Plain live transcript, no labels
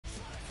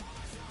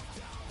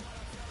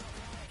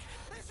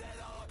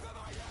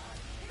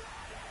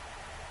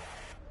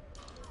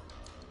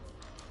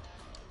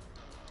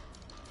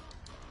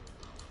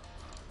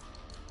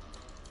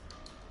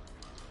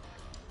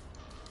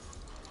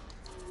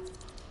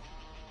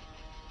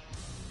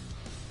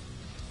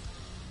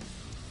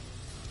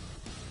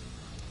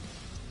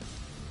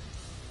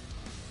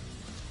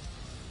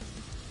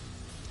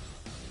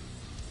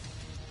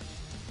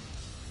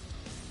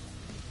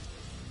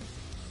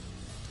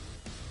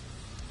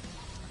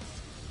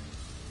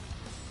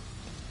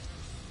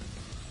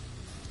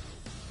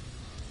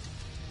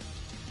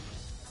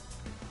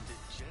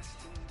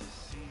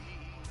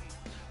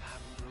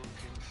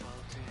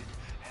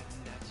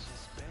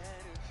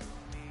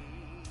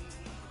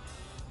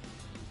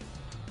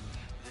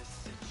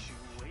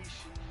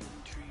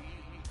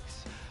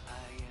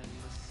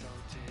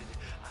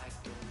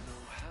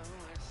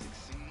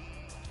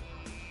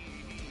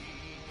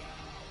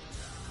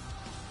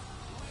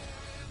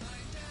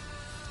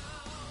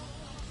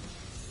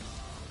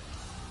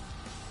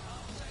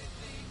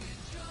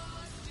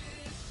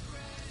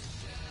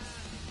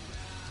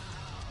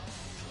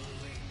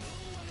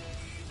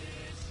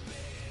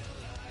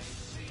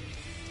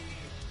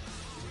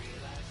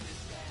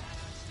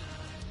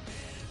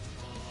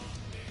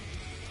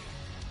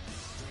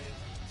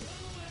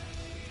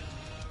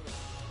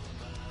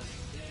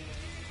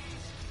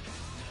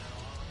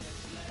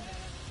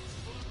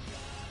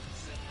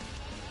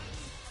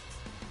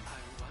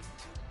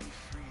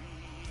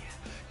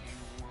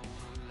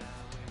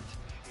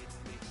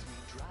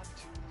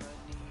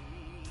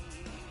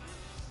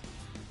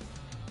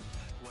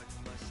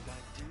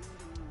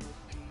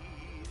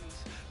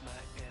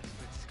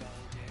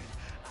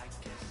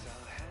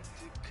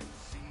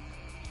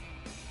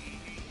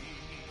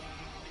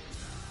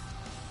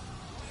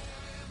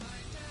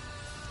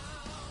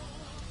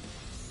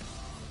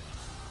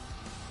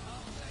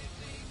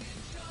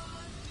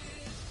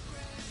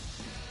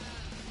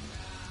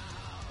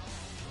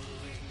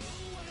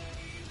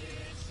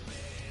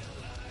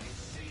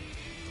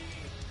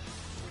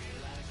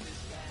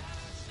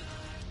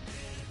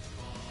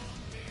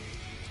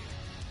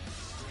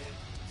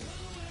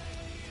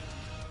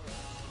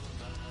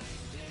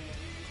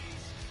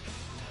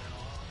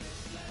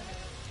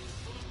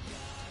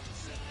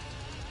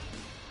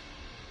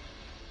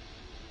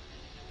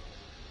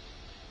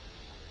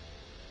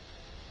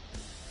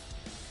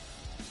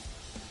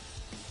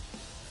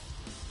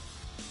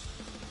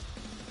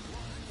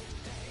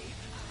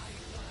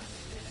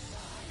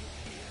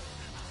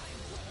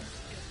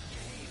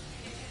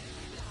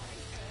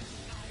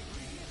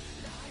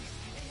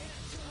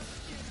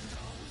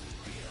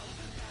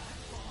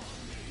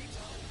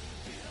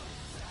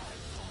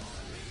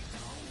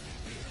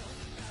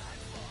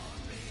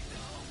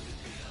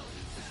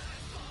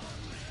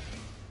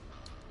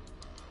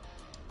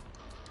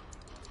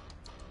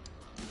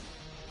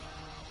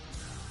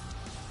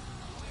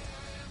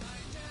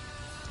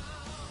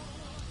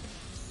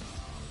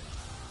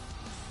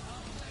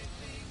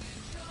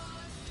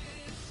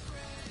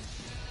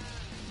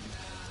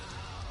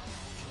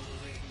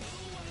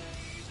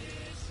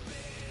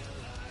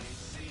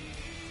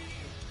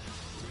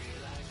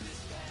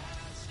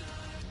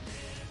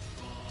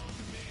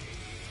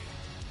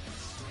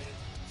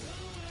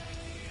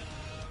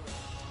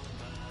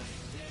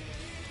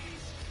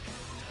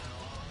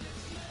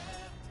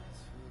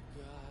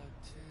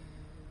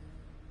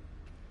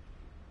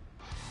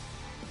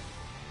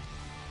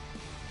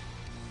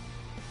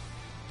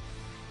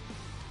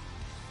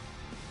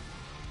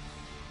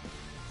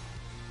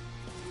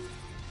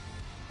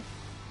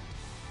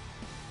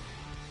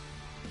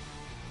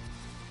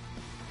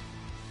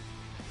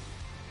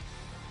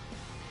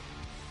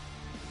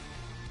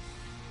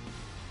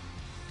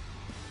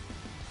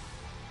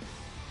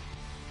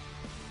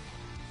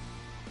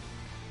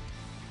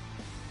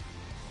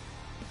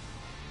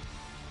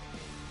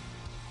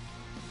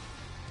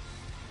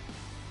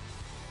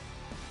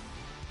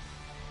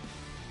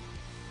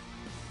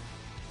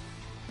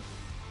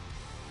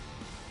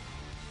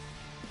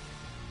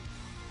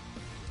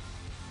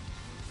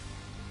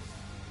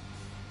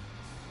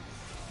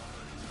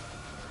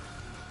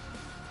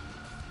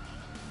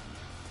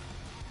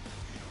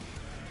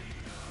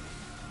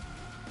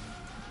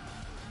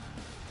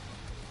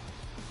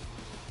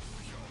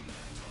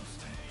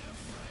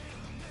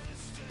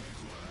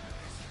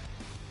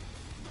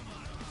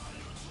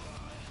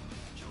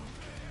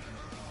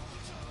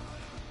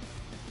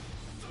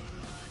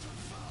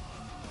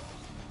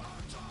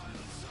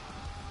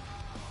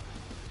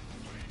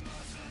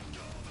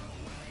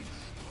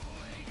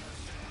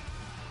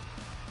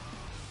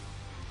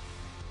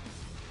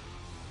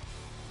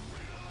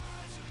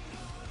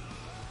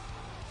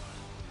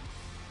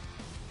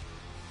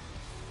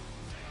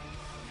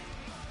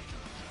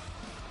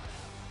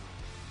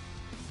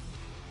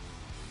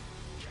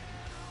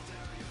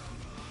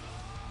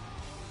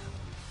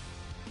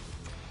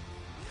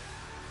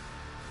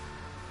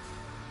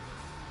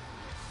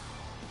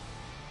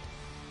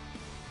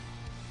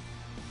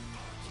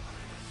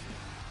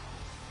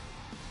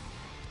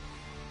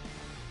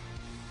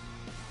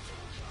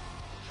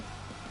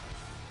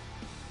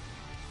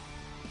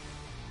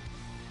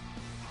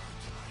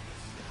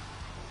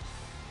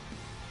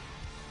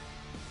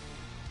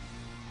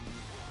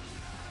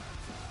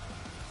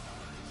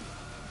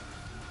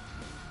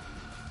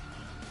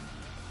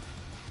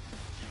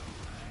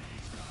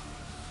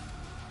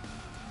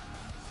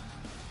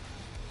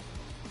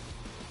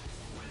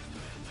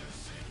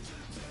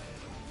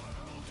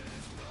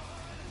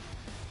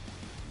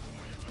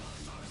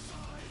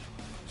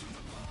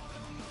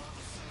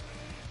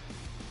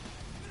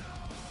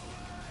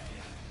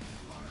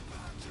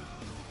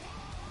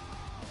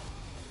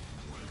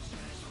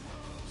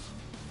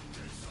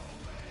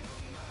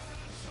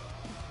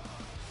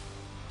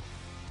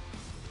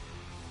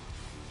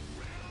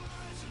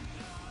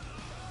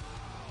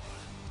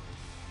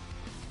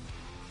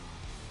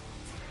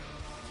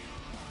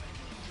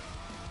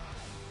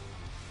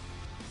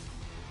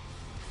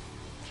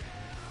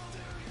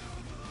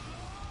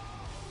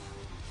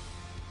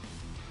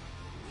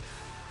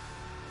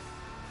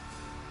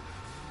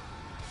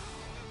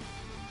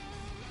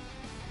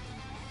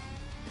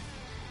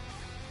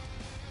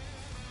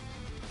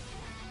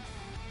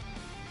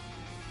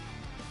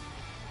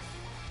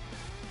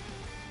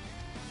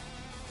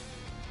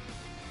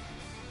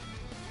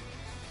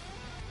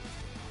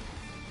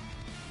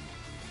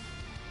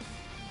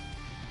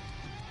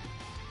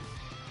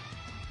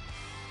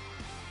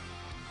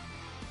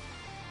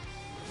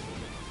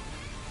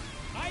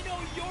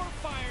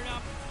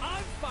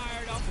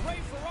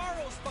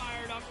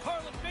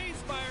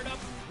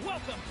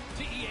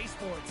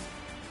Sports.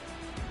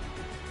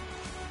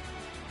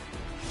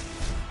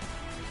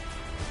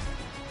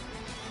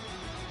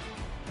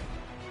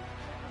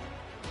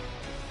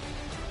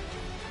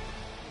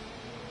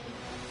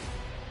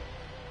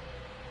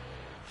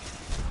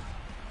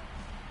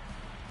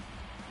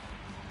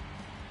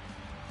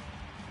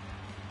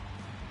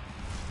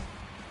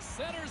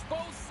 Centers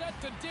both set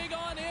to dig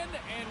on in,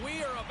 and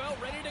we are about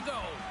ready to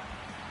go.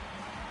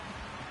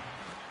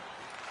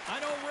 I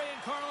know Ray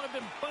and Carlin have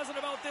been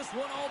buzzing about this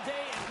one all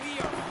day, and we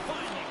are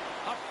finally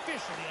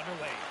officially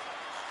underway.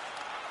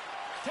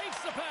 Takes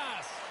the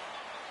pass.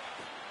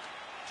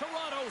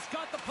 Toronto's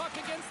got the puck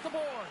against the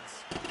boards.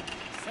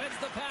 Sends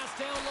the pass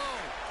down low.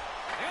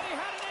 And he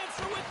had an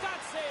answer with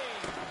that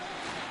save.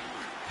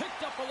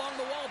 Picked up along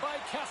the wall by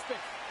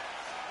Kaspic.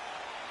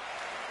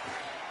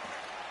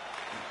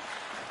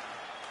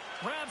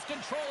 Grabs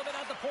control of it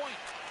at the point.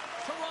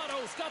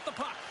 Toronto's got the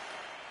puck.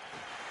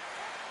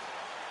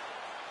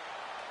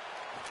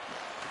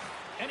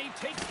 And he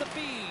takes the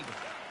feed.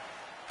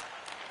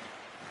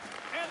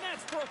 And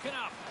that's broken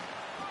up.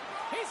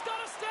 He's got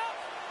a step.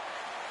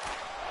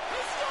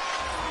 He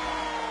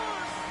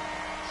scores!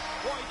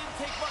 Boy, he didn't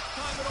take much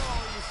time at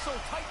all. He was so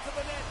tight to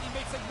the net, he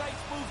makes a nice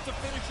move to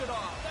finish it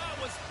off. That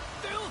was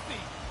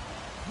filthy.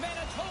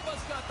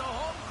 Manitoba's got the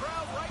home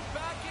crowd right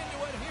back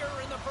into it here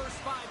in the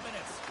first 5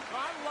 minutes.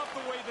 I love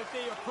the way that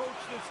they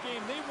approached this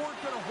game. They weren't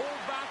going to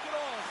hold back at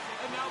all,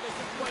 and now they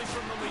can play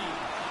from the lead.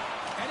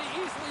 And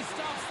he easily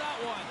stops that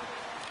one.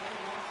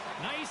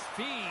 Nice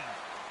feed.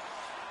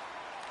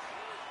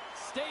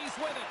 Stays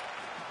with it.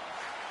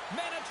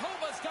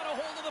 Manitoba's got a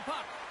hold of the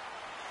puck.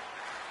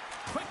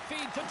 Quick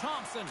feed to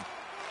Thompson.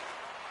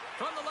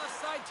 From the left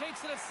side,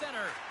 takes it at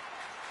center.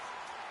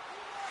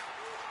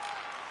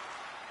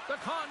 The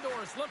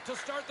Condors look to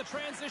start the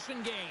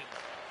transition game.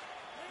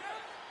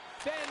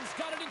 Ben's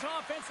got it into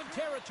offensive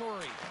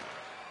territory.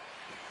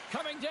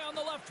 Coming down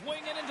the left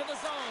wing and into the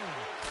zone.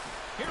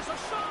 Here's a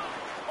shot.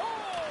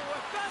 Oh,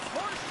 if that's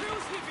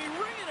horseshoes, he'd be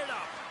ringing it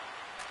up.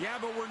 Yeah,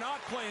 but we're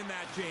not playing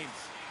that, James.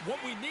 What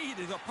we need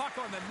is a puck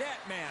on the net,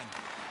 man.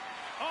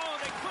 Oh,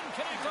 they couldn't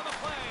connect on the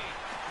play.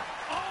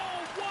 Oh,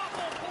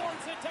 Wobble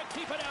boards it to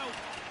keep it out.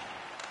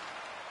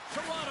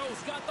 Toronto's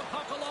got the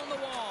puck along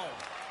the wall.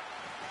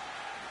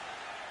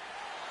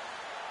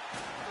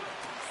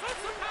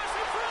 Sends the pass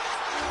in front.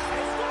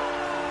 He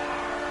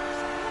scores!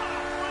 What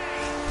a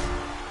play!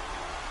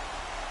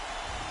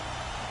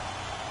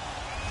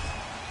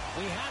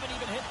 We haven't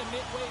even hit the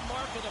midway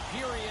mark of the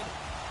period.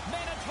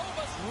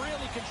 Manitoba's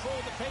really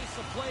controlled the pace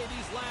of play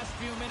these last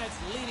few minutes,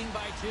 leading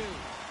by 2.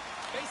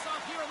 Face off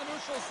here in the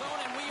neutral zone,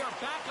 and we are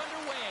back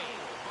underway.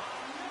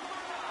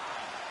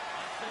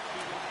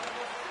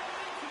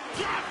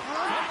 Get a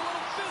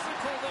little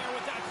physical there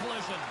with that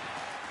collision.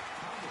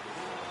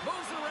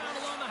 Moves it around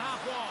along the half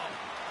wall.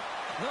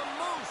 The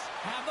Moose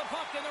have the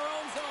puck in their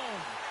own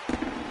zone.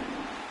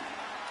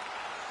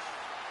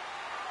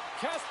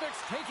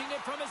 Kaspic's taking it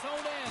from his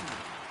own end.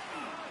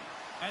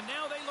 And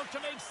now they look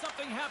to make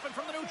something happen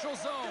from the neutral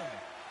zone.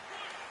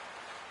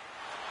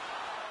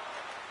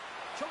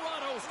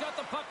 Toronto's got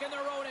the puck in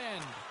their own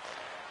end.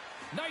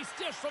 Nice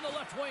dish from the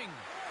left wing.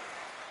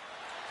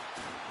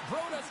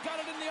 Broda's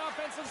got it in the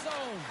offensive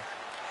zone.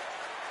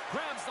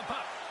 Grabs the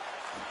puck.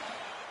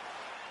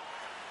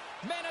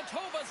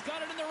 Manitoba's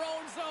got it in their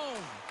own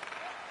zone.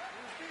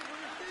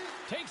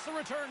 Takes the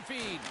return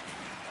feed.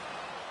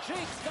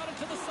 Jake's got it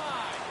to the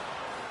side.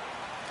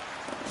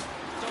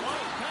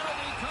 Delayed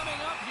penalty coming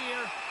up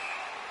here.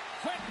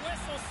 Quick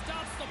whistle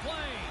stops the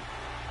play.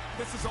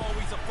 This is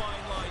always a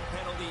fine line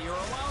penalty. You're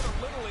allowed a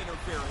little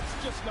interference,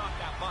 just not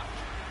that much.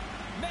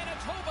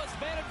 Manitoba's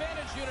man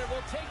advantage unit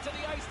will take to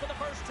the ice for the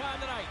first time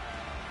tonight.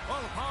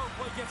 Well, the power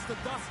play gets to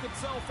dust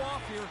itself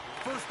off here.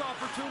 First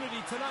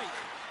opportunity tonight.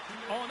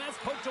 Oh, and that's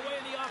poked away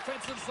in the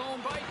offensive zone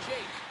by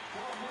Jake.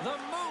 The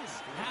Moose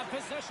have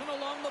possession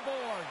along the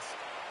boards.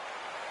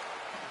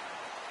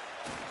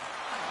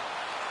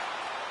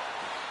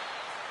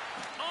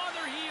 On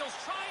their heels,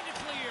 trying to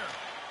clear.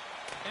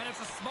 And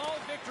it's a small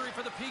victory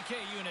for the PK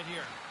unit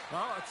here.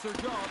 Well, it's their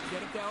job.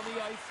 Get it down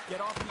the ice,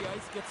 get off the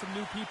ice, get some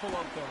new people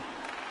out there.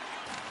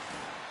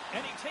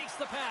 And he takes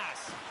the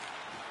pass.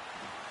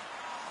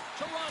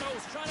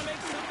 Toronto's trying to make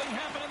something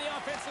happen in the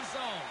offensive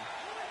zone.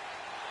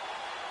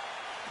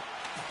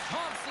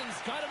 Thompson's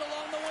got it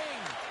along the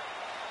wing.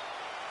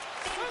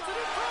 Sends it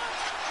in front.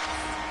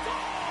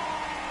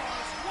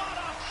 Scores! What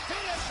a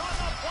finish on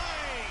the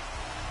play!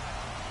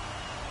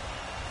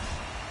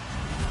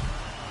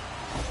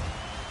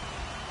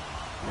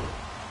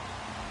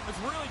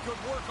 It's really good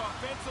work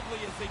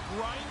offensively as they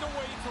grind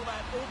away till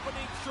that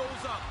opening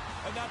shows up.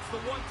 And that's the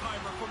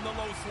one-timer from the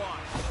low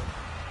slot.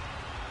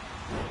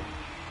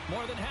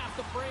 More than half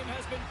the frame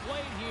has been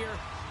played here.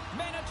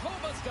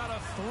 Manitoba's got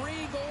a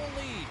 3-goal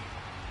lead.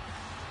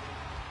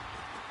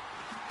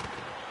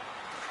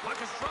 Puck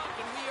is dropped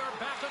and we are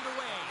back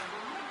underway.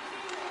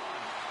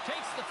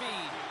 Takes the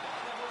feed.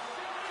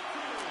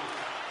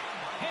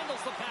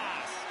 Handles the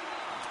pass.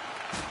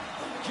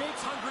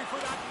 Jake's hungry for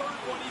that third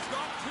one. He's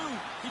got 2.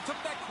 He took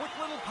that quick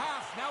little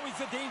pass. Now he's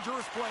at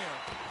dangerous player.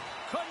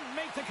 Couldn't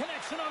make the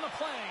connection on the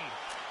play.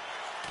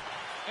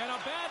 And a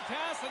bad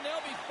pass, and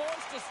they'll be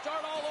forced to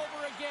start all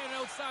over again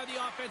outside the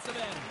offensive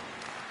end.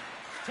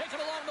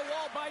 Taken along the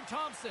wall by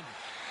Thompson.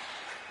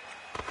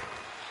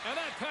 And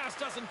that pass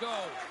doesn't go.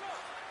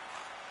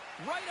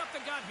 Right up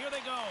the gut, here they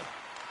go.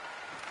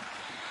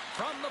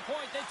 From the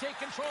point, they take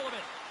control of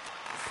it.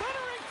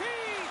 Centering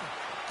feed!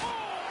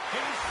 Oh!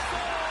 He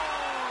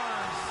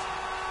scores!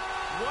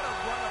 What a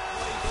run of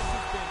play this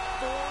has been.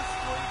 4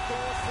 straight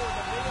goals for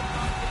them. They have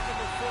not taken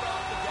their foot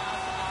off the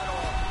gas at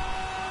all.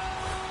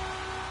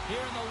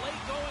 Here in the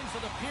late goings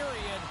of the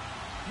period,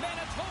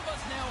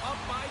 Manitoba's now up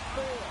by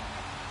 4.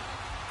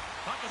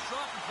 Puck is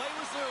dropped and play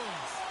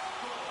resumes.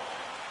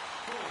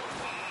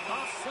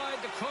 Offside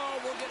the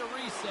call, we'll get a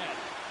reset.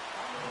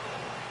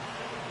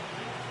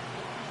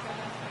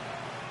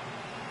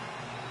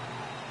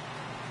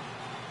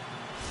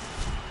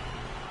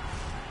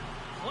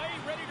 Play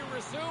ready to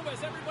resume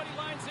as everybody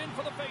lines in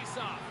for the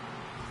faceoff.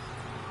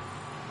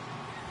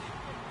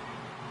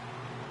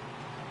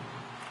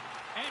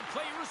 And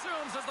play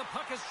resumes as the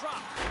puck is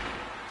dropped.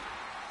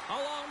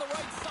 Along the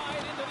right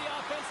side into the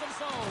offensive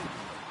zone.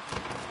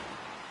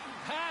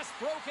 Pass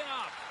broken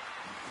up.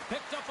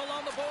 Picked up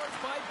along the boards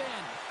by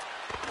Ben.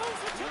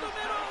 Moves it to the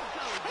middle.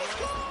 He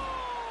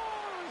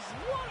scores!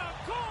 What a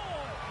goal!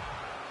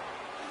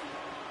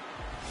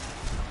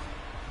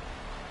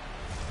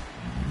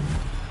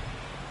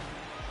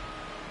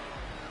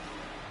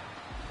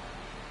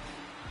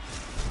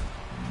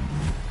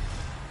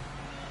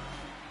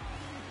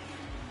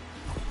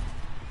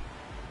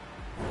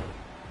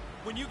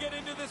 When you get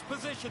into this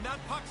position, that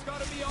puck's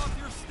got to be off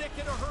your stick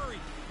in a hurry.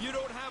 You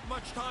don't have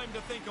much time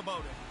to think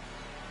about it.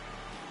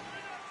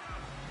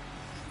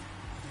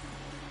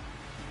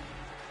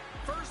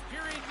 First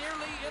period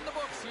nearly in the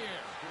books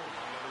here.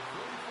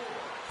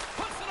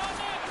 Puts it on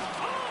net.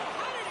 Oh,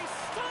 how did he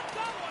stop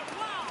that one?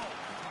 Wow.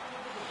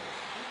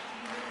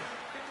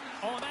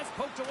 Oh, and that's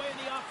poked away in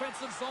the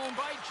offensive zone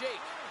by Jake.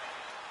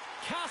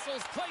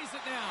 Castles plays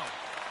it now.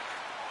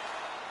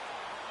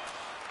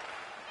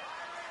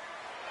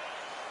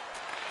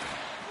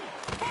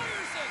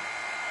 Fires it.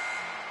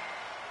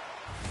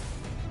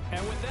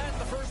 And with that,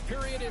 the first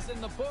period is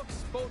in the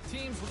books. Both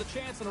teams with a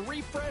chance and a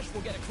refresh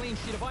will get a clean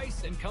sheet of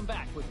ice and come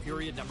back with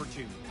period number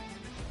 2.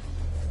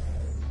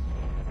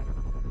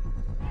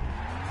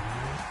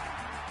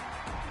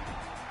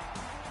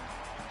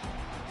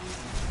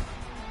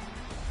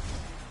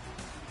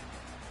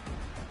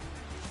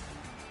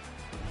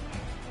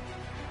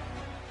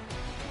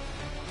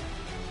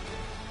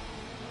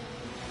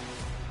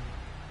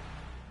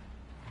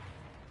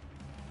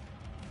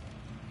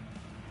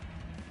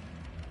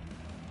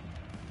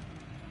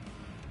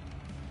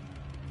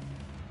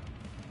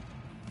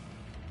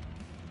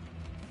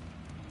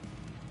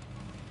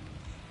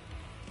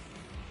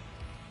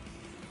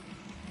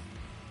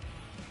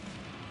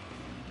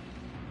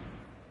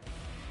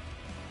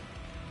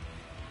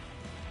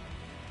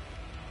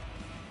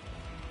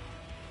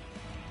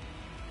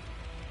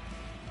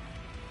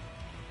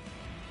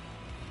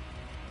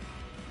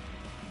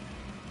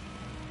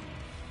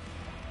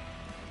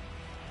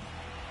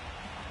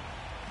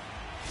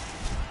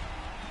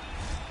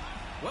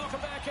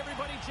 Welcome back,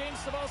 everybody. James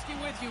Cebulski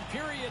with you.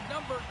 Period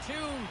number 2.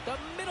 The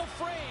middle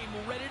frame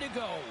ready to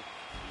go.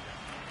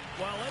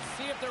 Well, let's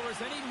see if there was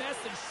any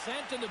message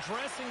sent in the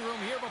dressing room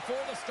here before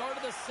the start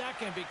of the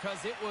second,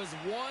 because it was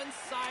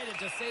one-sided,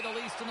 to say the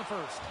least, in the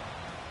first.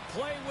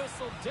 Play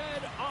whistle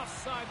dead,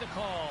 offside the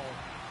call.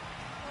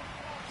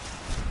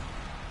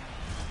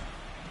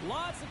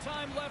 Lots of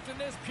time left in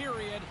this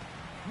period.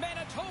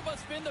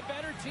 Manitoba's been the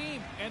better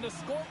team, and the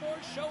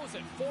scoreboard shows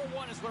it.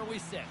 4-1 is where we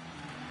sit.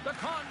 The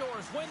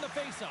Condors win the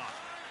faceoff.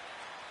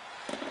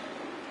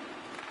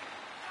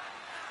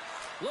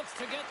 Looks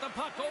to get the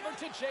puck over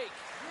to Jake.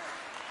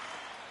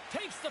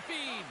 Takes the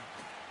feed.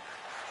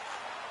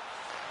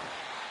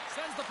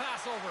 Sends the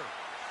pass over.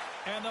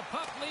 And the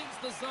puck leaves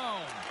the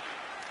zone.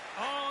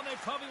 Oh, they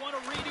probably want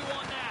a redo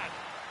on that.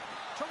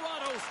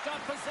 Toronto's got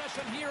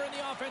possession here in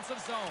the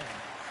offensive zone.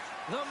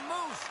 The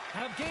Moose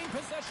have gained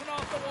possession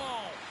off the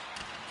wall.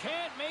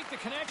 Can't make the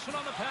connection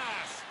on the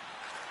pass.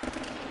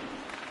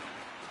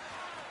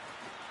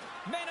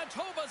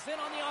 Manitoba's in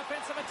on the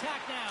offensive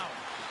attack now.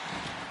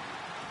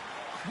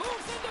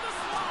 Moves into the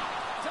slot.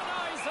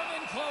 Denies them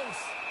in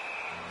close.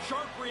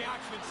 Sharp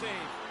reaction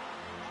save.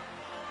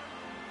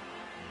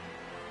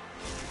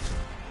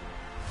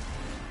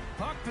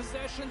 Puck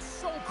possession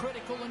so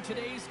critical in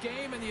today's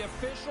game, and the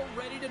official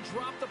ready to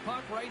drop the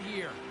puck right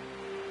here.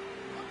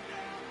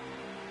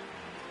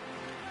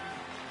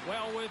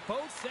 Well, with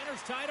both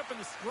centers tied up in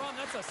the scrum,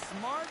 that's a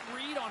smart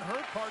read on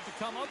her part to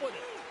come up with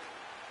it.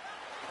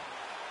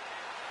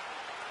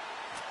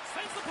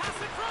 Sends the pass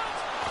in front,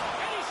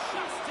 and he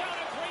shuts down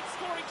a great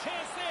scoring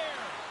chance there.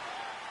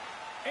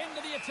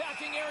 Into the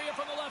attacking area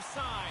from the left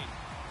side.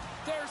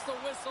 There's the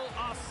whistle.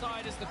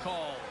 Offside is the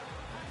call.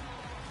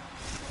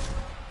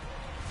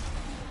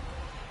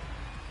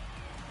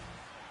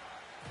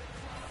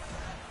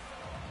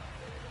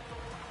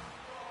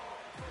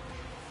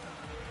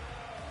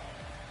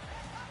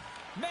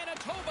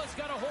 Manitoba's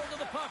got a hold of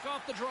the puck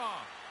off the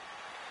draw.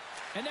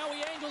 And now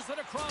he angles it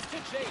across to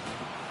Jake.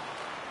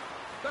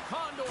 The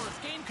Condors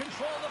gain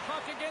control of the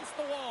puck against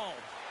the wall.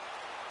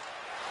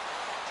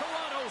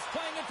 Toronto's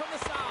playing it from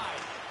the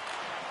side.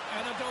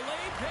 And a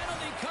delayed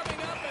penalty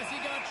coming up as he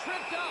got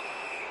tripped up.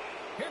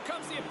 Here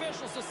comes the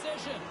official's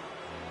decision.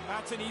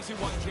 That's an easy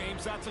one,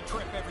 James. That's a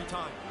trip every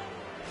time.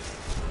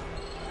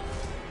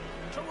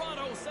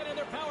 Toronto sending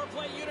their power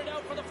play unit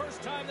out for the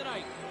first time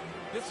tonight.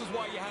 This is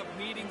why you have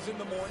meetings in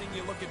the morning.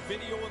 You look at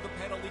video of the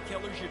penalty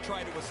killers. You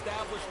try to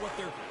establish what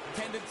their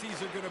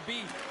tendencies are going to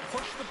be.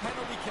 Push the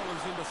penalty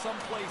killers into some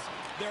place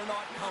they're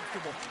not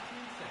comfortable.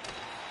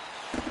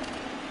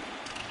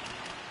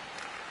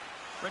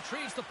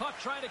 Retrieves the puck,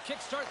 trying to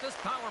kickstart this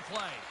power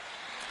play.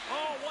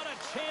 Oh, what a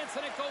chance,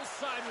 and it goes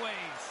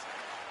sideways.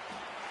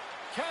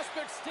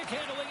 Kasper stick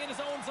handling in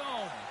his own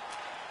zone.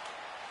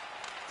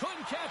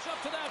 Couldn't catch up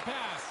to that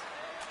pass.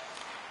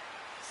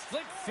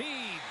 Slick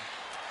feed.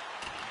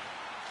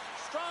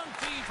 Strong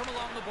feed from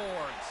along the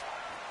boards.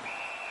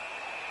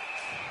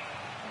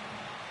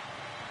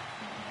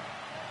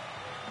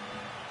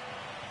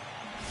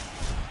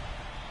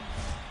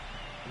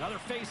 Another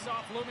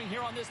face-off looming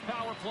here on this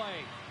power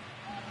play.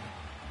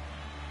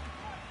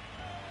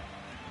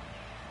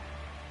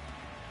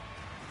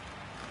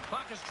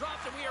 Puck is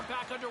dropped and we are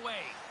back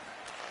underway.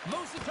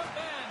 Moves it to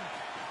Ben.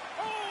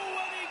 Oh,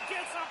 and he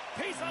gets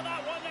a piece of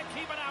that one to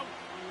keep it out.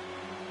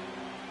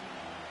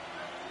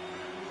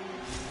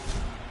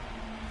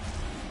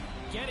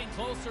 Getting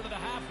closer to the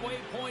halfway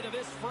point of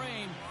this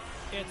frame.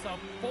 It's a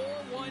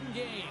 4-1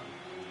 game.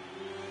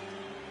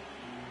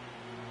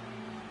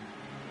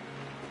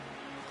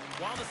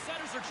 While the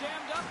centers are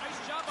jammed up, nice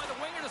job by the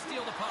winger to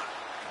steal the puck.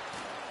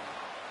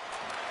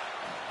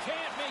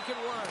 Can't make it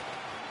work.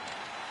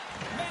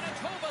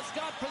 Manitoba's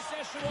got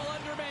possession while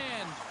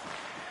undermanned.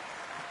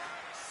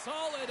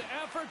 Solid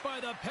effort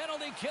by the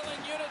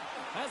penalty-killing unit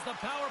as the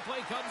power play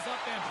comes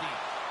up empty.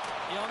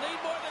 You'll need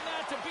more than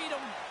that to beat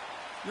them.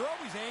 You're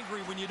always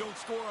angry when you don't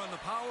score on the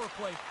power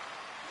play,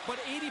 but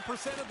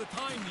 80% of the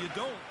time you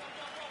don't.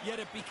 Yet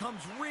it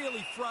becomes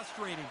really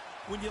frustrating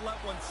when you let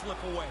one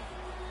slip away.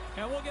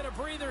 And we'll get a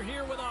breather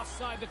here with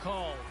offside the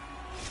call.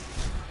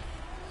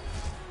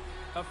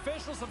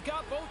 Officials have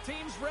got both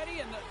teams ready,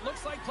 and it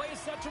looks like play is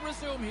set to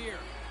resume here.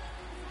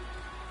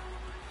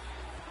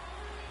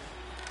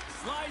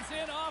 Slides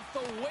in off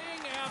the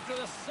wing after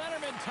the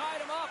centerman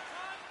tied him up.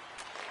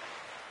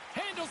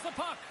 Handles the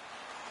puck.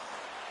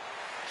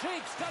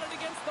 Jake's got it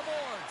against the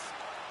boards.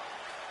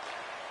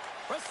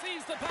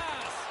 Receives the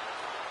pass.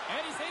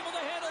 And he's able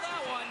to handle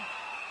that one.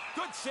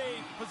 Good save.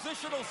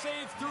 Positional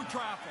save through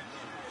traffic.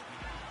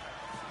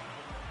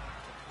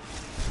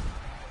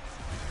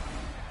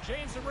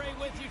 James and Ray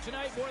with you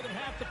tonight. More than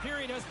half the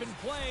period has been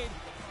played.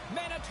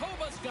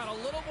 Manitoba's got a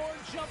little more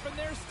jump in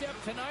their step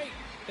tonight.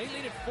 They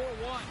lead it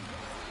 4-1.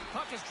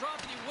 Puck is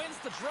dropped and he wins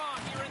the draw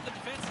here in the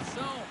defensive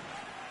zone.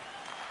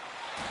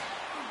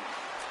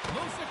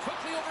 Moves it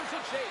quickly over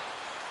to Jake.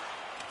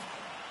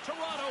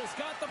 Toronto's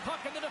got the puck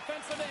in the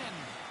defensive end.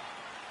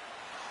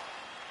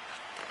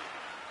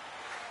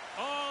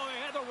 Oh, he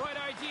had the right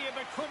idea,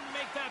 but couldn't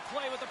make that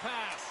play with the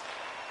pass.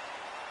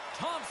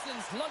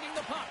 Thompson's lugging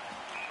the puck.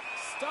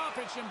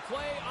 Stoppage in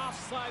play,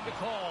 offside the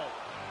call.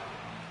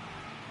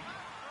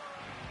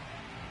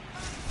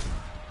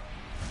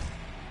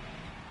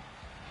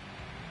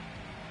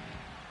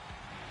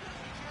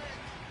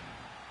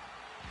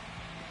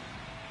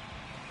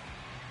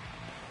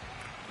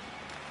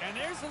 And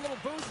there's a little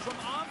boost from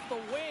off the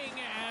wing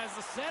as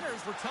the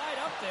centers were tied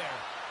up there.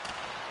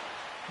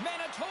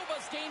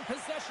 Manitoba's gained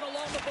possession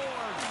along the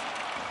boards.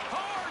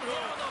 Hard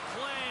hit on the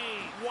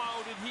play.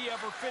 Wow, did he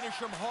ever finish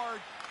him hard.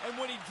 And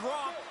when he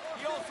dropped,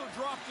 he also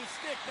dropped his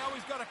stick. Now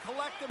he's got to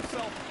collect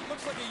himself.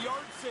 Looks like a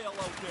yard sale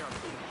out there.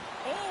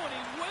 Oh, and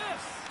he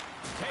whiffs.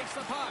 Takes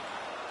the puck.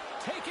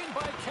 Taken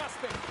by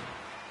Kasper.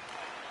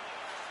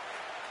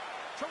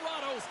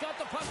 Toronto's got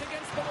the puck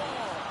against the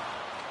wall.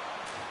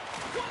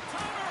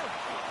 One-timer.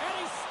 And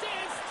he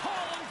stands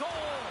tall in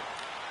goal.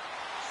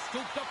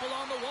 Scooped up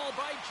along the wall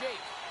by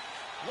Jake.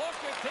 Look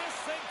at this.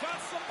 They've got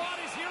some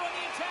bodies here on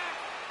the attack.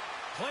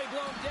 Play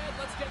blown dead.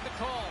 Let's get the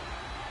call.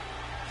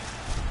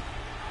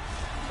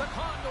 The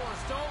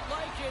Condors don't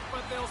like it,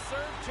 but they'll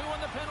serve two in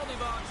the penalty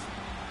box.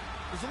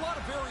 There's a lot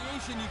of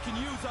variation you can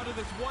use out of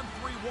this 1-3-1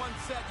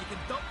 set. You can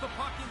dump the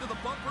puck into the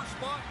bumper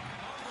spot.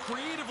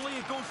 Creatively,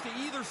 it goes to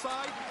either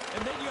side,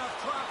 and then you have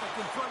traffic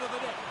in front of the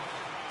net.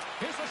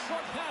 Here's a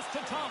short pass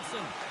to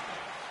Thompson.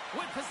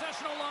 With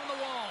possession along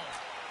the wall.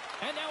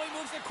 And now he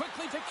moves it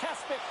quickly to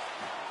Kasper.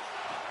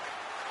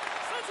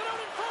 Sends it out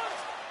in front.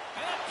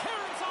 And it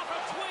carries off a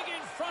twig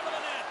in front of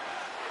the net.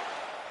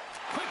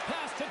 Quick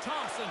pass to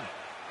Thompson.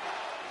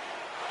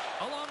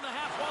 Along the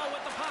half wall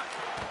with the puck.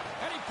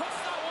 And he puts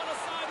that one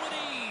aside with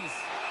ease.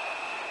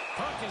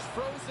 Puck is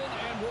frozen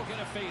and we'll get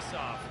a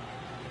face-off.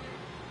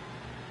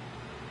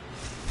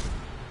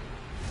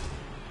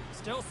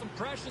 Still some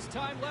precious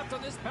time left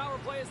on this power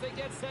play as they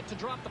get set to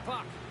drop the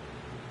puck.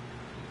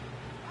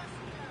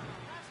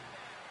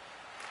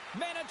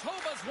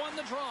 Manitoba's won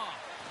the draw.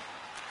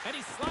 And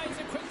he slides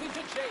it quickly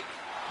to Jake.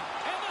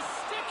 And the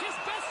stick, his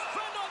best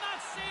friend on that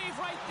save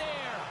right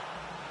there.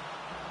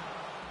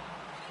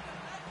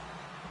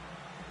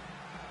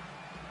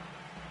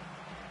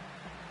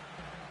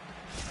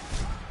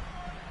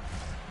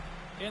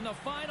 In the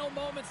final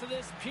moments of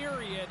this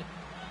period,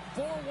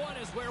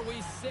 4-1 is where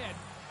we sit.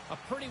 A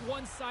pretty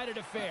one-sided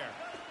affair.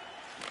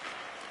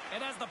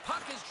 And as the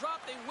puck is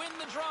dropped, they win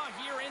the draw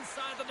here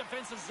inside the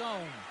defensive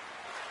zone.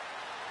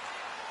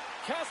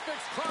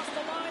 Kasper's crossed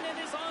the line and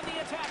is on the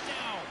attack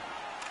now.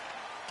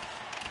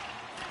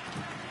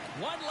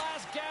 One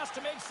last gas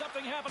to make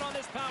something happen on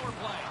this power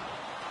play.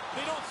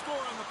 They don't score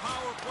on the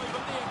power play,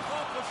 but they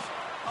accomplish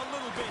a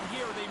little bit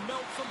here. They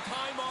melt some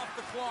time off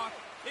the clock.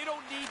 They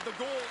don't need the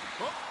goal.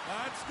 Oh,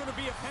 that's going to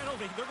be a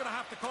penalty. They're going to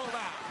have to call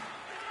that.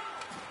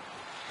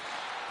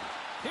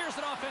 Here's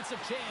an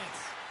offensive chance.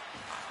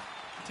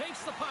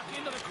 Takes the puck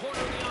into the corner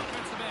of the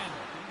offensive end.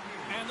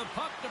 And the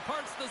puck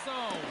departs the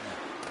zone.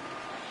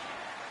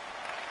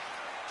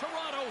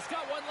 Toronto's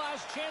got one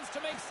last chance to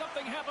make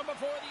something happen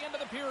before the end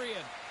of the period.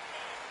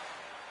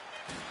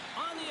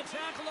 On the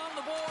attack along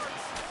the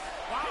boards.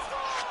 Wow. He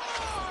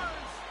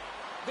scores!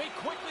 They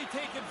quickly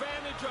take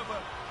advantage of a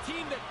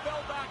team that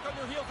fell back on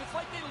their heels. It's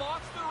like they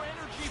lost their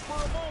energy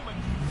for a moment,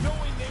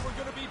 knowing they were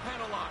going to be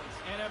penalized.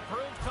 And it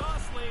proved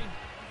costly.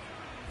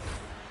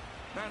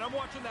 Man, I'm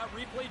watching that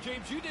replay,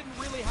 James. You didn't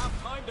really have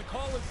time to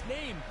call his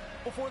name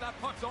before that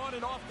puck's on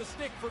and off the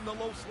stick from the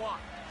low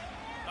slot.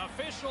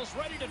 Officials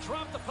ready to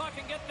drop the puck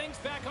and get things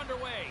back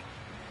underway.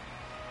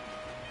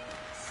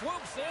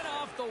 Swoops in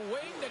off the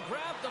wing to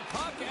grab the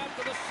puck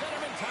after the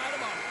centerman tied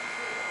him up.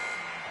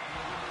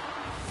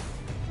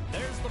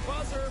 There's the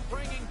buzzer,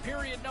 bringing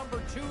period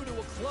number 2 to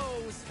a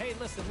close. Hey,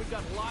 listen, we've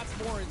got lots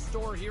more in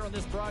store here on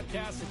this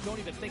broadcast, so don't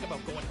even think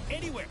about going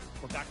anywhere.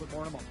 We're back with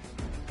more in a moment.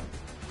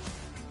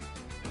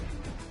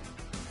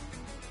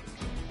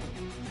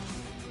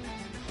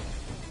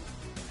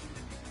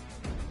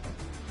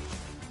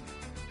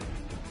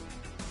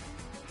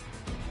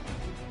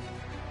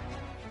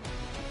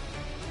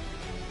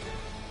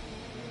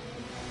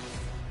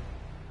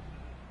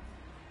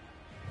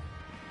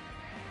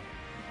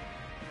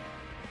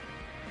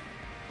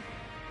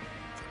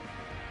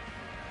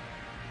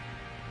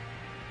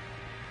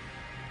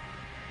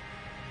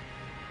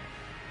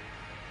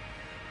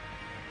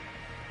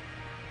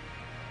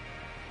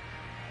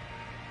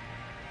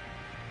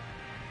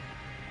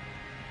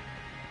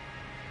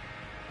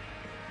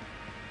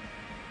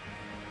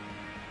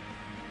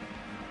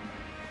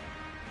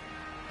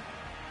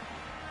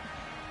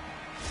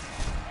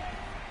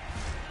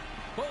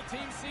 Both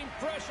teams seem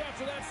fresh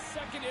after that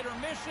second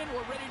intermission.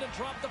 We're ready to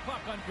drop the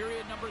puck on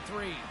period number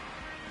 3.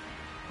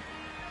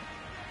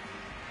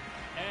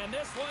 And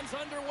this one's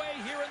underway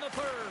here in the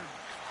third.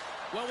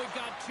 Well, we've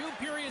got 2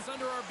 periods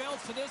under our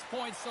belts to this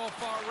point so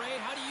far, Ray.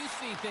 How do you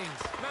see things?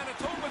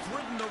 Manitoba's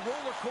ridden the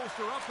roller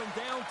coaster up and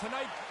down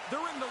tonight.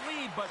 They're in the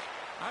lead, but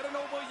I don't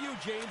know about you,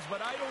 James,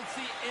 but I don't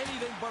see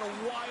anything but a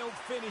wild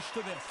finish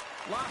to this.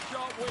 Last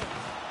shot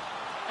wins.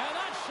 And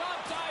that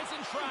shot dies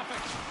in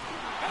traffic.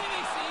 And he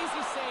makes the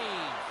easy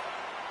save.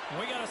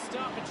 We got to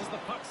stop it as the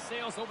puck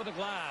sails over the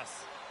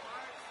glass.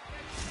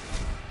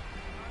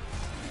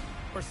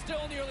 We're still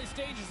in the early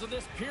stages of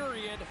this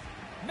period.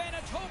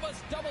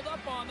 Manitoba's doubled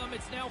up on them.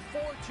 It's now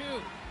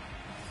 4-2.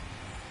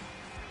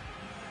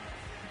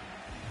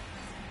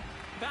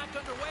 Back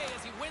underway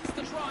as he wins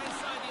the draw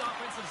inside the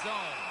offensive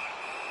zone.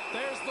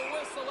 There's the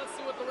whistle. Let's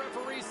see what the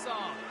referee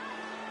saw.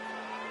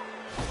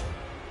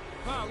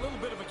 A little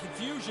bit of a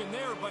confusion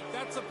there, but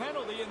that's a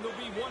penalty, and there'll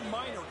be one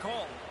minor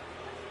call.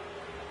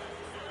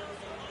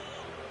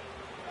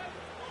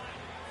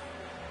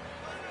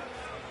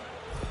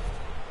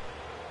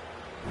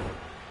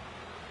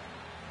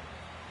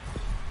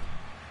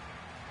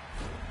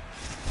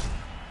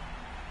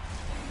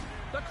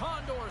 The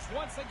Condors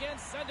once again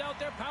send out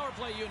their power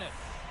play unit.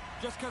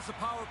 Just because the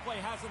power play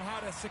hasn't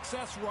had a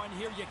success run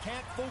here, you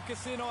can't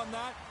focus in on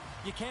that.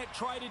 You can't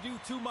try to do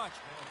too much.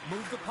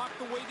 Move the puck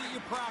the way that you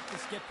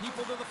practice. Get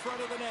people to the front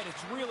of the net.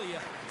 It's really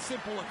a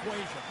simple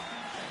equation.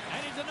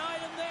 And he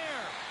denied him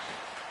there.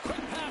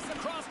 Quick pass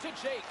across to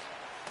Jake.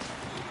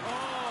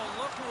 Oh,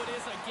 look who it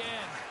is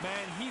again.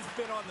 Man, he's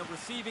been on the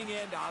receiving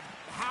end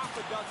half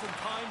a dozen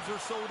times or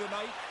so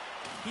tonight.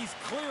 He's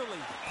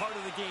clearly part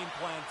of the game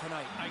plan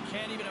tonight. I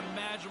can't even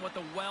imagine what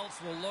the welts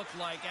will look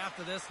like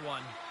after this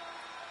one.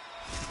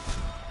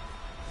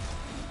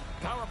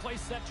 Power play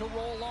set to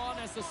roll on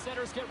as the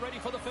setters get ready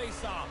for the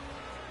faceoff.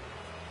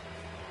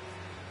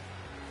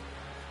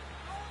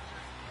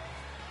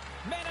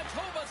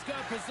 Manitoba's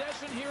got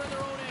possession here in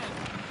their own end.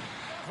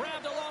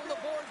 Grabbed along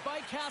the boards by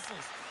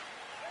Castles.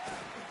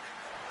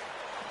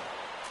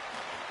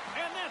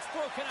 And that's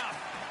broken up.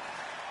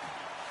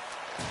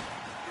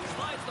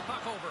 Slides the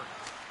puck over.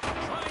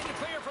 Trying to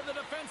clear from the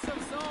defensive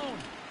zone.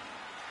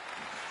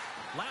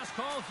 Last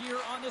call here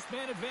on this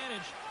man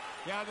advantage.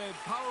 Yeah, the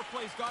power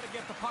play's got to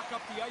get the puck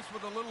up the ice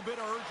with a little bit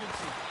of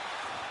urgency.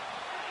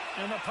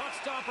 And the puck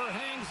stopper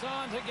hangs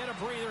on to get a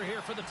breather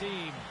here for the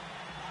team.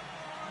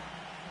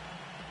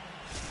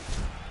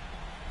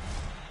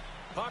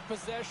 Puck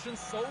possession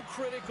so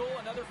critical.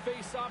 Another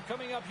face-off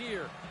coming up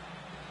here.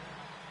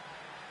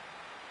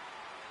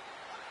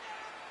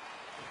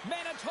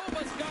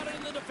 Manitoba's got it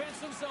in the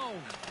defensive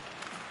zone.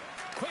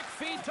 Quick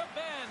feed to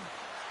Ben.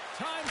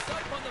 Time's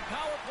up on the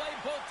power play.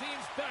 Both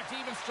teams back to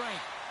even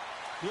strength.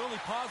 The only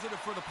positive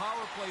for the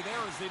power play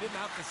there is they didn't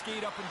have to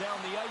skate up and down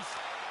the ice.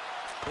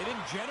 They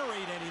didn't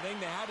generate anything.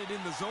 They had it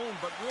in the zone,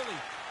 but really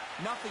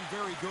nothing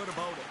very good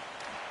about it.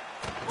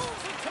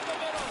 Moves it to the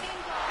middle.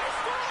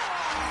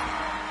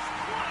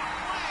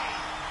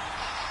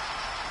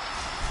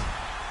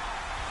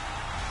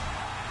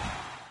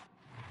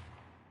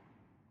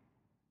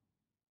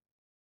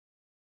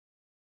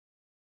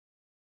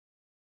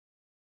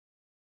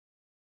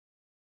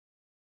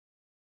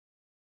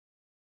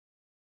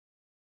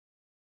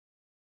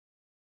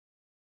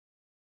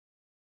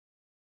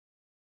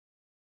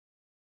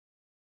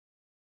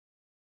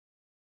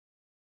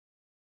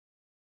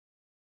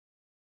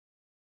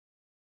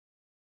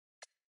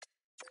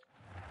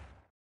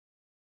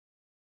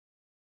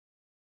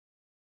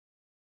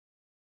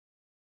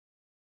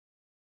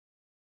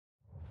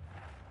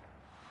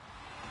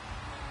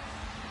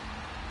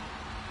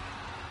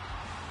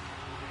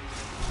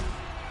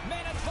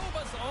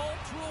 Manitoba's all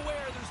too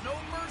aware there's no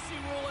mercy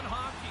rule in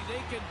hockey.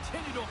 They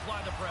continue to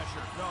apply the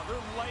pressure. No,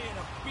 they're laying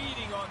a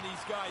beating on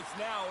these guys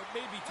now. It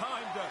may be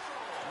time to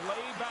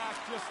lay back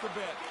just a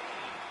bit.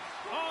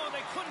 Oh,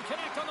 they couldn't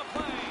connect on the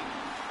play.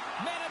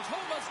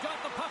 Manitoba's got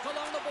the puck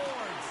along the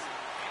boards.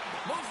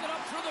 Moves it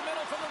up through the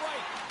middle from the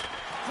right.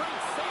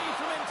 Great save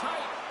from in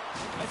tight.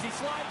 As he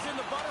slides in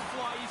the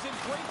butterfly, he's in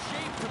great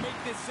shape to make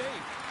this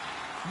save.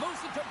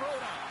 Moves it to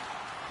Broda.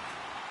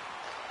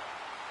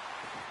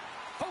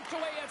 Poked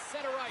away at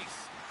center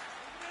ice.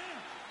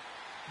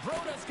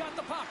 Broda's got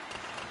the puck.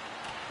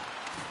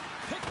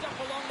 Picked up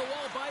along the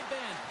wall by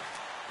Ben.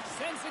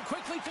 Sends it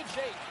quickly to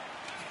Jake.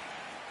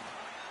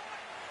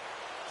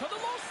 To the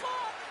low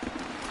slot.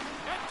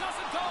 It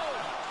doesn't go.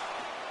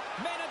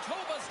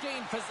 Manitoba's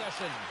gained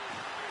possession.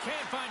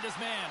 Can't find his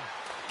man.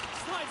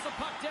 Slides the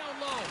puck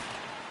down low.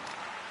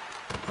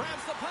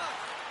 Grabs the puck.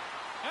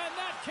 And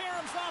that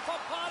caroms off a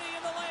body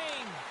in the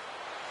lane.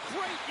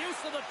 Great use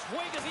of the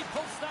twig as he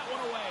posts that one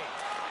away.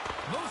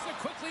 Moves it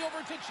quickly over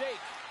to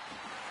Jake.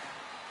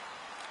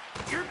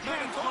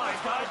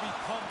 Manitoba's got to be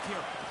pumped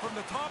here. From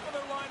the top of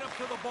their lineup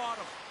to the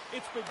bottom.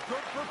 It's been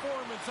good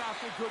performance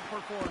after good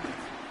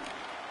performance.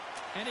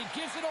 And he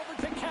gives it over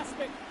to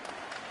Kaspick.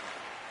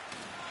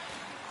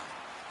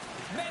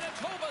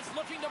 Manitoba's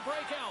looking to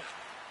break out.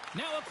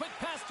 Now a quick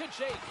pass to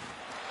Jake.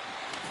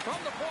 From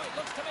the point,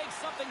 looks to make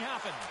something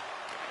happen.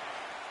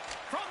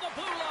 From the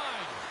blue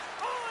line.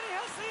 Oh, and he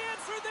has the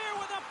answer there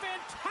with a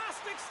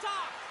fantastic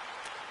stop.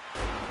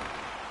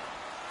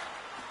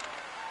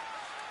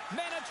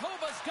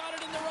 Manitoba's got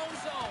it in their own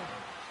zone.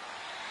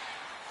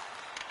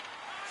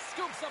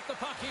 Scoops up the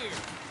puck here.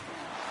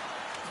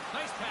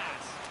 Nice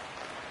pass.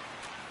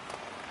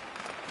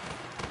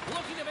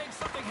 Looking to make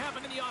something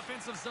happen in the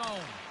offensive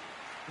zone.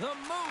 The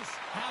Moose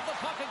have the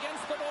puck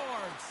against the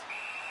boards.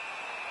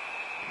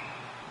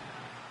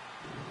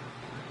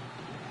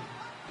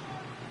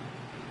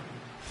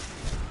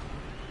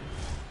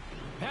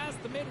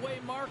 Past the midway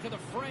mark of the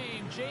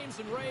frame, James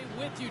and Ray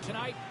with you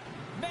tonight.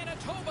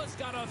 Manitoba's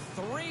got a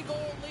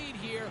 3-goal lead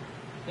here.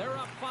 They're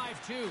up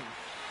 5-2.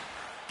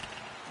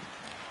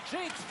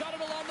 Jake's got it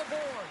along the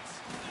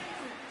boards.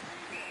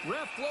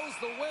 Ref blows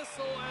the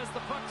whistle as the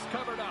puck's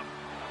covered up.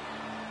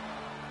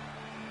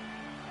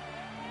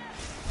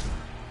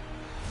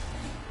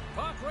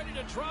 Puck ready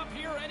to drop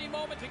here any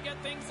moment to get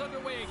things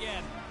underway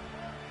again.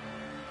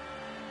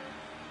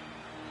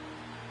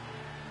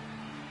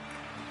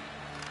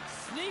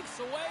 Sneaks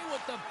away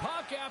with the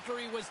puck after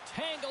he was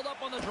tangled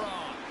up on the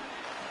draw.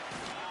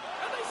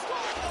 And they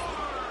score!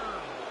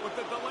 With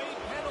the delayed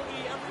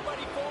penalty,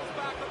 everybody falls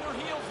back on their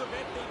heels a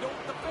bit. They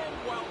don't defend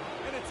well,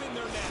 and it's in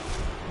their net.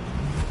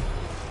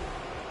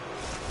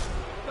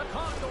 The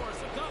Condors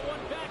have got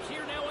one back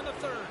here now in the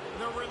third.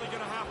 They're really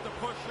going to have to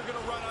push. They're going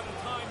to run out of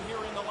time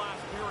here in the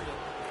last period.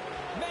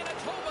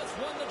 Manitoba's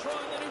won the draw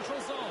in the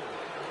neutral zone.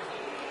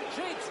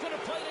 Jake's going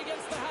to play it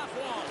against the half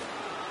wall.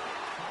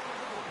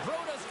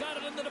 Broda's got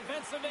it in the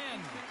defensive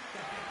end.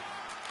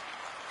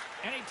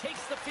 And he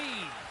takes the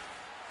feed.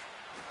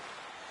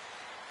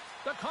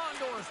 The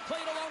Condors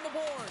played along the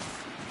boards.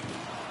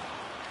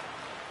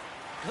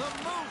 The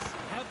Moose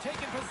have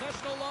taken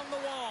possession along the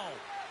wall.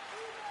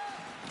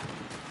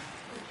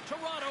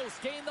 Toronto's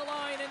gained the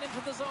line and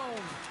into the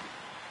zone.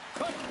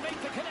 Couldn't make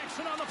the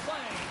connection on the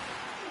play.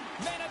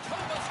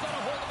 Manitoba's got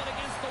a hold of it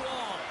against the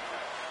wall.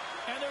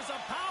 And there's a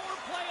power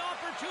play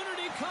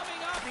opportunity coming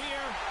up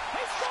here.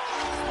 They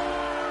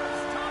score!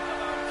 Talk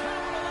about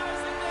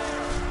capitalizing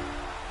there.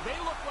 They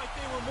look like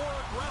they were more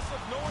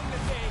aggressive, knowing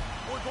that they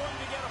were going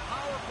to get a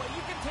power play.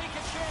 You can take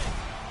a chance.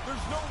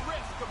 There's no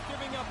risk of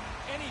giving up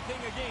anything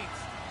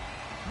against.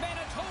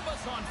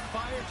 Manitoba's on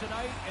fire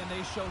tonight, and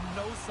they show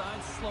no signs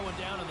of slowing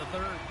down in the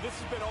third. This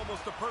has been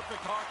almost a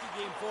perfect hockey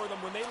game for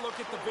them. When they look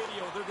at the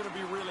video, they're going to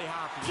be really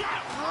happy. Get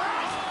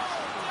ready!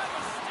 Oh,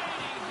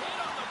 devastating hit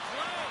on the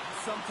play.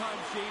 Sometimes,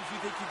 James, you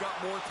think you got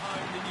more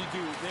time than you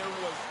do. There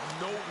was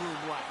no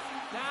room left.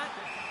 That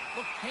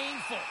looked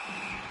painful.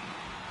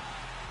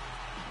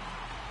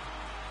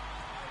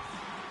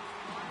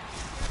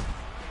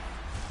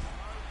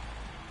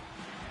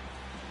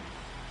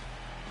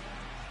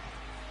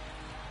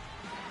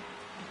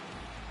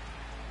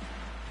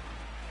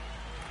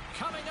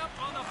 Coming up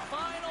on the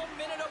final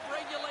minute of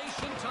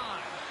regulation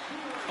time.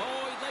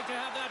 Oh, he'd like to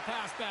have that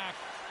pass back.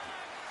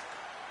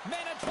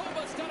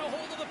 Manitoba's got a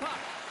hold of the puck.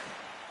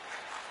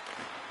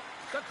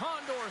 The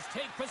Condors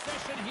take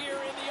possession here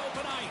in the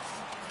open ice.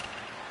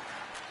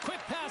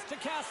 Quick pass to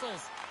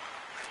Castles.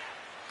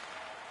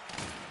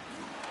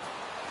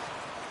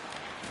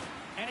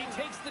 And he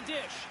takes the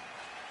dish.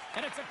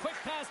 And it's a quick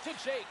pass to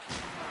Jake.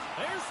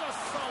 There's a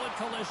solid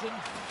collision.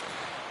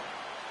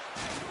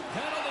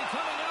 Penalty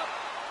coming up.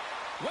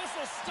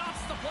 Whistle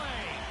stops the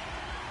play.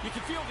 You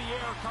can feel the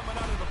air coming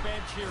out of the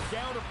bench here.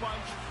 Down a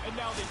bunch, and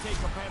now they take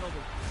a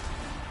penalty.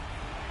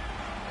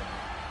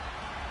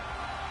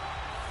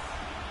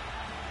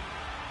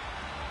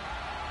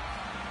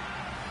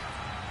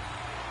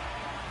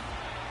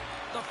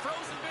 The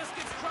frozen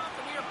biscuits drop,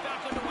 and we are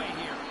back underway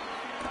here.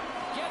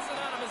 Gets it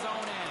out of his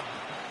own end.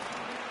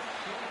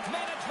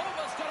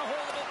 Manitoba's got a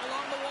hold of it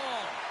along the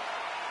wall.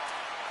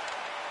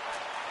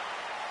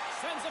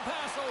 Sends a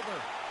pass over.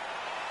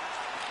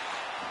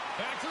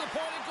 Back to the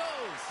point it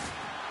goes.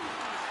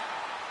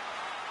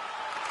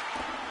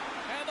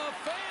 And the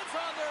fans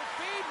on their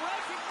feet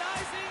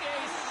recognizing a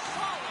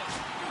solid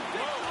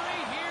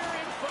victory here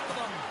in front of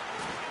them.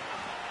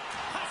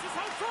 Passes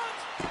out front.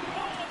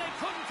 Oh, and they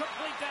couldn't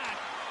complete that.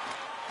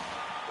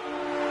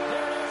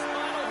 There it is,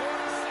 final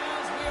horn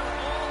sounds. We are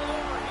all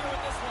over here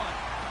with this one.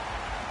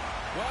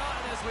 Well,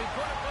 and as we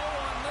put a bow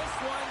on this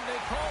one, they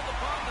called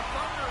upon the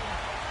Thunder,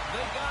 and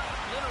they got it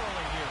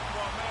literally here.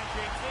 Well, man,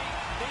 Jake,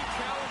 they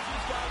challenged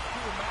these guys to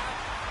a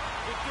match.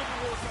 It didn't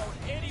work out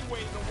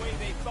anyway the way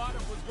they thought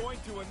it was going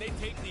to, and they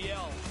take the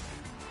L.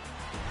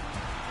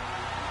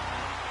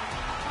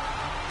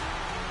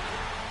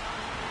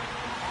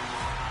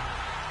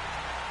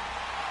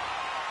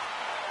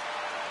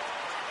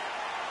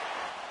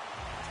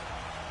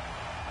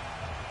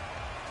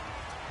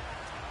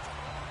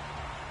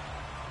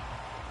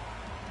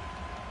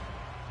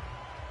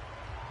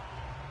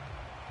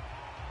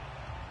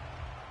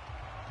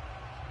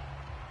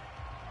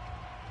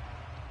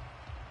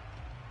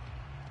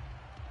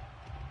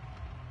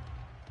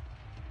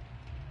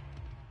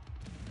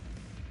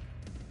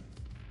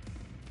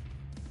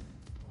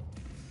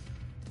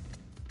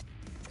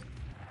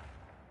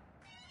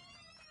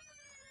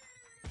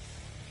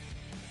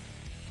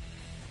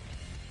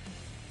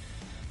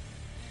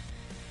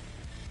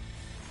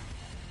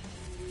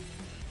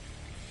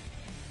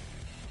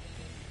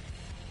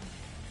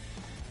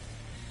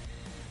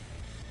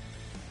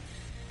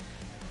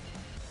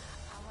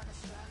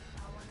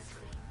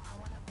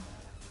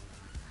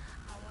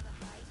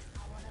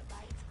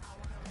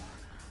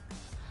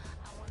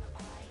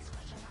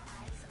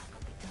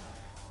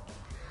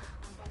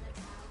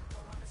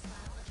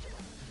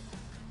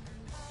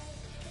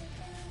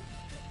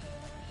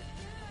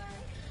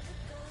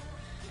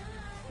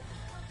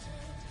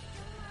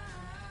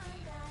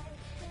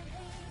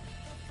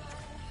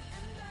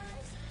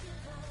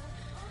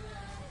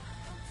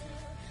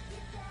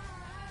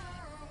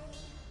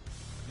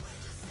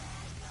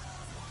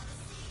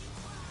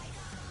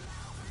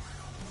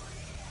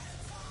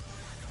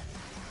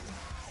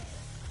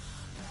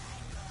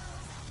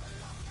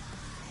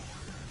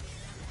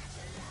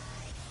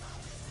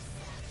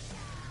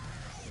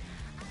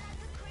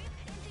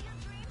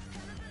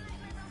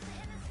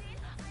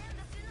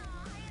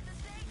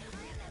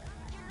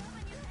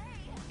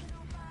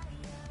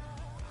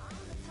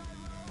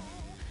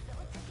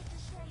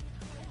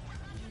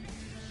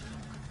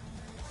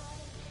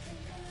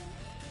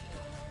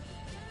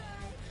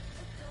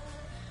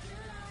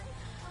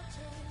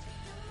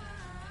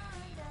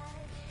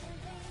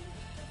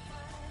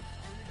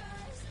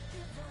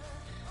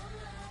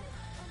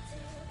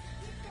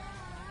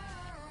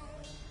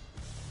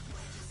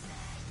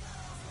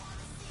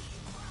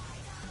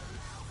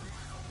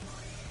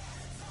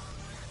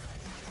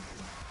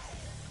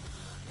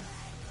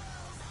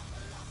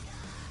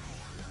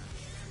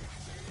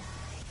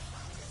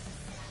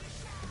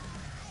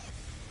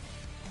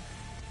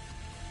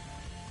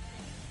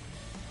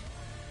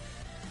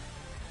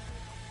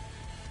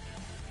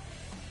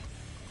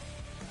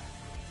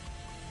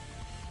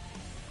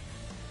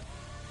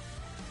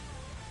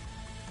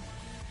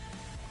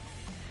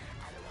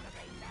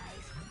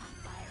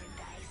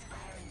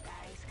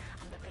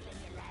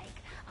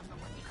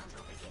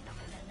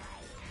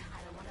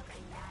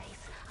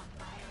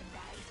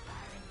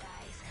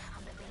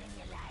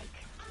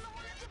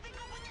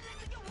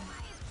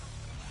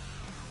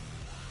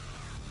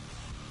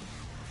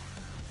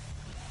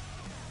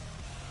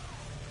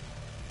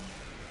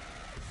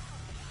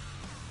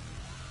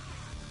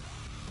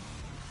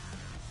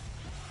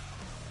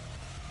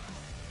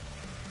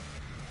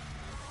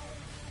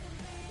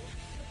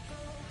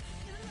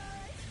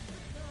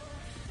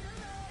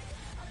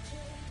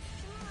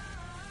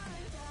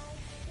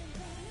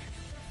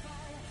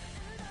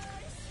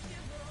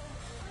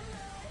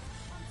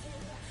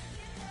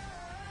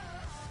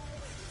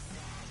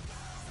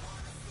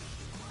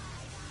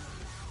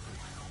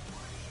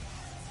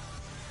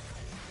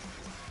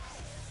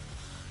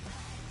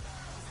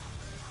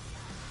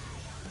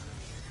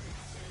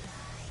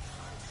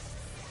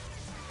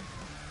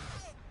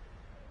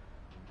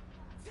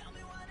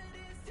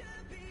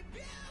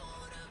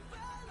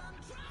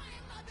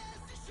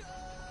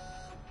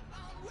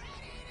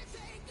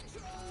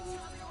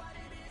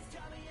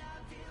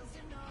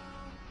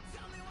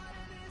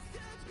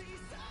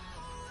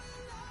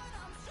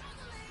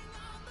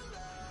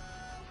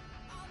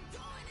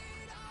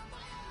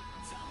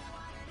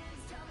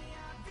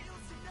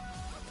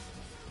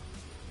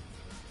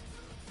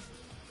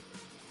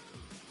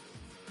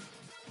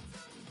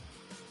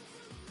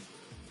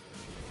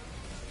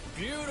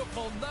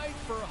 eventful night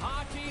for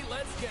hockey.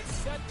 Let's get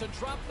set to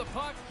drop the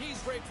puck.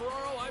 He's Ray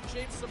Ferraro. I'm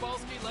James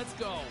Cybulski. Let's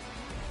go.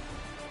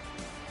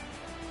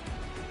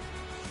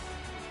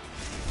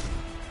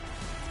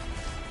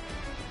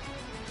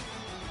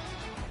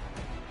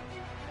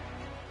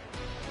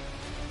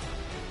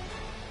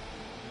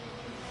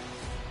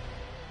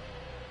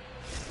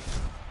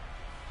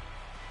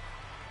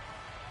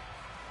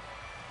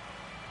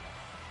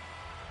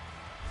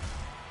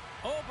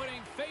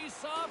 Opening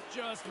face-off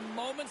just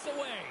moments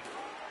away.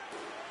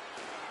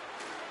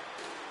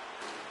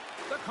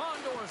 The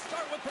Condors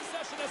start with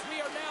possession as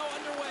we are now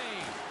underway.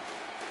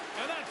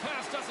 And that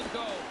pass doesn't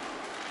go.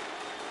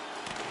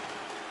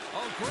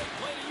 Oh, great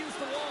play to use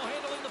the wall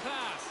handling the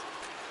pass.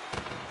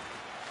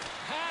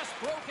 Pass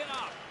broken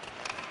up.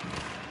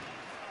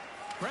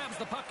 Grabs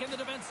the puck in the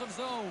defensive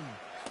zone.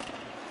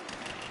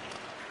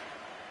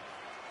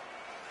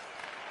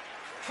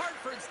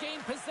 Hartford's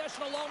gained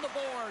possession along the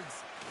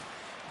boards.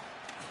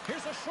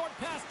 Here's a short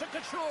pass to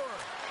Couture.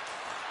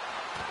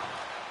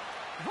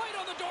 Right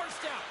on the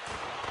doorstep.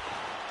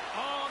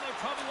 Oh, they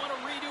probably want a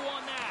redo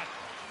on that.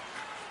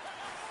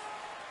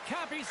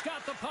 Cappy's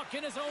got the puck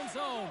in his own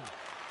zone.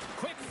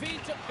 Quick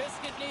feed to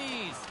Biscuit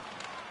Knees.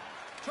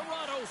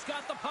 Toronto's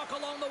got the puck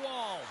along the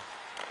wall.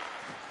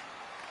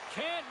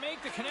 Can't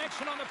make the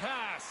connection on the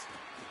pass.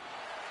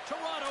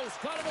 Toronto's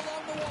got it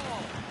along the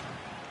wall.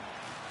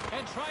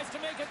 And tries to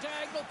make a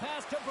diagonal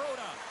pass to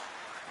Broda.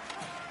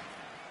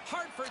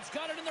 Hartford's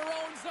got it in their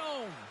own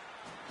zone.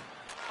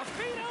 A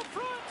feed out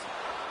front.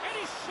 And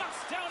he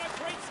shuts down a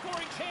great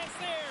scoring chance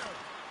there.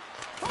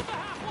 From the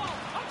half wall,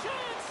 a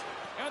chance.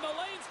 And the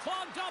lane's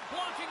clogged up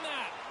blocking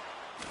that.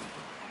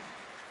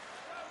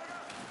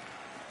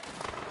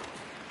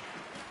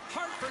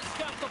 Hartford's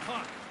got the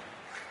puck.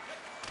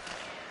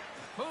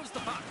 Moves the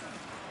puck.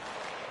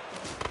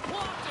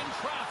 Blocked in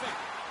traffic.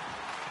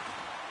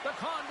 The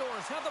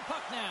Condors have the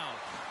puck now.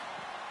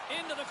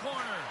 Into the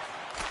corner.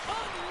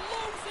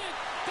 Unloads it.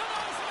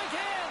 Denies him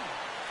again.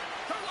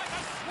 They're like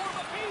a swarm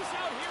of bees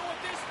out here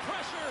with this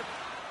pressure.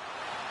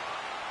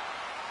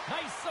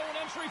 Nice zone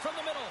entry from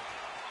the middle.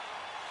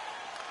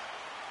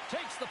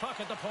 Takes the puck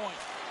at the point.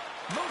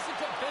 Moves it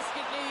to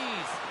Biscuit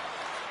Knees.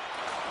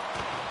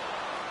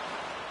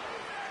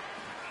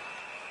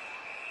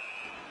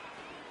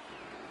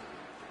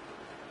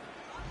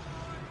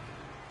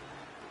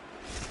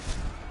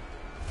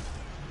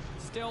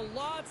 Still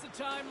lots of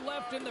time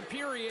left in the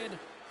period.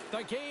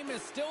 The game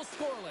is still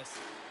scoreless.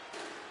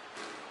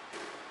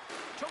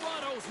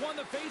 Toronto's won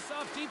the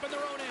face-off deep in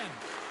their own end.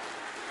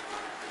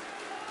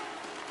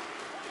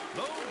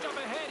 Moved up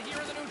ahead here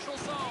in the neutral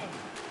zone.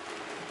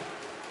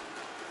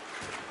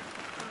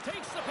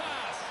 Takes the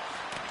pass.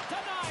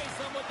 Denies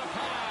them with the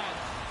pad.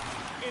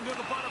 Into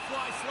the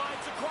butterfly,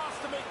 slides across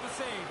to make the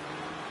save.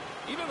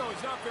 Even though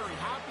he's not very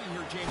happy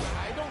here, James,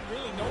 I don't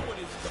really know what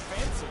his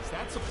defense is.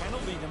 That's a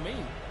penalty to me.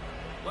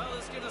 Well,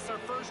 this gives us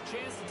our first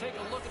chance to take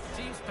a look at the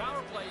team's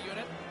power play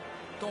unit.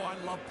 Oh, I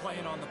love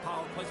playing on the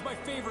power play. It's my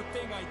favorite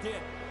thing I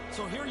did.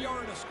 So here you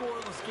are in a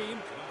scoreless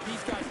game. These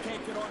guys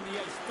can't get on the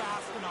ice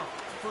fast enough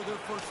for their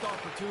first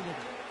opportunity.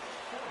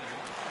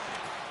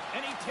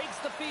 And he takes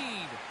the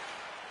feed.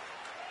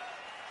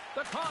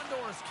 The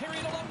Condors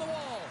carry it along the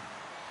wall.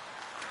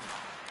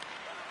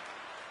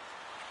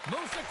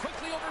 Moves it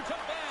quickly over to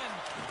Ben.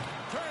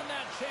 Turn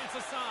that chance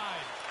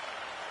aside.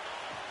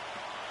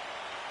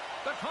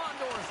 The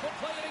Condors will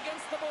play it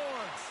against the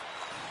boards.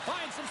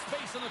 Find some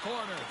space in the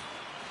corner.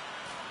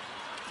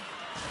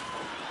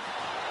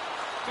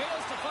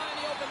 Fails to find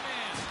the open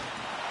man.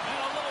 And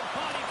a little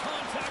body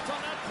contact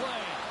on that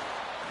play.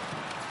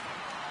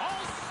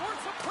 All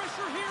sorts of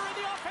pressure here in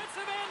the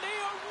offensive end. They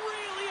are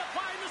really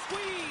applying the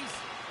squeeze.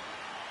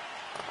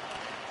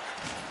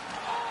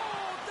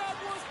 Oh, that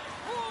was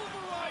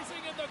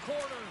pulverizing in the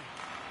corner.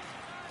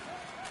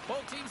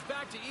 Both teams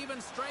back to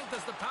even strength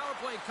as the power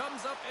play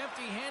comes up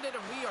empty-handed,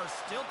 and we are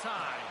still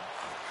tied.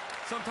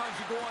 Sometimes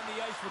you go on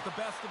the ice with the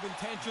best of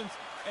intentions,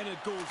 and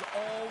it goes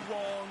all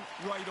wrong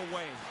right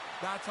away.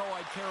 That's how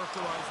I'd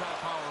characterize that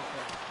power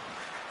play.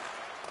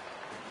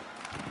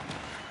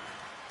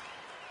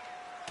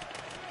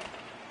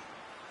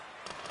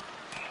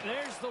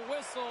 There's the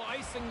whistle,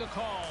 icing the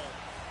call.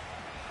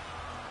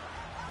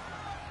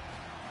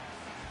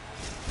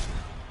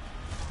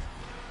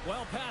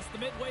 Well past the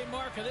midway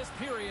mark of this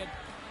period.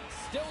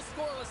 Still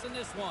scoreless in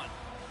this one.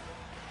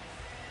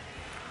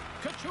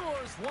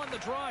 Couture's won the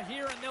draw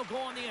here, and they'll go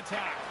on the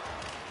attack.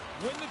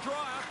 Win the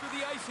draw after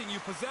the icing. You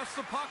possess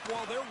the puck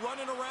while they're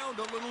running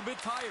around a little bit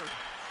tired.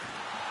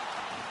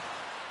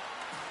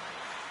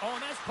 Oh,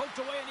 and that's poked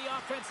away in the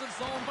offensive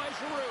zone by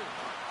Giroux.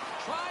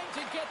 Trying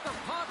to get the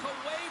puck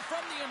away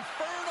from the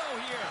Inferno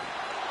here.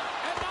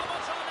 And not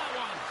much on that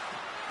one.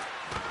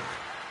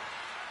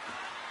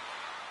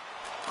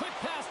 Quick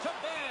pass to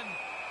Ben.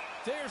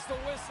 There's the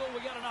whistle.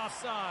 We got an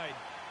offside.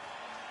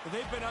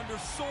 They've been under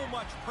so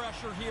much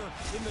pressure here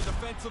in the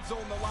defensive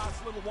zone the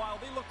last little while.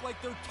 They look like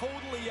they're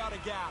totally out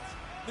of gas.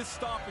 This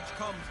stoppage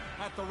comes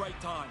at the right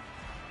time.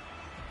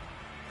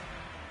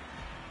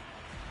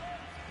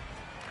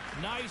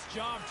 Nice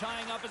job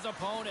tying up his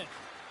opponent.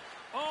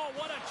 Oh,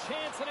 what a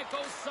chance, and it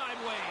goes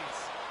sideways.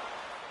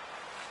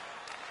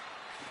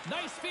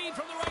 Nice feed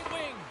from the right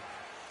wing.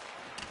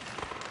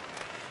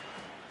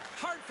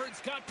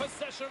 Hartford's got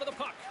possession of the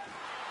puck.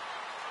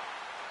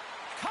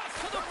 Cuts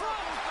to the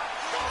front.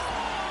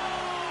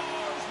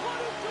 Scores! What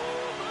a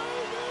goal,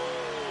 baby!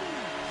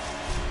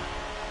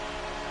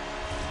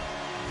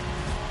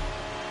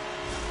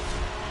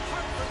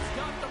 Hartford's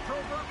got the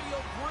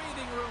proverbial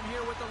breathing room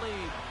here with the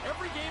lead.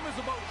 Every game is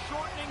about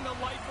shortening the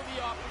life of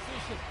the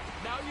opposition.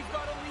 Now you've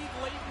got a lead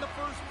late in the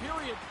first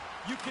period.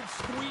 You can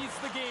squeeze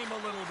the game a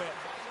little bit.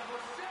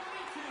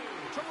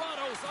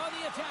 Toronto's on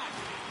the attack.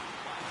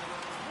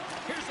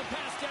 Here's a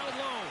pass down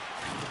low.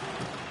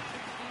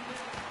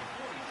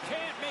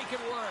 Can't make it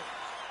work.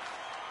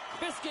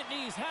 Biscuit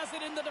Knees has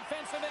it in the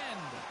defensive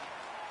end.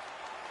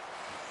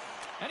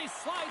 And he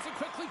slides it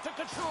quickly to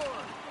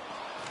Couture.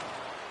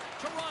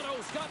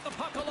 Toronto's got the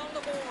puck along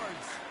the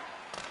boards.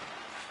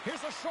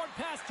 Here's a short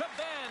pass to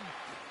Ben.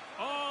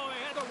 Oh,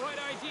 he had the right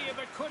idea,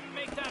 but couldn't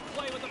make that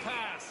play with the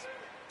pass.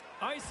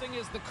 Icing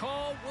is the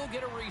call. We'll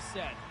get a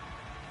reset.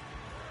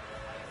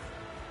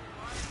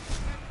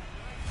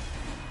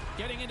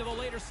 Getting into the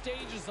later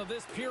stages of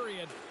this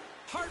period,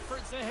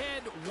 Hartford's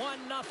ahead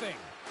 1-0.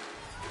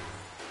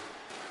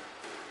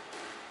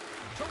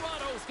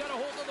 Toronto's got a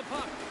hold of the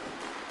puck.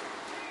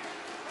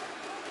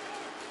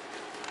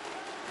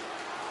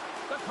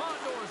 The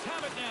Condors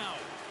have it now.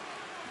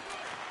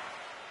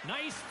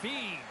 Nice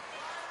feed.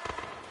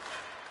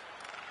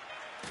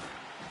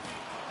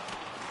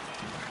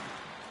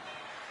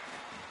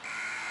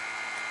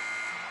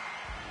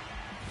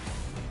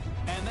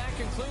 And that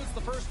concludes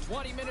the first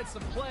 20 minutes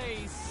of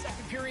play.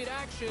 Second period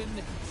action.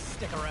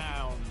 Stick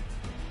around.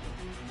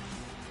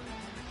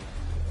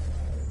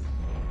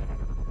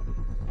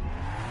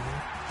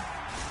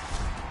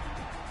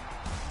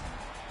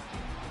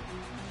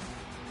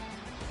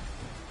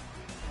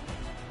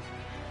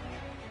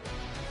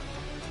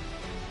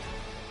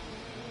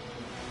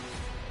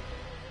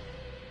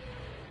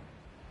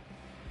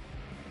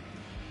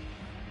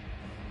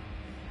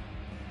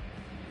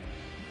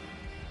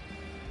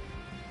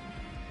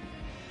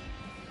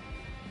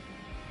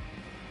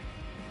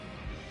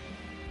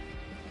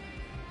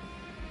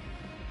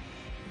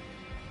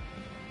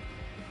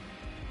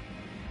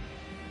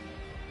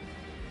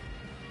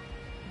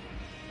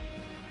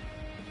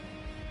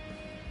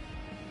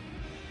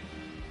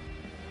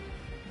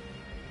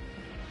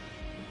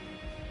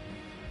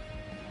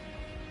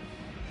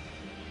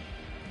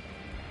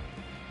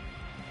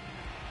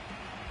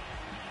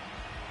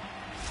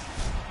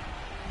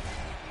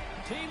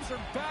 Teams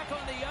are back on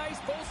the ice.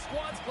 Both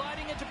squads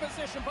gliding into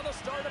position for the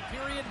start of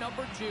period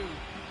number 2.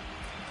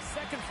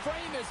 Second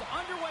frame is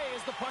underway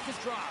as the puck is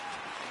dropped.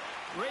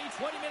 Ray,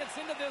 20 minutes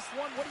into this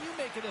one, what do you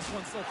make of this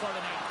one so far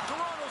tonight?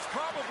 Toronto's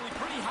probably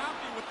pretty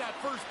happy with that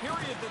first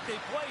period that they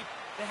played.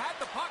 They had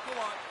the puck a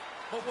lot,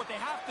 but what they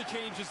have to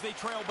change is they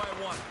trail by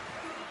 1.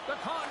 The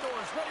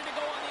Condors ready to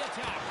go on the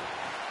attack.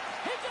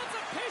 He gets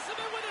a piece of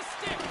it with a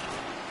stick.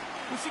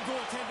 We see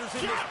goaltenders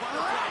in this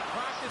butterfly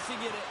practicing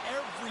it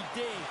every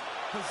day.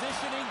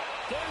 Positioning.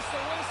 There's the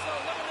whistle.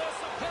 Look at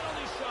this, a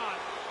penalty shot.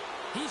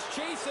 He's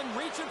chasing,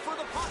 reaching for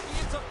the puck. He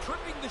ends up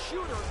tripping the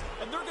shooter,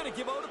 and they're going to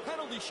give out a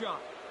penalty shot.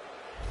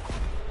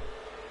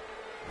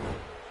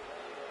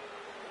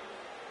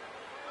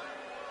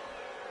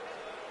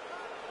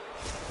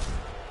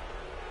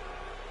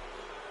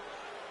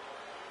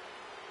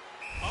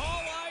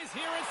 All eyes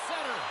here at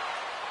center.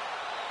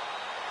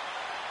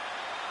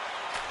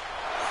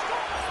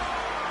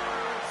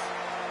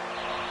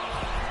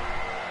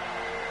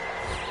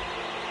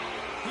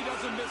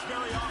 Miss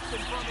very often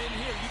from in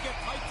here. You get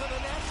tight to the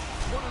net,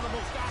 one of the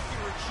most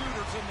accurate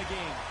shooters in the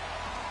game.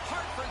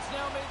 Hartford's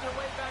now made their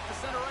way back to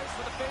center ice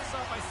for the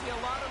faceoff. I see a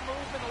lot of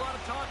movement, a lot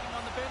of talking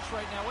on the bench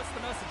right now. What's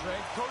the message, Ray?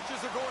 Coaches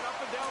are going up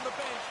and down the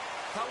bench,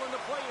 telling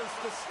the players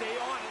to stay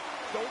on it.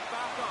 Don't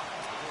back up.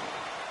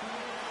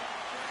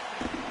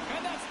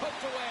 And that's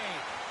poked away.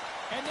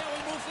 And now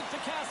he moves it to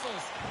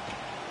Castles.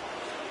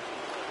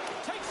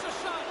 Takes a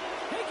shot.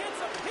 He gets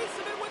a piece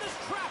of it with his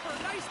trapper.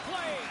 Nice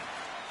play.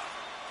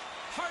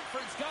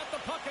 Hartford's got the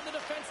puck in the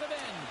defensive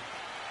end.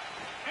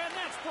 And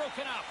that's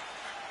broken up.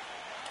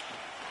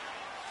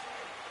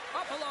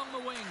 Up along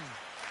the wing.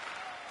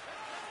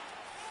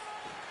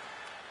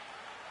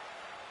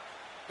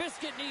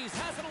 Biscuit Knees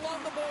has it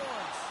along the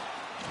boards.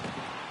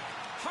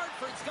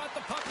 Hartford's got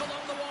the puck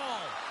along the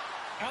wall.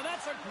 And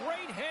that's a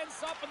great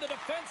heads up in the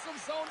defensive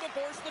zone to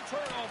force the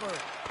turnover.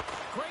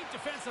 Great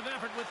defensive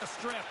effort with the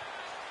strip.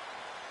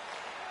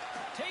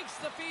 Takes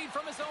the feed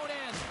from his own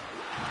end.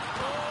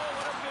 Oh,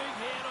 what a big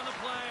hit on the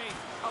play.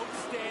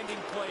 Outstanding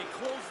play.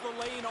 Closed the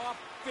lane off,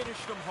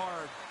 finished him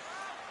hard.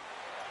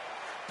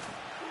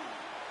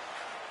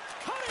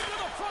 Cutting to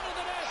the front of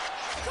the net.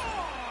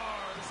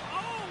 Scores!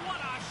 Oh, what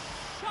a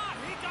shot.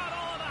 He got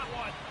all of that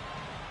one.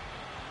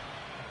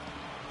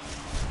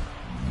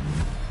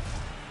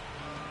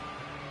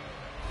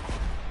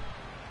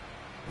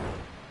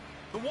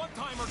 The one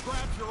all-timer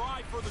grabs your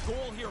eye for the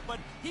goal here, but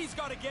he's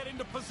got to get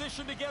into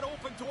position to get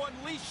open to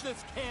unleash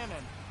this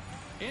cannon.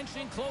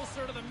 Inching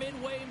closer to the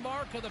midway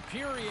mark of the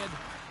period.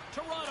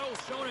 Toronto's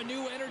shown a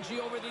new energy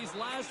over these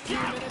last few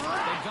minutes.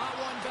 They got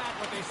one back,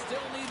 but they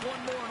still need one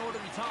more in order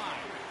to tie.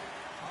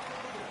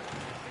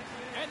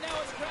 And now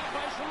it's grabbed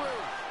by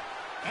Giroux.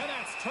 And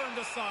that's turned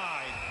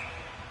aside.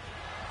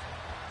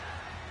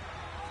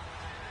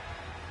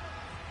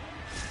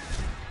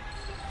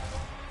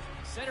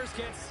 Centers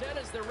get set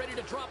as they're ready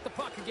to drop the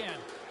puck again.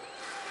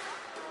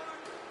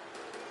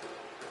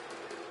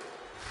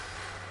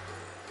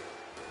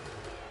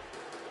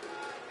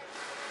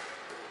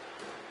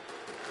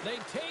 They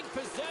take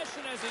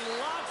possession as he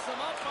locks them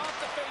up off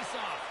the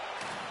faceoff.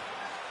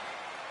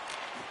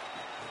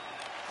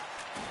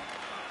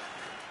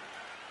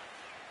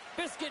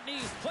 Biscuit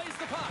knees plays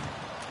the puck.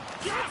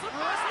 Gives a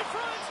pass in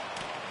front.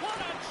 What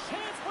a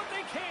chance, but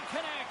they can't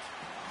connect.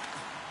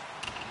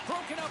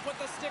 Broken up with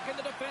the stick in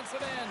the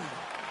defensive end.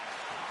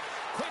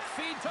 Quick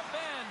feed to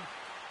Ben.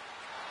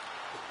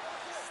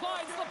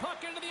 Slides the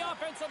puck into the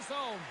offensive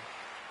zone.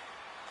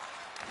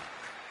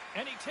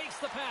 And he takes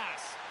the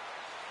pass.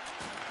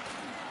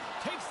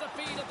 Takes the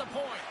feed at the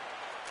point.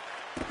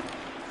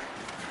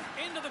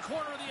 Into the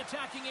corner of the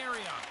attacking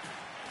area.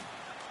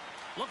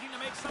 Looking to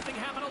make something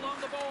happen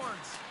along the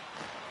boards.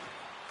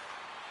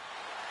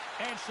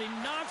 And she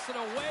knocks it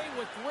away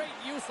with great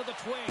use of the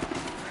twig.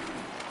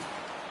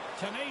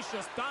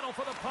 Tenacious battle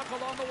for the puck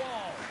along the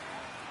wall.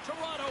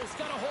 Toronto's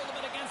got a hold of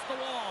it against the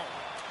wall.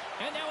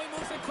 And now he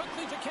moves it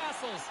quickly to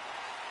Castles.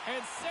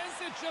 And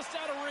sends it just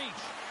out of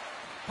reach.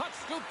 Puck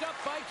scooped up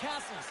by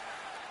Castles.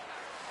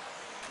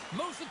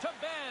 Moves it to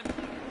Ben.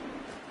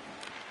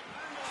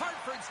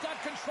 Hartford's got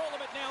control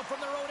of it now from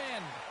their own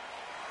end.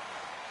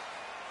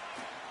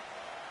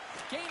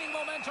 Gaining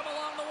momentum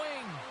along the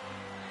wing.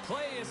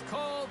 Play is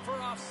called for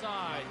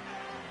offside.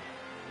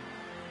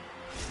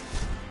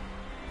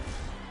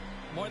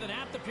 More than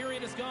half the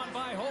period has gone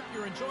by. Hope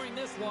you're enjoying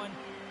this one.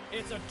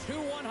 It's a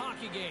 2-1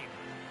 hockey game.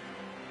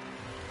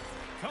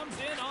 Comes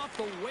in off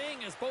the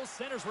wing as both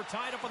centers were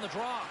tied up on the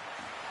draw.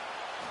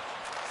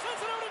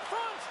 Sends it out in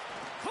front.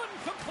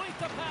 Couldn't complete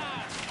the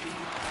pass.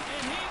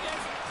 And he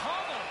gets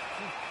pummeled.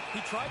 He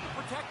tried to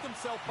protect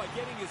himself by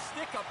getting his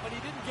stick up, but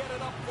he didn't get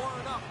it up far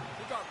enough.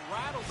 It got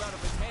rattled out of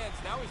his hands.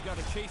 Now he's got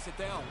to chase it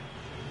down.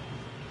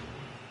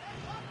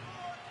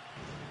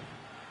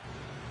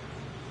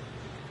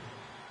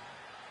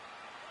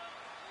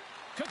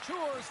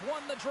 Couture's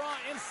won the draw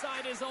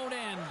inside his own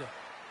end.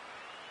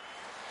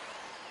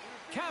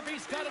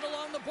 Cappy's got it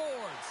along the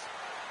boards.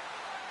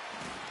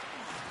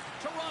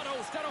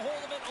 Toronto's got a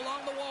hold of it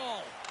along the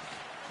wall.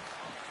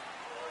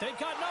 They've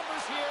got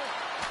numbers here.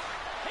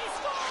 He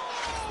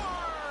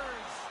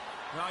scores!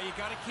 Now you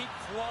got to keep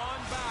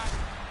clawing back.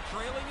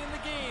 Trailing in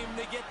the game,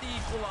 they get the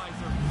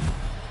equalizer.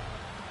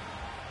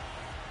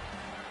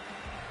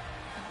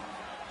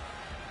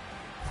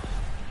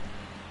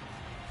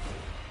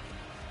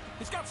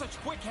 He's got such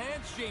quick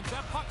hands, James.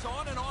 That puck's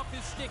on and off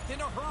his stick in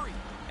a hurry.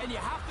 And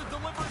you have to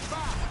deliver it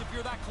fast if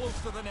you're that close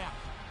to the net.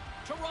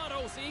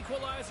 Toronto's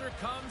equalizer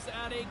comes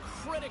at a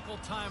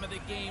critical time of the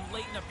game,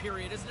 late in the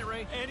period, isn't it,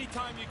 Ray?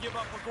 Anytime you give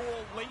up a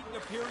goal late in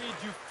the period,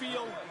 you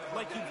feel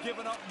like you've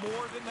given up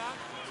more than that.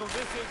 So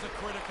this is a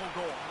critical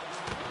goal.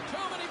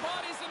 Too many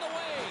bodies in the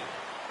way.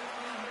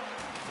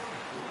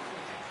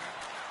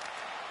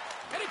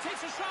 And he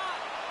takes a shot.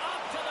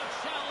 Up to the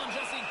challenge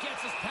as he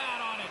gets his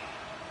pad on it.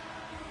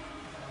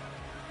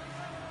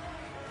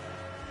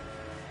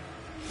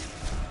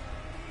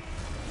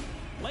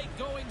 Late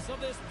goings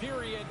of this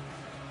period.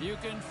 You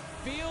can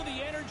feel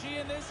the energy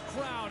in this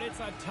crowd. It's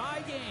a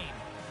tie game.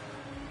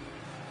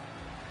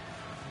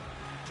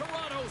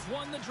 Toronto's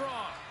won the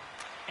draw.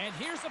 And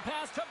here's the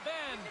pass to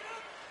Ben.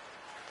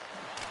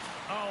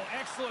 Oh,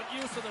 excellent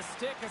use of the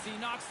stick as he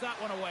knocks that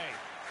one away.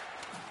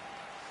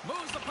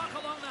 Moves the puck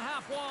along the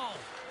half wall.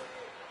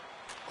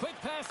 Quick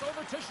pass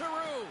over to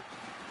Giroux.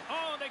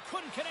 Oh, they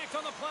couldn't connect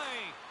on the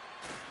play.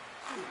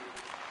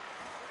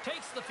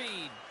 Takes the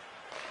feed.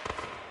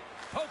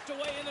 Poked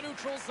away in the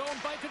neutral zone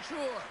by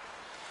Couture.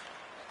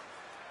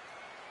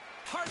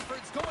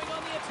 Hartford's going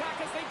on the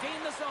attack as they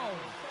gain the zone.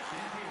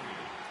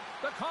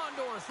 The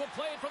Condors will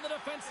play it from the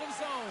defensive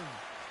zone.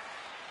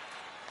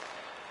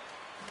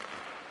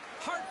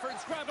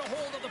 Hartford's grabbed a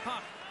hold of the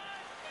puck.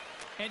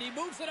 And he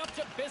moves it up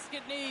to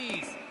Biscuit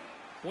knees.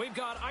 We've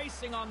got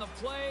icing on the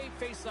play.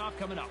 Face-off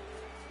coming up.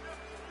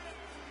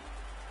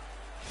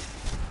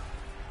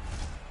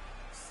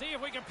 See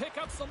if we can pick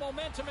up some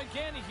momentum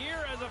again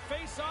here as a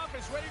face-off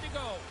is ready to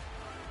go.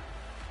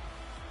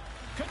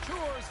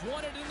 Couture's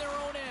won it in their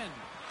own end.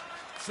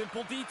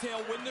 Simple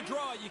detail, win the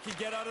draw, you can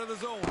get out of the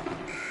zone.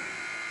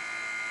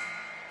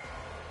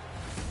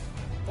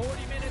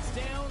 40 minutes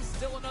down,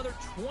 still another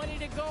 20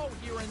 to go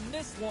here in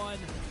this one.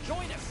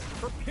 Join us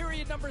for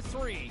period number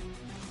 3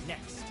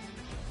 next.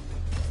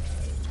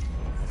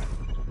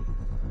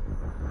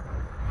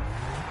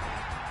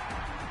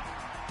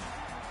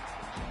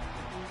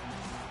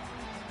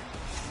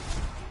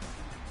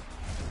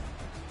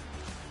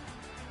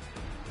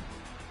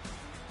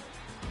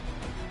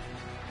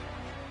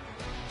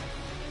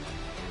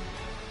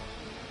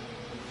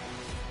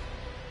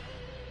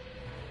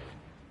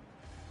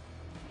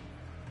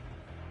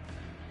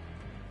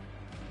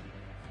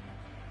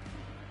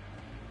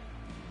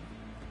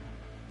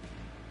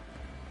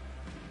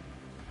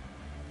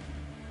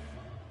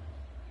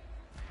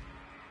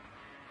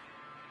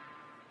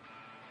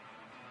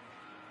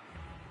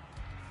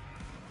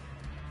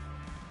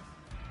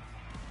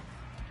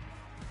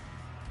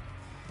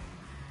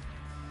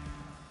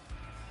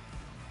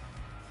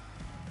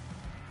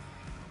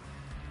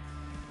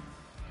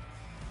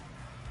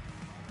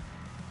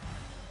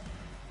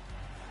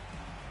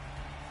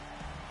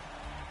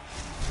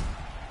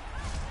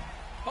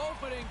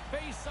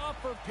 face-off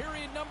for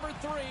period number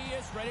 3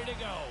 is ready to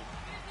go.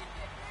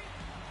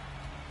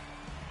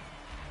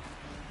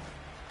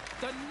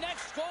 The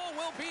next goal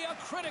will be a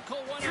critical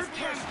one as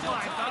we are still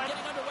tied,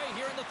 getting underway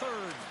here in the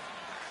third.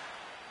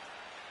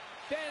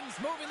 Ben's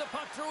moving the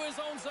puck through his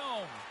own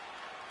zone.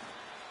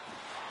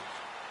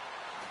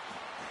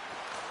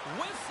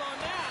 Whiffs on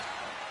that.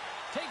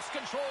 Takes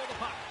control of the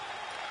puck.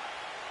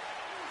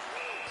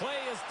 Play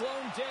is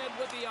blown dead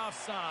with the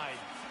offside.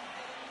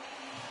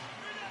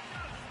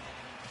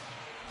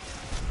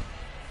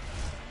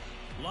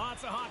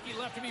 Lots of hockey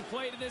left to be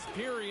played in this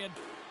period.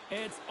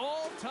 It's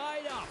all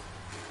tied up.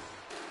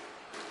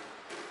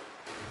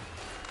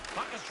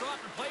 Puck is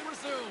dropped and play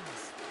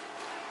resumes.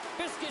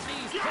 Biscuit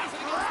knees plays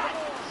it against the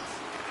boards.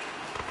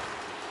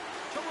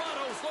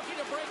 Toronto's looking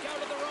to break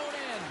out of their own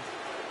end.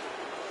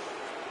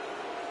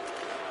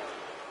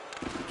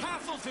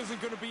 Castles isn't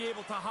going to be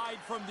able to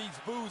hide from these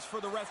boos for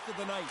the rest of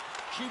the night.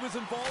 She was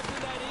involved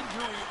in that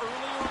injury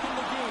earlier in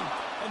the game,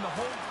 and the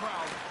home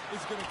crowd is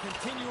going to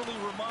continually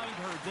remind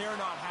her they're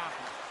not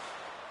happy.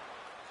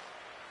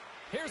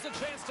 Here's a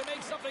chance to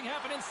make something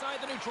happen inside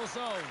the neutral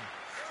zone.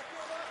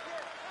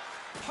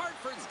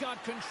 Hartford's got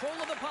control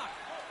of the puck.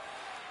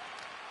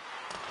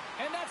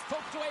 And that's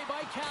poked away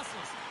by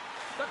Castles.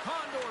 The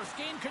Condors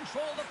gain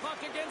control of the puck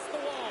against the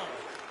wall.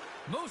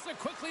 Moves it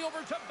quickly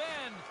over to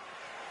Ben.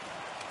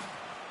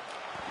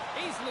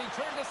 Easily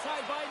turned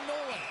aside by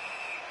Nolan.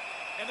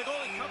 And the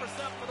goalie covers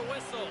up for the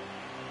whistle.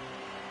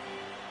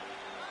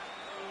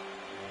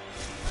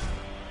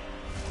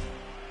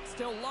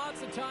 Still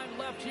lots of time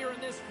left here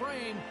in this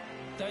frame.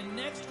 The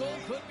next goal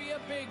could be a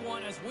big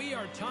one as we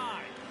are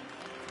tied.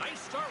 Nice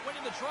start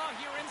winning the draw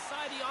here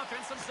inside the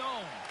offensive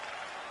zone.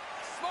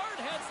 Smart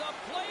heads up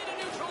play to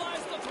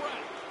neutralize the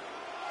threat.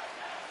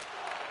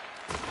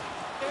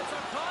 It's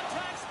a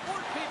contact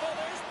sport, people.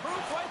 There's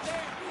proof right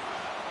there.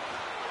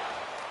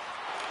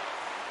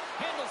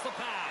 Handles the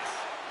pass.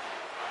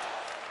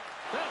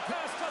 That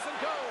pass doesn't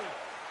go.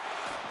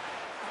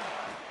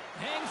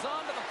 Hangs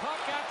on to the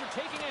puck after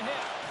taking a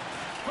hit.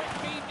 Quick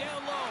feed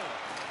down low.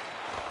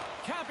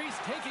 Cappy's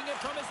taking it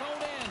from his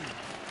own end.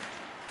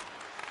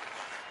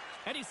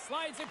 And he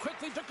slides it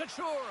quickly to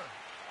Couture.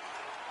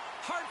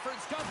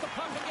 Hartford's got the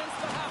puck against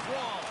the half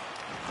wall.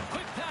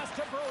 Quick pass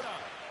to Broda.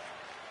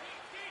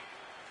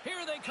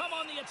 Here they come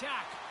on the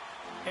attack.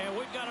 And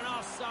we've got an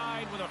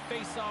offside with a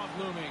face-off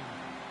looming.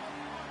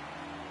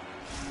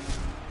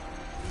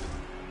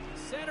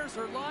 Centers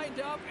are lined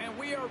up, and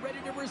we are ready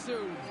to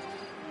resume.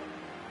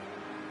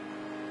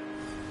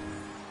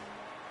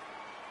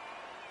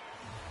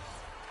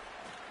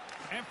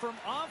 And from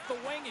off the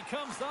wing, he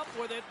comes up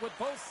with it with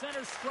both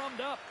centers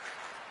scrummed up.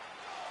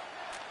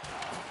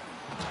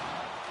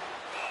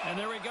 And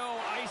there we go.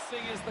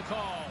 Icing is the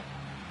call.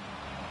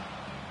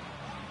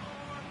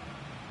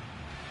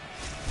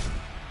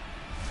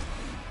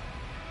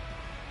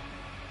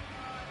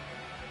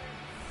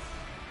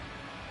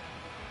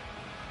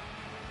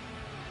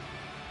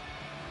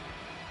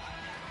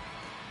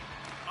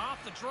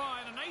 Off the draw,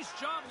 and a nice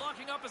job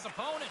locking up his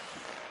opponent.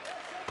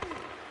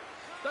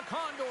 The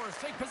Condors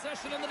take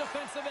possession in the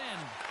defensive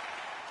end.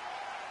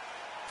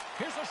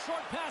 Here's a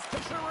short pass to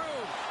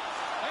Giroux.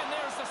 And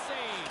there's the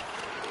save.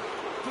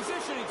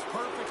 Positioning's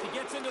perfect. He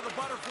gets into the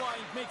butterfly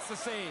and makes the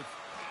save.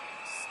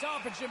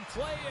 Stoppage in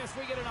play as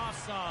we get an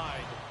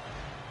offside.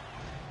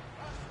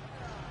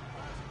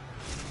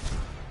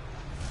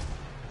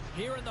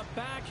 Here in the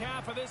back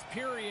half of this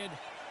period,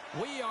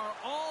 we are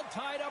all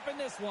tied up in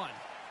this one.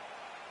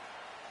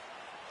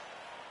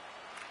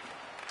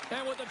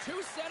 And with the two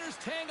centers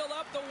tangled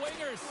up, the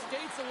winger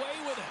skates away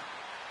with it.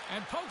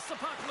 And pokes the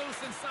puck loose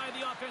inside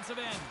the offensive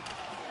end.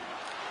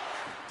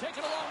 Taken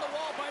along the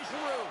wall by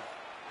Giroux.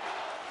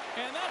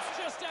 And that's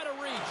just out of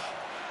reach.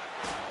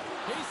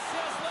 He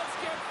says, let's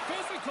get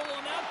physical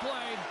on that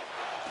play.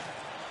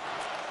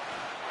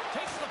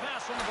 Takes the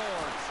pass from the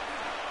boards.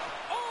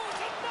 Oh,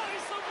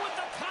 denies him with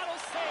the paddle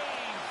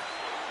save.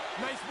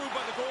 Nice move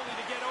by the goalie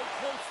to get out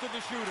close to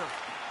the shooter.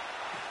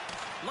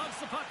 Lugs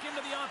the puck into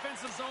the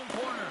offensive zone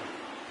corner.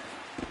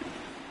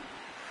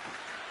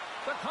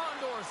 The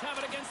Condors have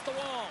it against the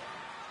wall.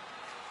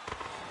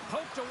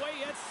 Poked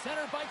away at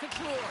center by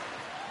Couture.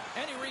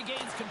 And he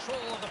regains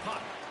control of the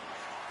puck.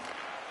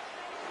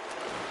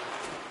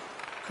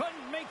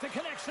 Couldn't make the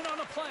connection on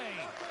a play.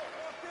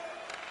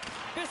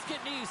 Biscuit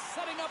knees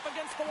setting up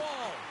against the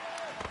wall.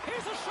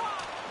 Here's a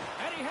shot.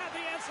 And he had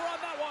the answer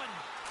on that one.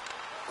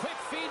 Quick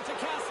feed to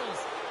Castles.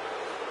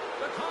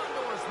 The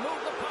Condors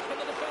move the puck in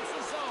the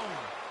defensive zone.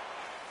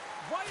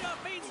 Right up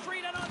Main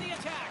Street and on the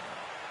attack.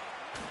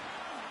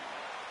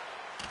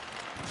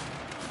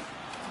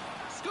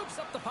 Scoops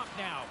up the puck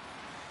now.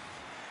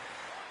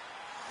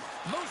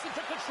 Moves it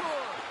to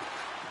Couture.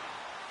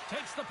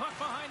 Takes the puck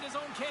behind his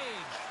own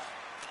cage.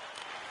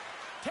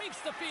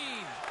 Takes the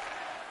feed.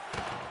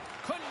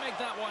 Couldn't make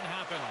that one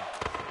happen.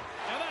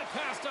 And that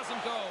pass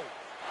doesn't go.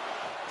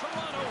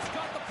 Toronto's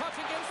got the puck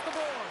against the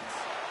boards.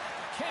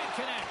 Can't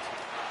connect.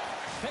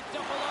 Picked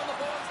up along the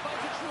boards by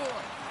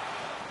Couture.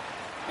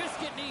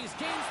 Biscuit knees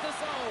gains the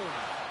zone.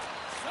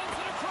 Sends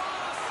it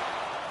across.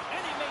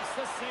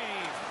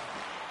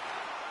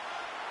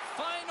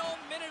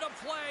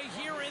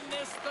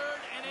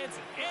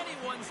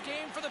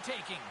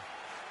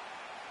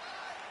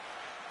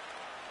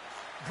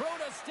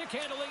 does stick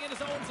handling in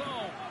his own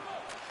zone.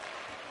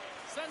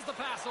 Sends the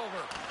pass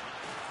over.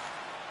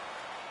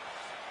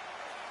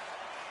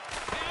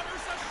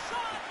 Hammers a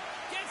shot.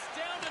 Gets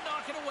down to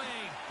knock it away.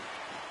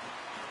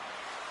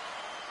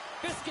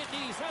 Biscuit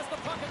Knees has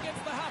the puck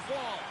against the half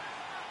wall.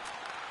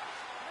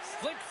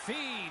 Slick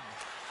feed.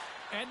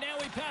 And now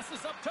he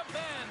passes up to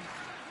Ben.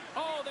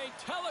 Oh, they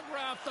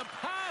telegraph the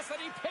pass,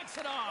 and he picks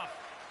it off.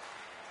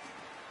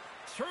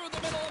 Through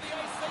the middle of the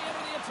ice, they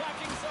enter the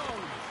attacking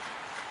zone.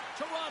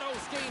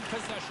 Toronto's gained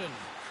possession.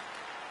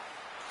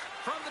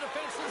 From the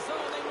defensive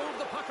zone, they move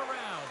the puck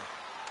around.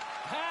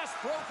 Pass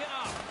broken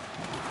up.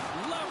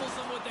 Levels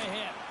them with the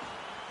hit.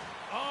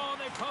 Oh,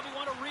 they probably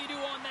want a redo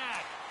on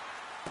that.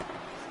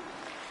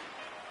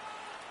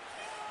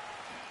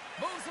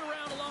 Moves it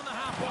around along the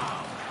half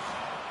wall.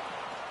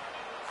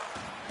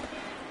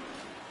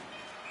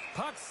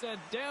 Puck set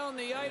down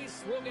the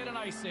ice. We'll get an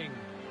icing.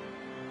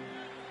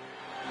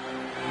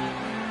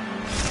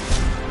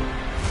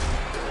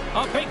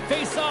 A big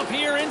face-off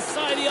here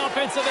inside the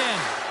offensive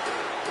end.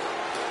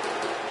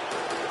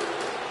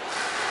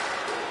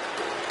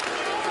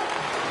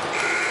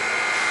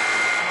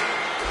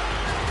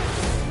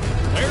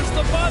 There's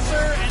the buzzer,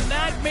 and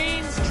that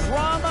means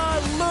drama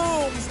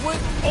looms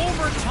with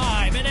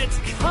overtime, and it's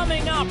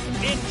coming up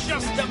in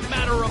just a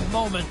matter of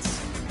moments.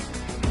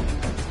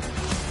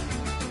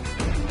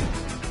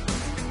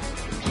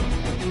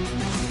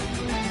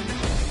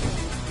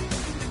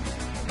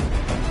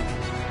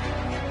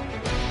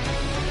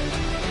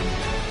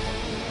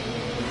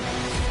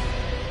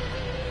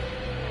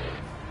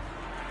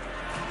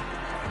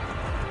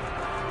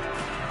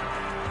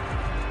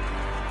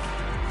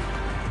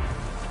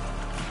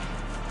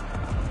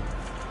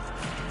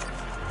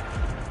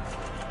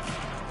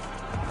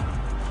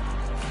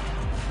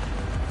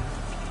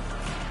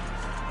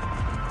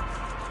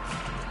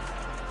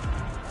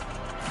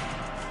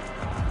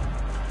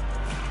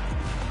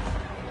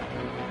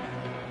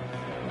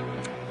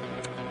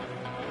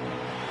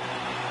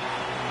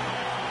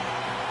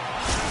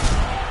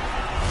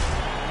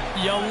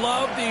 You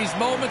love these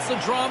moments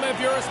of drama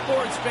if you're a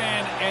sports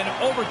fan, and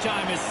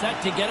overtime is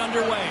set to get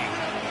underway.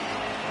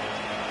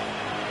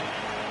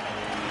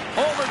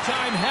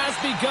 Overtime has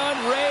begun.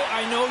 Ray,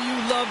 I know you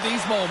love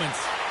these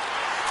moments.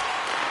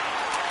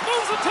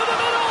 Moves it to the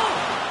middle.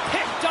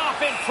 Picked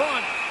off in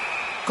front.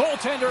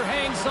 Goaltender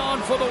hangs on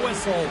for the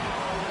whistle.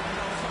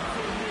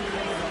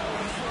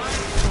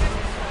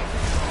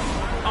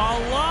 A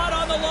lot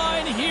on the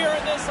line here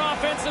in this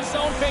offensive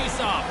zone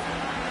faceoff.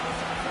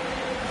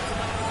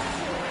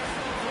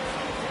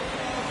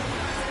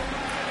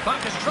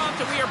 Puck is dropped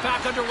and we are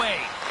back underway.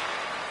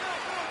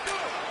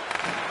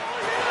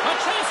 A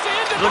chance to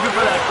end it. Looking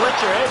for that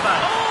glitcher, eh,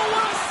 bud? Oh,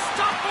 what a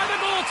stop by the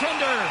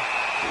goaltender.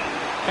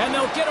 And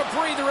they'll get a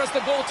breather as the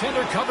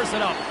goaltender covers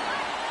it up.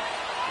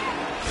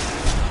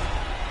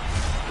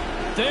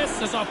 This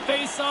is a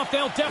face-off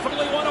they'll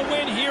definitely want to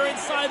win here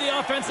inside the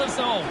offensive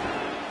zone.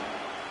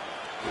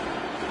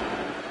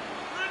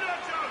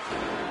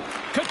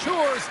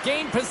 Couture's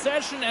gained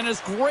possession, and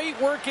his great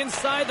work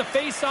inside the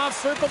face-off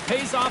circle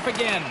pays off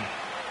again.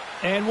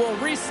 And we'll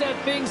reset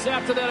things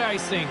after that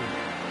icing.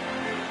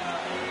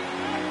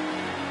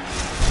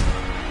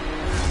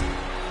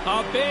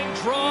 A big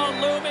draw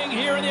looming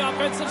here in the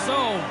offensive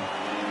zone.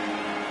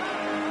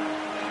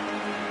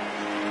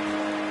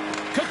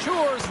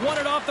 Couture's won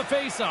it off the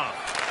faceoff.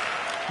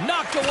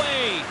 Knocked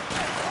away.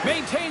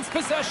 Maintains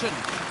possession.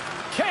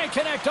 Can't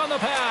connect on the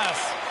pass.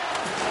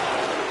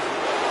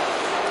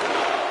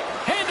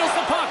 Handles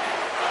the puck.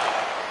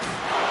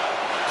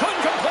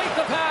 Couldn't complete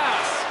the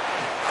pass.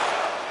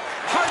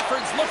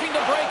 Hartford's looking to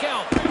break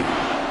out.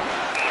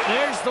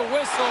 There's the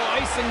whistle,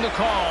 icing the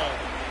call.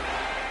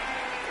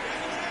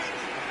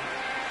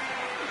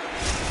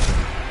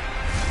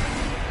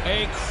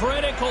 A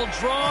critical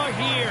draw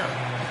here.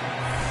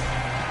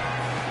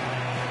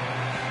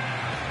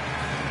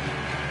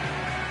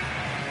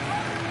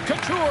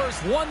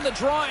 Couture's won the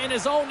draw in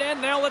his own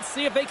end. Now let's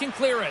see if they can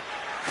clear it.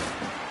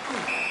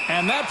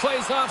 And that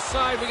plays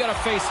offside. We got a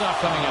face-off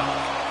coming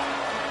up.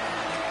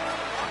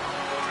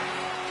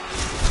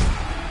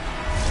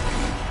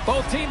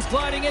 Both teams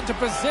gliding into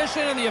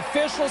position, and the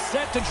official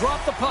set to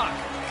drop the puck.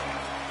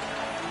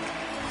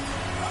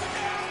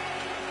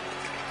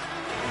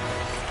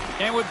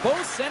 And with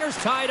both centers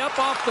tied up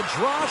off the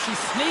draw, she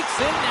sneaks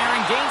in there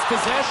and gains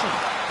possession.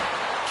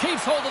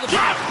 Keeps hold of the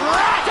puck.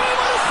 Game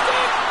on a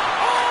stick!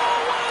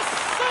 Oh, what a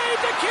save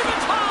to keep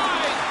it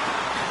tied!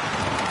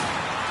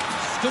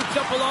 Scooped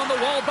up along the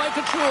wall by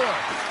Couture.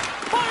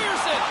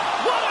 Fires it!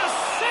 What a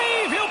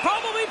save! He'll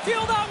probably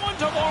feel that one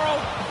tomorrow.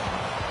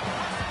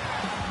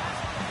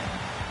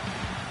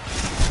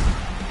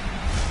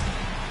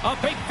 A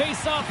big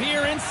face-off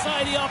here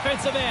inside the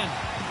offensive end.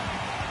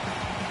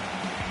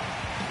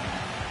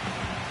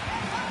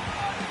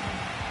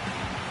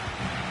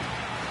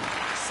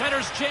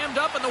 Center's jammed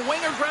up, and the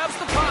winger grabs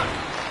the puck.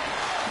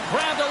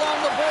 Grabbed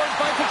along the boards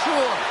by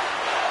Couture.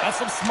 That's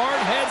some smart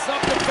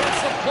heads-up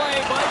defensive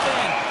play by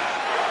Ben.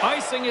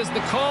 Icing is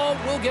the call.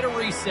 We'll get a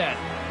reset.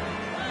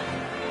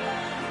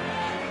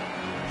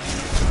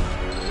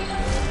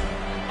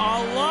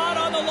 A lot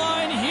on the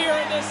line here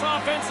in this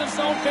offensive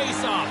zone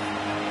faceoff.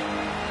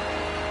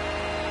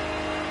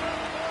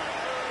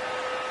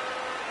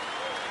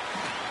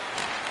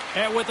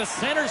 And with the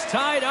centers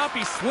tied up,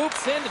 he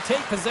swoops in to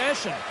take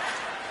possession.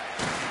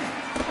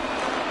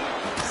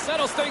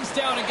 Settles things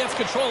down and gets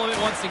control of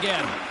it once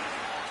again.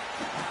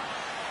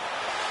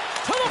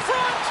 To the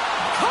front!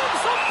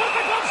 Comes up with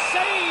the glove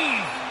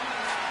save!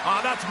 Oh,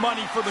 that's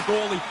money for the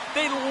goalie.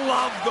 They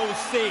love those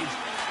saves.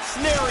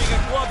 Snaring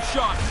a glove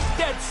shot.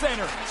 Dead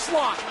center.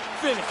 Slot.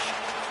 Finish.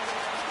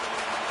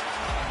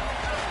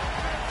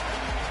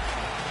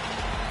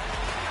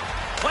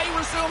 Play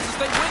resumes as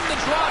they win the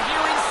draw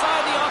here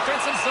inside the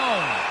offensive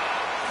zone.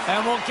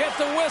 And we'll get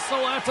the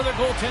whistle after the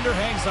goaltender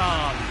hangs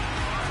on.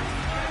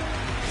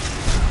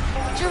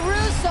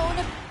 Giroux's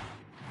zone.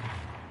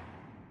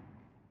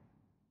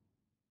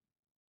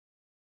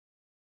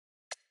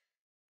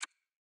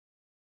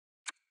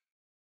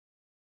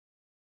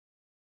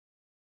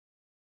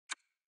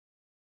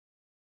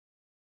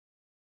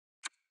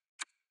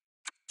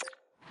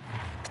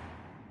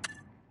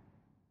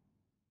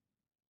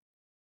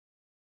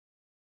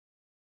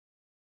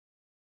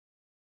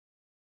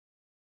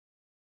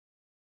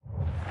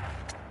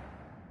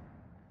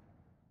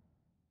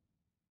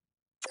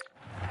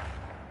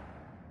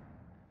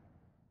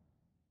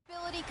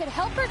 Could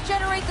help her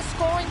generate the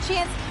scoring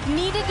chance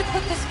needed to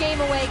put this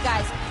game away,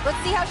 guys. Let's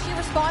see how she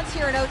responds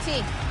here in OT.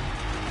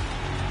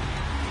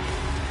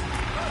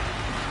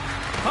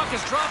 Puck is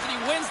dropped and he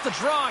wins the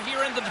draw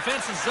here in the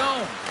defensive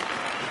zone.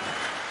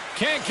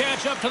 Can't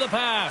catch up to the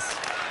pass.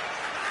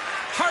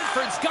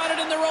 Hartford's got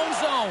it in their own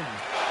zone.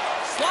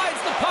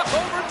 Slides the puck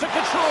over to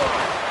Couture.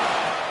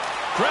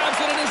 Grabs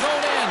it in his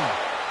own end.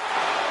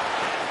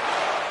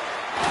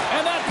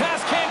 And that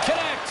pass can't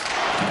connect.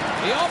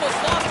 He almost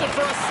lost it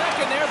for a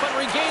second there, but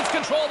regains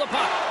control of the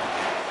puck.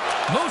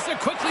 Moves it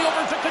quickly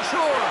over to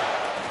Couture.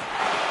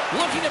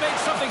 Looking to make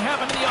something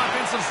happen in the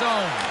offensive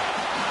zone.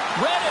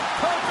 Read it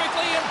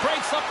perfectly and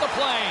breaks up the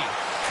play.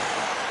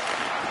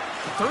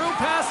 Through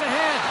pass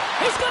ahead.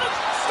 He's going to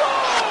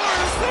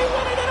scores! They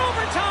win it in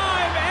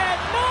overtime, and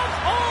not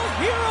all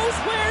heroes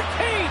wear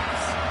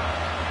capes.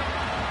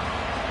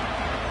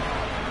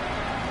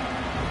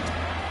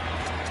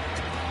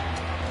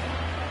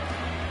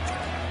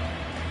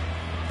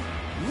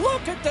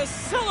 Look at the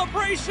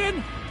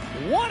celebration.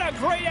 What a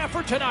great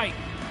effort tonight.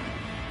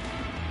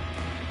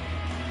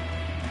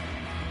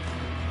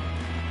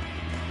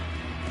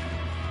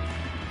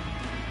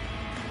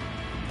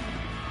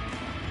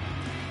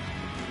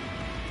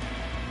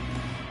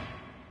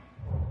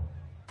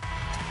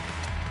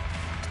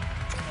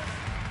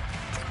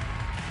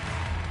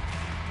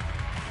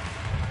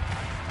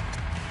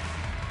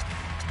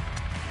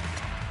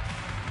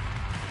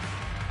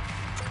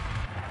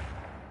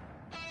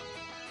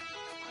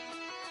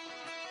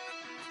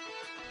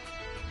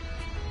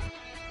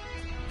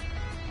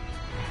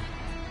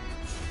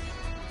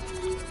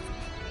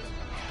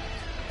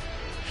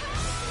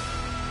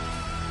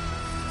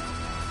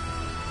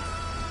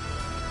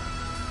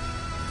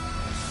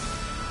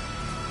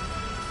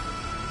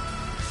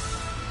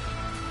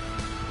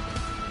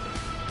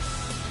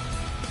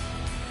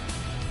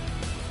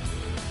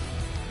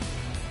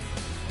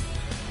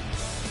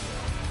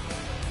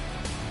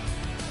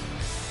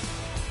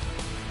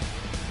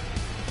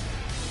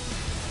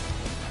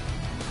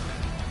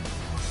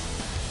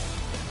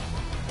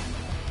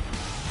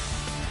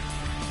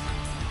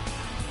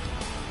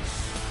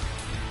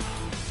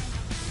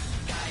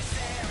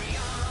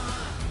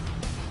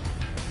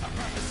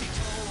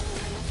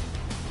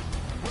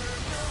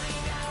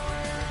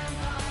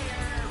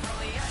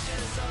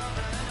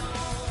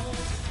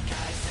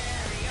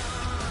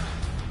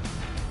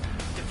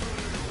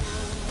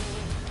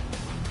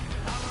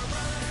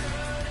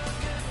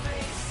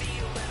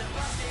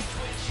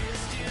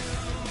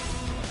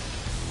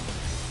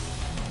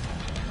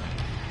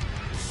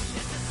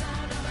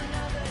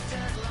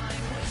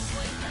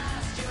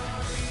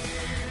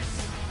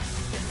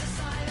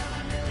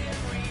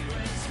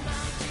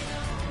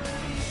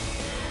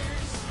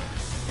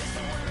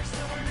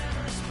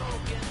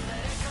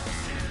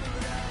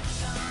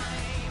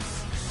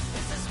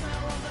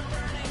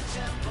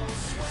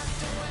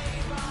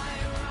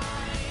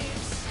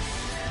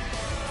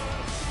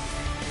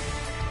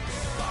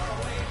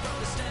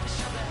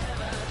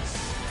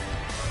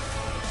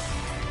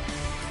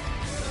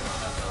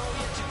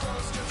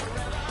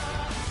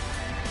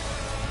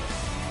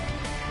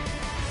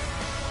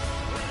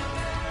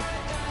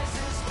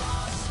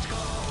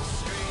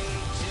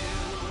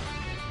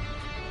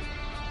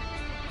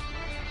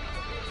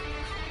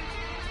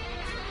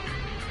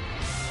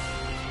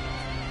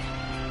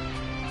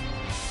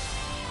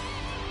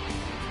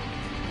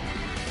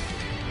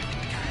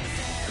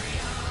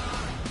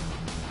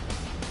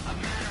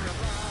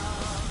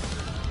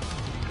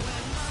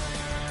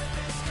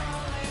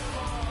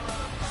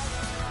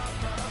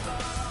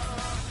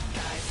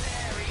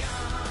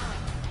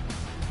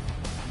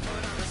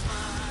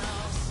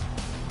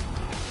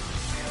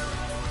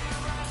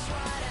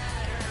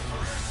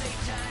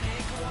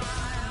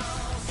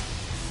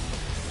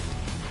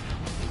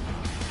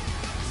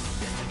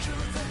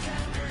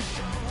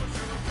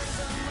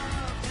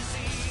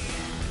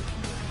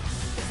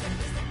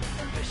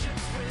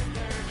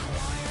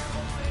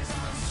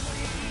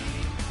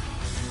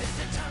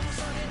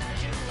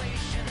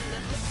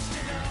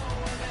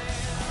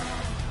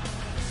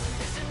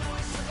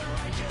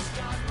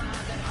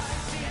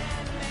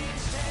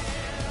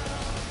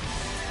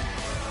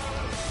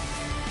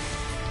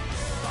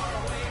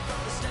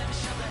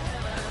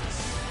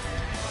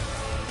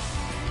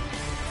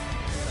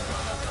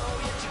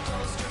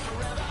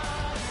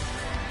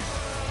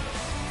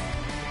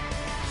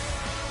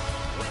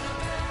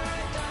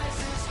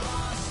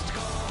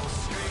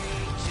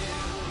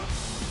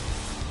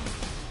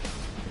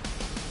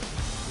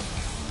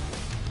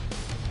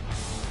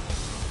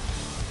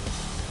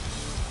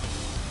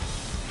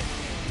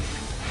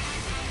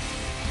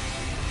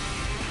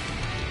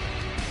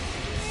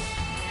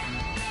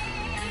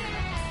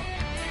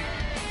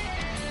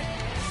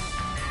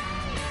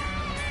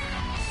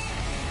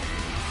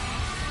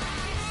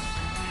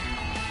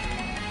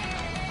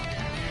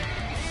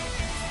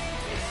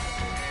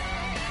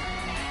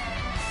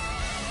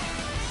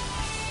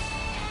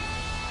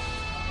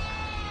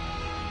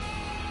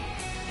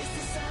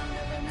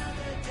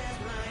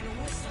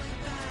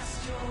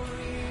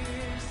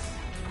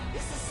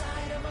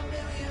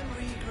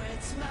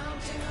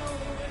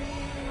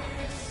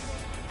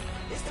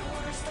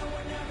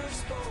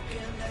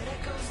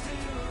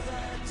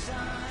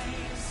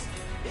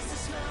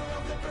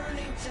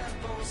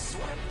 tempo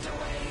swept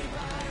away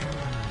by her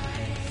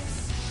eyes.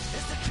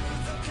 Is the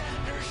truth of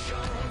candor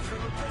shown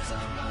through a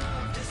prism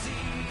of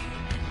deceit?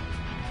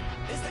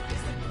 Is the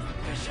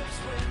bishops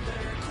with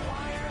their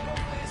choir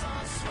boys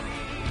on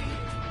suite?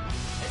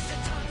 Is the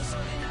tongue so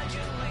in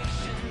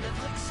adulation that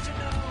licks to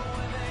no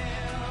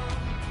avail?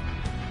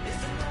 Is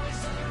the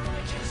noise of the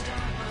righteous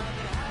dogma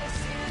that has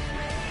the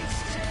inmates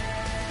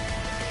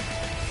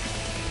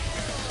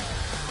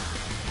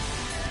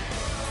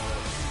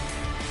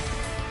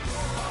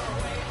far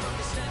away from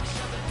the stench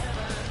of the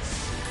heavens?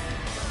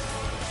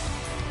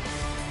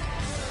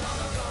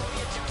 Long ago,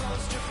 yet you're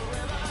close to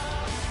forever.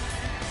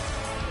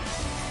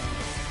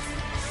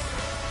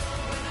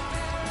 When the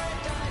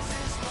paradise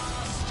is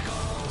lost, go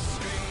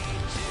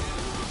straight to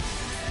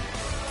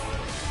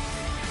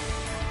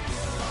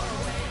far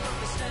away from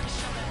the stench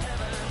of the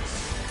heavens.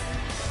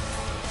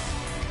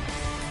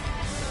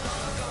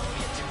 Long ago,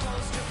 yet you're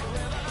close to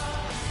forever.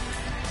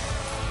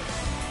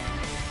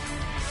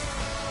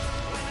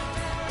 When the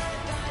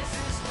paradise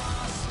is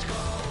lost,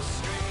 go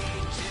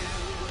straight to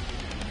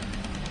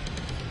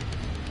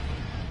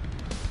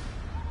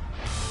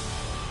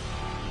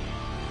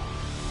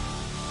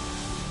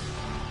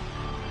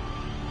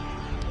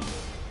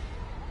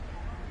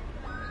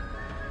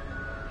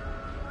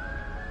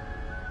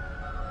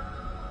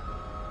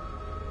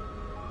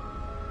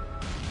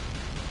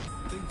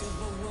Think of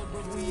a world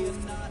where we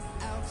are not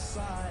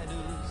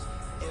outsiders.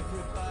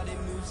 Everybody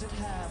moves at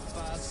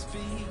half-fast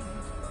speed.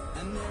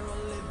 And they're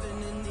all living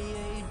in the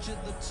age of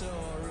the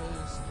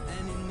Taurus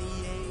and in the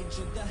age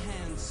of the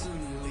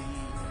handsome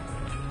lead.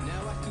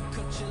 Now I could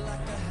cut you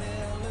like a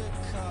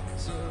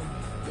helicopter,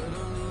 but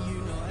only you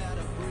know how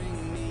to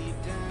bring me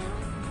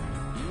down.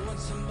 You want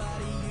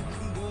somebody you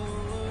can go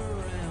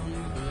around,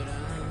 but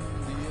I'm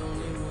the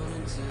only one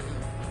in town.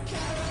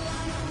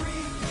 Carolina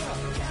Reaper,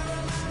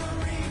 Carolina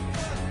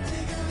Reaper,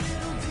 dig a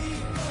little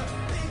deeper,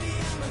 baby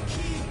I'm a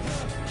keeper.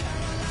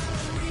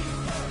 Carolina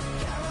Reaper,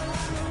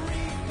 Carolina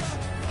Reaper,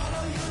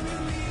 follow your new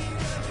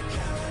leader.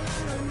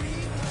 Carolina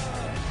Reaper.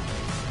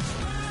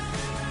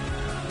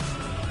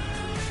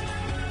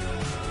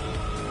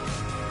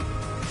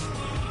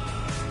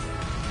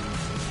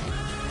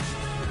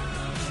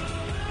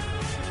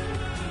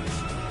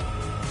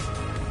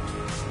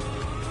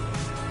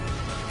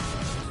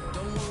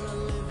 Don't wanna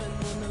live in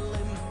an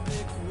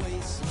Olympic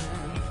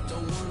wasteland.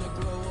 Don't wanna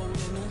grow old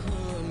in a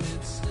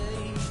hermit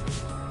state.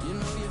 You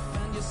know you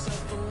found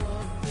yourself a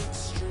love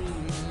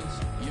extremist.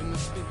 You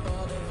must be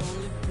part of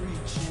only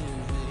preaching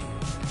hate.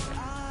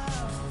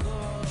 I've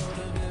thought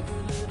of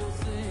every little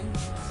thing,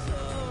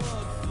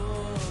 thought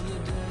for the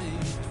day.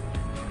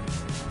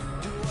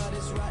 Do what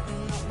is right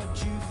and not what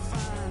you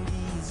find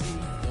easy.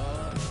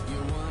 Thought you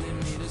wanted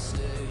me to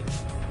stay.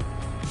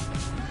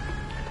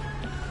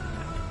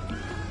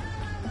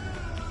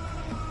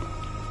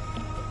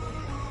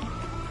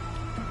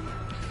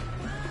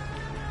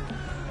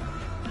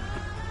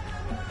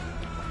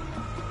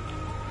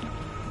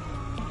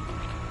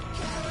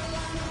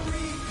 Carolina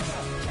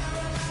Reaper,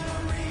 Carolina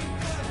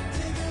Reaper,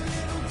 dig a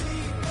little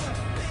deeper,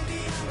 baby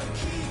I'm a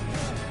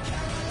keeper.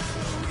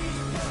 Carolina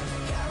Reaper,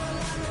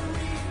 Carolina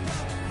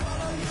Reaper,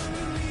 follow your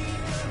new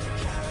leader.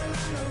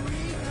 Carolina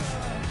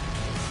Reaper.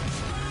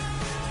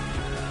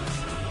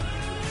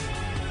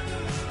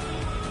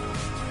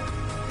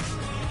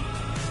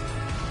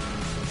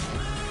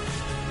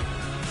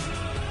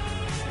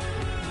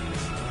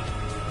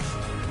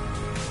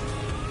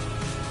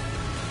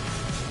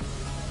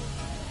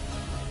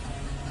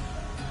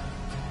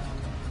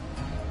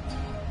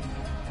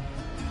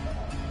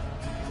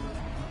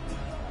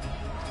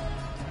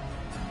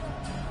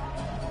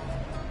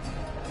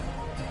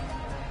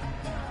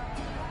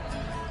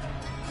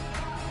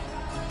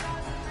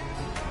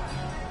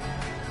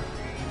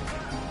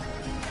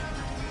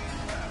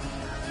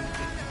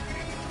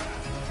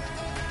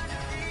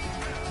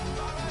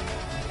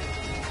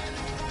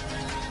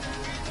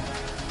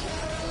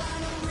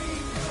 Carolina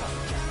Reaper,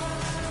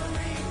 Carolina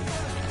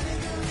Reaper,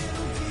 dig a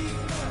little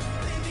deeper,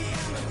 baby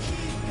I'm a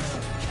keeper.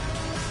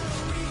 Carolina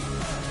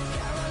Reaper,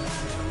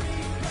 Carolina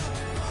Reaper,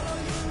 follow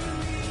your new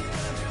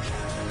leader.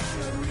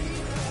 Carolina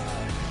Reaper.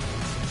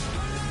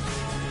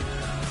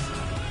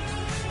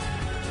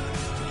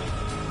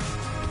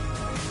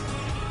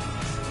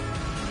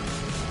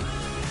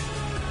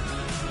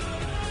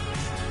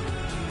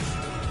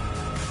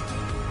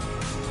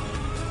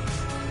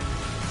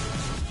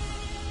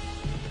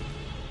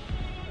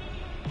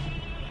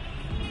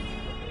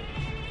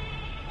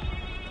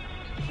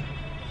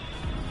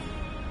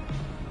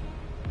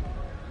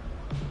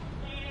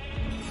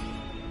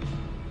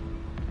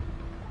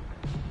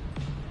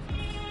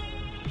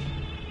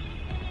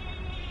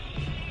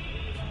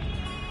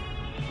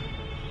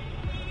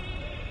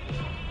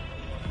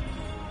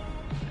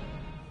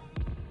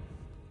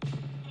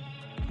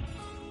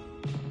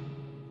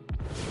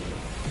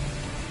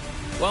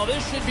 Well,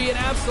 this should be an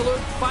absolute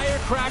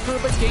firecracker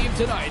of a game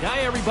tonight. Hi,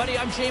 everybody.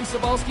 I'm James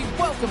Cebulski.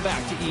 Welcome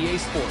back to EA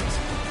Sports.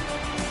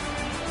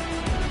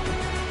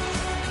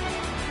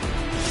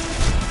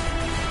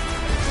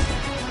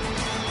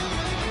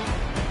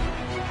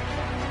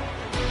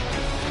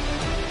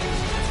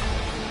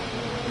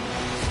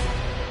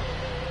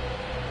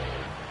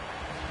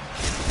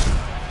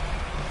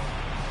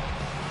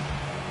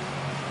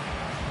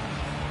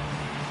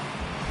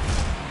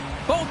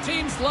 Both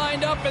teams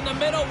lined up in the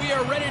middle. We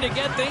are ready to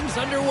get things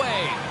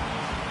underway.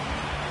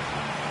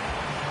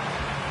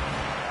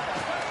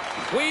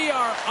 We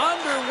are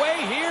underway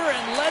here,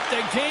 and let the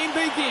game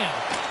begin.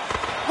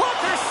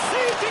 Walker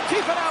saved to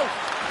keep it out.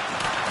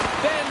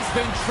 Ben's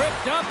been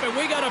tripped up, and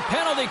we got a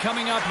penalty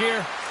coming up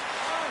here.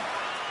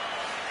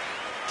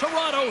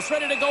 Toronto's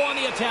ready to go on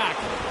the attack.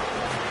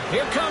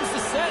 Here comes the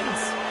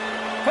sentence.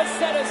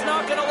 Passetta's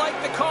not going to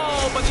like the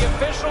call, but the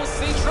officials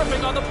see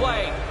tripping on the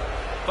play.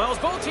 Well, as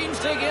both teams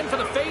dig in for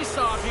the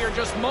face-off here,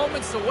 just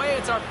moments away,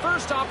 it's our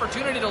first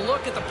opportunity to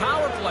look at the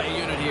power play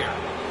unit here.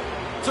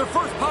 It's our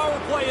first power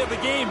play of the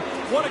game.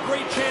 What a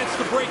great chance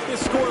to break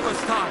this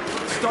scoreless tie.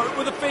 Start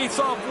with a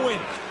face-off win.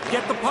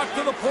 Get the puck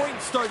to the point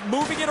and start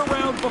moving it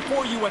around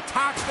before you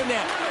attack the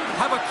net.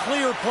 Have a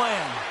clear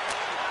plan.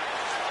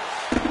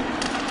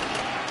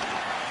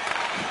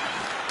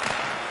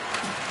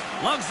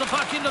 Lugs the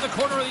puck into the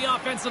corner of the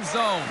offensive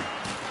zone.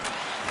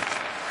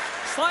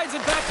 Slides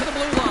it back to the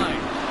blue line.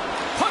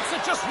 Puts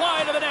it just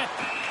wide of the net.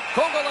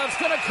 Lgal's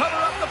going to cover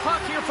up the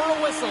puck here for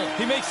a whistle.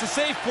 He makes a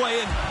safe play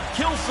and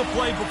kills the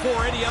play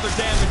before any other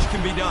damage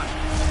can be done.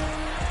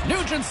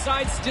 Nugent's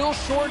side still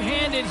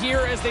short-handed here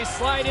as they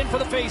slide in for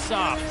the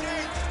face-off.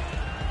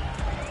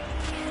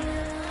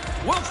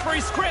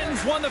 Wilkes-Barre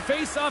Scranton's won the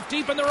face-off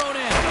deep in their own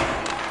end.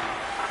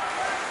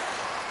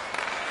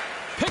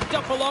 Picked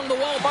up along the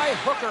wall by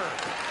Hooker.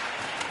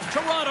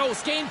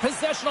 Toronto's gained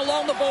possession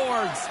along the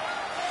boards.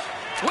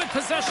 With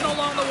possession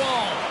along the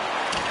wall.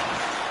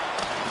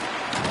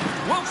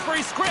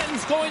 Wilkes-Barre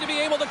Scranton's going to be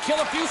able to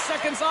kill a few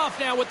seconds off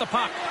now with the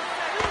puck.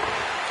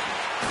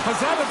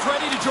 Pazetta's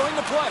ready to join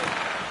the play.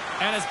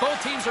 And as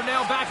both teams are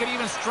now back at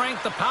even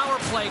strength, the power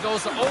play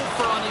goes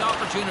over on the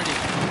opportunity.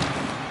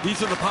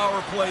 These are the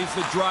power plays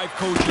that drive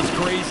coaches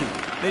crazy.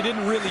 They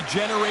didn't really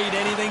generate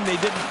anything. They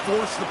didn't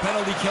force the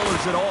penalty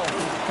killers at all.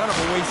 Kind of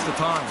a waste of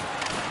time.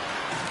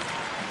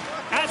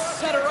 At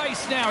center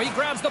ice now, he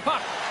grabs the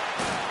puck.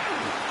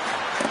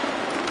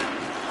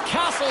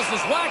 Castles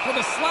is whacked with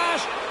a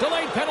slash.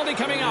 Delayed penalty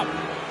coming up.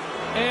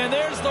 And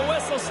there's the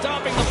whistle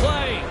stopping the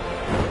play.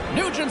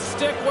 Nugent's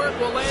stick work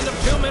will land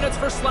him 2 minutes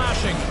for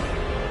slashing.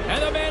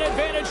 And the man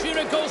advantage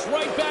unit goes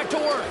right back to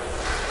work.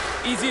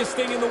 Easiest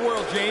thing in the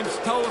world, James.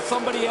 Tell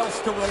somebody else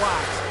to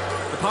relax.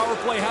 The power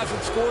play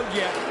hasn't scored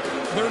yet.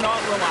 They're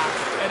not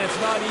relaxed. And it's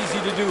not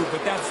easy to do,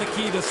 but that's the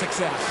key to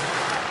success.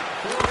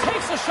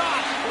 Takes a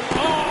shot.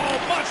 Oh,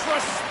 much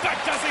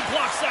respect as he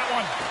blocks that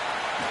one.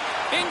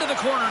 Into the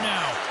corner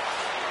now.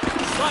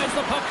 Slides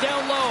the puck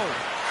down low.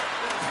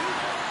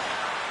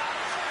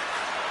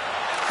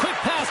 Quick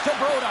pass to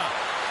Broda.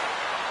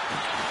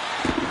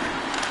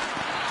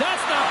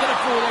 That's not going to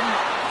fool him.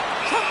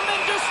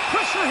 Tremendous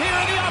pressure here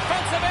in the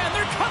offensive end.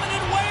 They're coming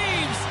in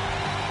waves.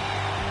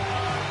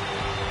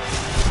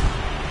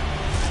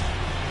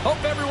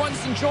 Hope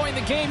everyone's enjoying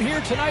the game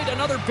here tonight.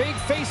 Another big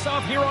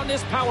face-off here on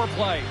this power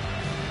play.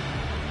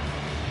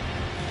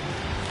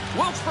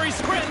 Wilkes-Barre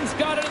Scranton's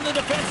got it in the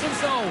defensive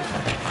zone.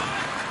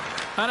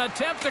 An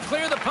attempt to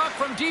clear the puck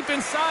from deep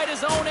inside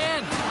his own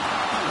end.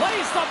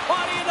 Lays the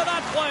body into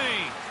that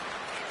play.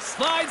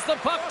 Slides the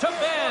puck to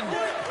Ben.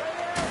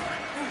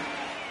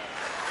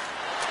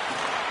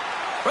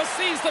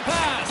 Receives the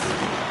pass.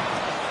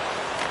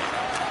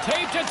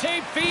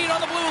 Tape-to-tape feed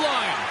on the blue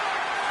line.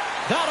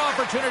 That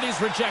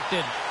opportunity's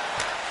rejected.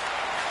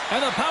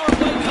 And the power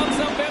play comes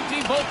up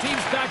empty. Both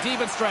teams back to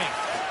even strength.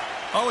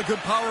 All a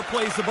good power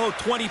play is about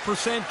 20%,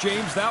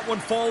 James. That one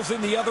falls in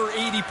the other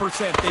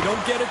 80%. They don't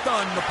get it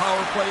done, the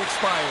power play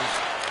expires.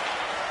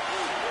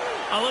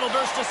 A little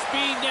burst of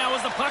speed now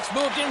as the puck's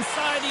moved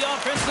inside the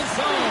offensive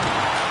zone.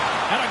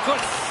 And a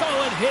good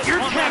solid hit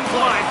on that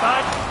play.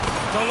 Bud.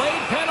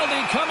 Delayed penalty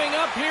coming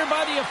up here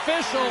by the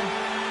official.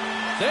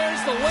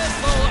 There's the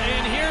whistle,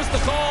 and here's the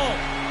call.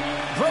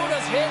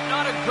 Broda's hit,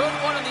 not a good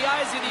one in the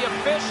eyes of the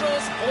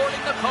officials,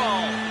 boarding the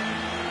call.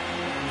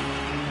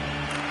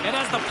 And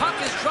as the puck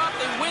is dropped,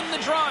 they win the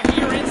draw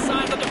here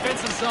inside the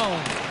defensive zone.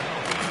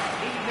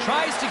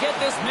 Tries to get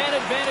this man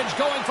advantage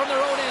going from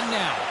their own end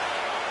now.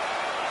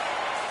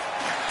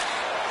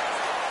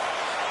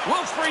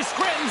 Wilkes-Barre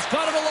Scranton's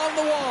got it along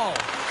the wall.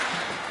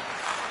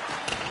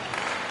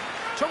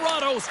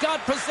 Toronto's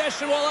got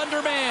possession while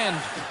undermanned.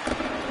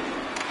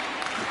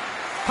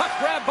 Puck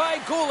grab by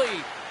Lgahl.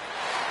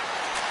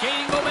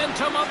 Gaining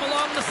momentum up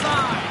along the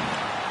side.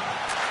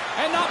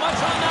 And not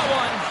much on that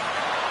one.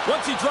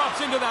 Once he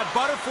drops into that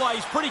butterfly,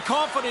 he's pretty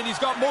confident he's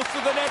got most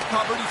of the net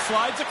covered. He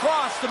slides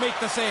across to make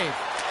the save.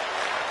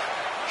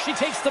 She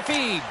takes the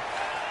feed.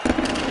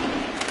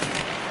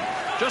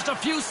 Just a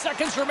few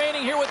seconds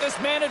remaining here with this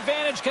man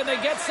advantage. Can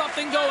they get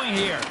something going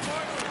here?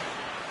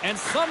 And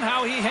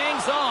somehow he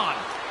hangs on.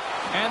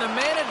 And the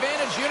man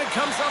advantage unit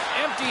comes up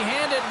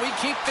empty-handed. We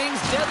keep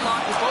things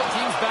deadlocked with both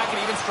teams back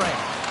at even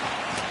strength.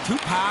 Too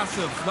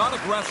passive, not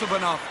aggressive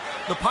enough.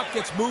 The puck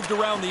gets moved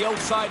around the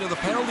outside of the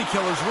penalty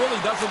killers. Really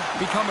doesn't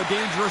become a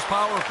dangerous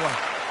power play.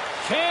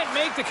 Can't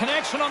make the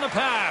connection on the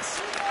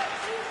pass.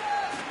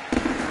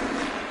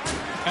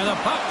 And the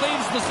puck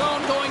leaves the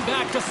zone going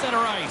back to center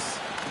ice.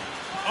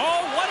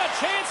 Oh, what a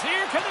chance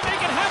here. Can they make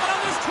it happen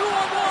on this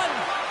 2-on-1?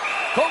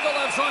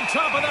 Gogalev's on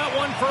top of that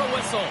one for a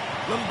whistle.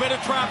 A little bit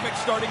of traffic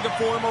starting to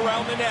form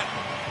around the net.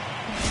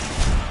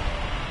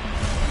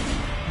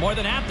 More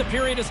than half the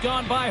period has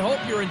gone by. Hope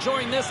you're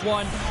enjoying this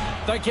one.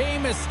 The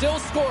game is still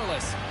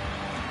scoreless.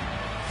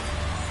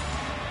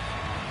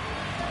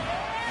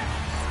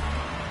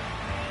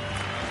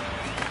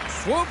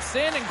 Swoops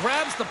in and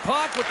grabs the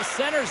puck with the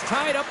centers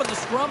tied up in the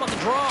scrum on the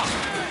draw.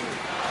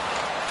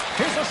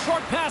 Here's a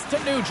short pass to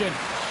Nugent.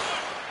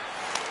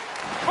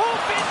 Oh,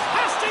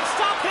 fantastic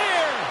stop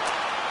there!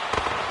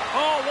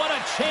 Oh, what a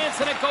chance,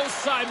 and it goes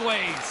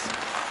sideways.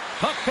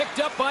 Puck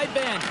picked up by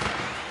Ben.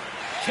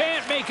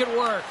 Can't make it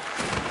work.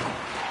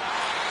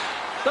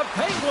 The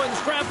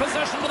Penguins grab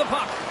possession of the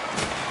puck.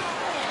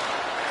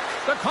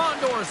 The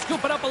Condors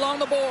scoop it up along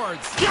the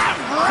boards. Good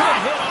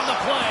hit on the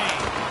play.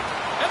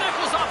 And that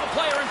goes off a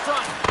player in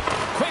front.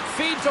 Quick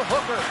feed to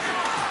Hooker.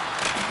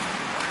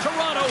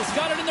 Toronto's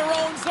got it in their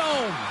own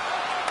zone.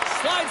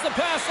 Slides the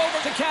pass over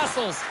to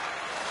Castles.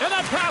 And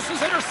that pass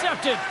is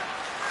intercepted.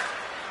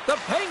 The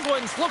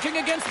Penguins looking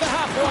against the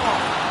half wall.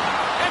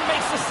 And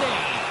makes the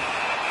save.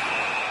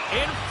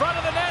 In front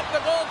of the net,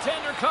 the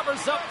goaltender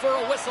covers up for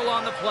a whistle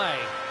on the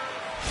play.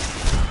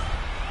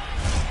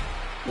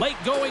 Late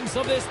goings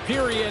of this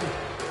period.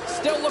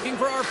 Still looking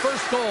for our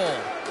first goal.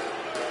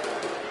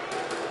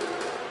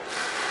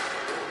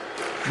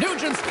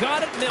 Nugent's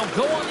got it, and they'll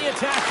go on the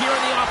attack here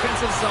in the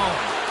offensive zone.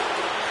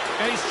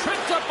 And he's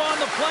tripped up on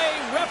the play.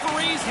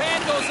 Referee's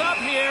hand goes up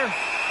here.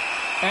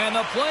 And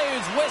the play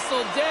is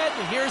whistled dead.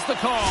 Here's the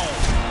call.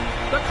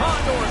 The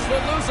Condors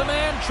will lose a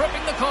man,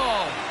 tripping the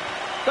call.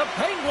 The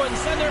Penguins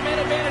send their man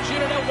advantage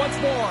unit out once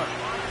more.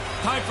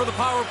 Time for the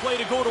power play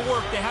to go to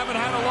work. They haven't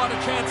had a lot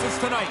of chances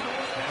tonight.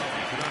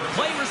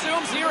 Play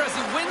resumes here as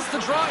he wins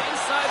the draw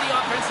inside the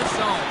offensive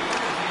zone.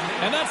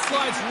 And that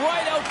slides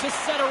right out to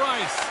center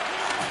ice.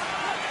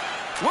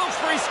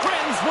 Wilkes-Barre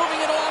Scranton's moving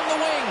it along the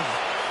wing.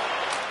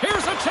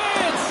 Here's a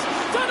chance.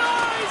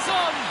 Denies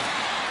him.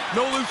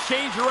 No loose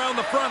change around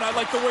the front. I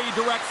like the way he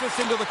directs this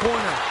into the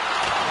corner.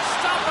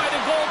 Stopped by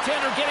the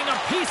goaltender, getting a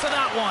piece of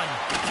that one.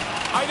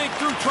 I think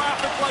through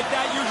traffic like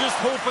that, you're just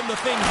hoping the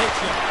thing hits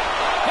you.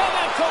 And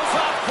that goes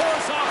off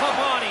course off a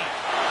body.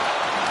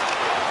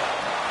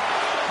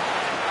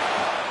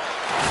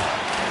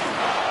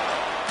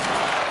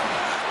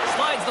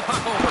 Slides the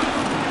puck over.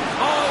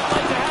 Oh, I'd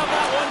like to have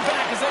that one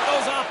back as it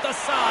goes off the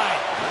side.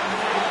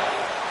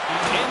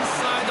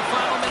 Inside the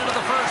final minute of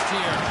the first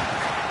here.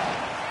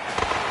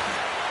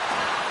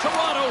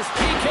 Toronto's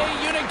PK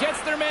unit gets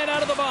their man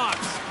out of the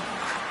box.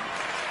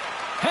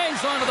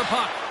 Hangs onto the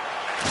puck.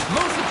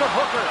 Moves it to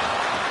Hooker.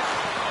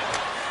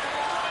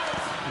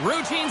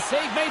 Routine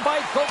save made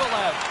by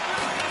Kovalev.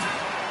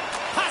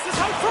 Passes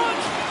out front.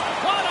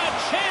 What a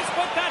chance,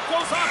 but that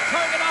goes off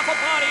target off a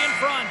body in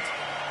front.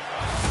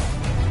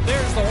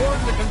 There's the horn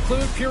to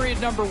conclude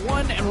period number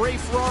 1, and Ray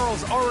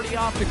Ferraro's already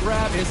off to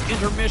grab his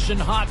intermission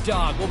hot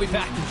dog. We'll be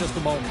back in just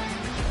a moment.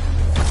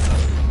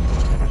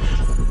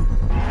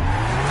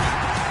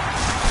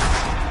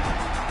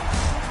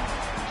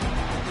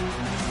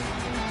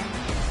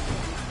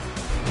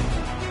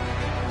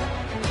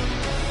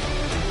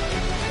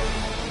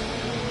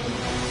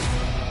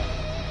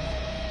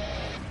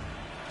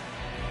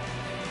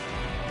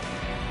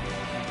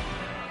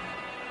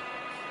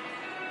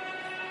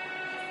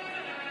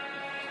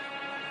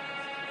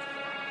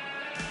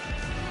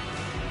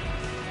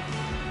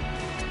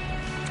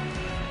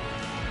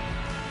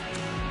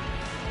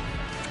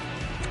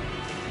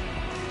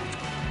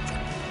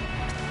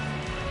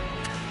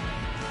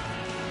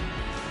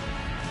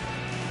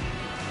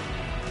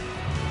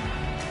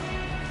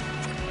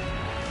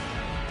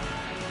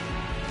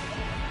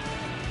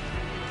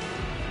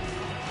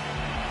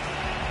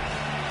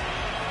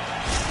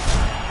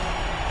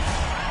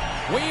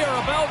 We are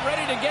about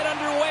ready to get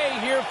underway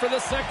here for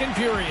the second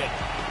period.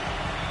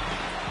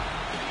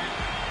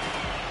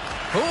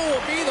 Who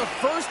will be the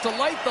first to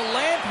light the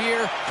lamp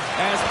here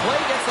as play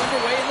gets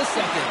underway in the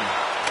second?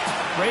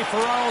 Ray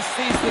Ferraro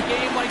sees the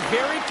game like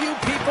very few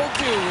people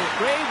do.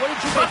 Ray, what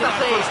did you think of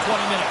that first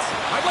 20 minutes?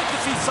 I'd like to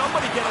see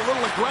somebody get a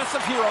little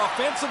aggressive here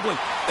offensively.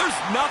 There's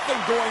nothing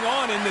going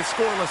on in this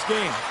scoreless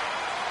game.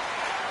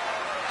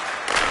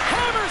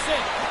 Hammers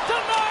it!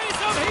 Denies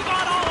him! He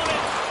got all of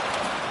it!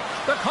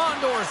 The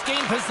Condors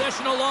gain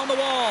possession along the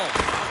wall.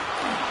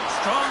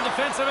 Strong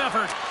defensive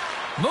effort.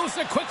 Moves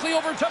it quickly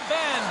over to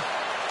Ben.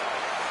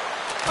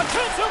 A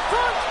chance in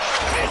front.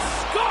 He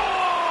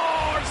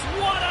scores!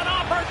 What an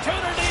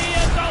opportunity,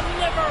 and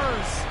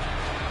delivers!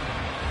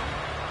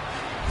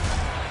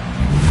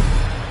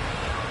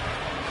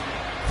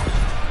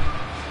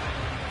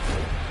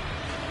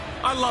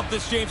 I love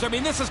this, James. I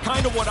mean, this is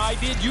kind of what I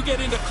did. You get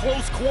into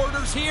close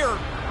quarters here.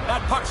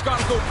 That puck's got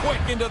to go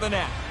quick into the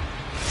net.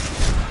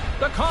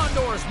 The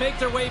Condors make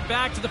their way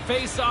back to the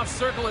face-off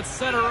circle at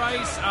center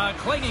ice,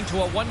 clinging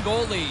to a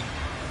one-goal lead.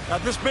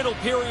 This middle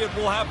period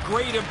will have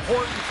great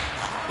importance.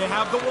 They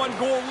have the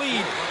one-goal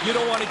lead. You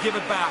don't want to give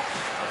it back.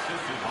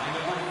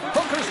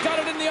 Hooker's got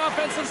it in the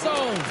offensive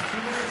zone.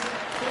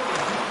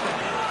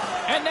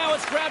 And now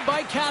it's grabbed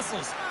by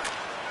Castles.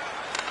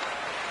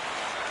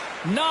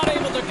 Not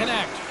able to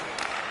connect.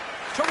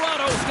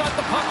 Toronto's got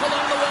the puck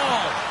along the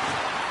wall.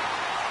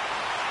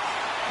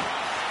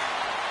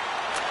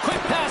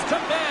 Quick pass to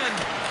Ben.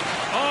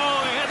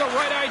 Oh, he had the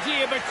right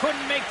idea, but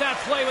couldn't make that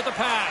play with the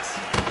pass.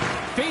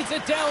 Feeds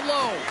it down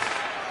low.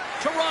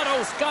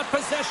 Toronto's got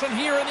possession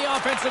here in the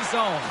offensive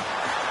zone.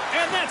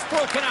 And that's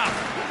broken up.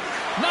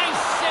 Nice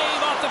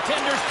save off the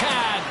Tender's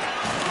pad.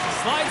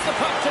 Slides the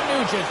puck to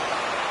Nugent.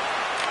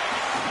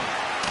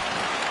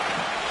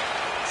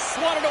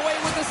 Swatted away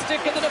with the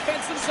stick in the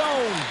defensive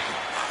zone.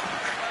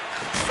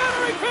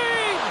 Centering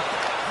feed.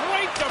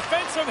 Great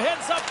defensive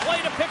heads-up play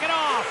to pick it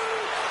off.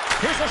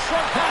 Here's a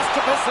short pass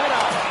to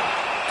Pacetta.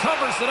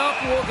 Covers it up,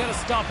 and we'll get a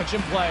stoppage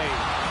in play.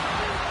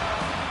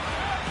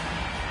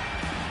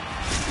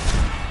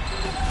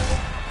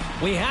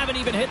 We haven't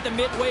even hit the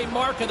midway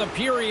mark of the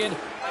period.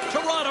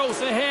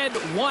 Toronto's ahead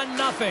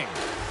 1-0.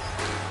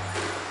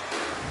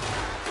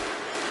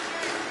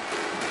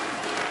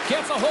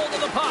 Gets a hold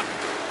of the puck.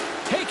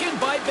 Taken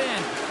by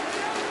Ben.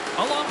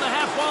 Along the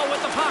half wall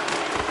with the puck.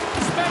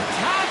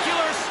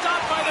 Spectacular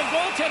stop by the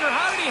goaltender.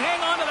 How did he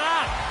hang on to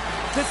that?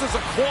 This is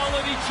a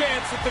quality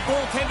chance if the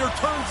goaltender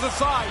turns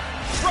aside,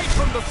 straight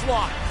from the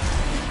slot.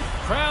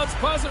 Crowd's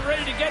buzzing,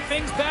 ready to get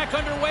things back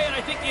underway, and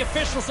I think the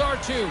officials are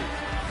too.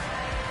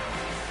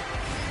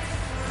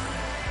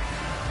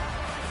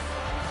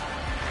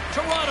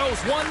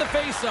 Toronto's won the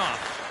faceoff.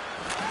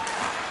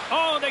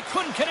 Oh, they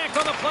couldn't connect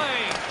on the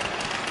play.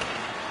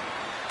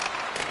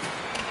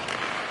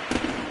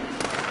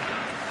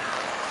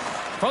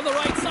 From the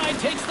right side,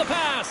 takes the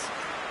pass.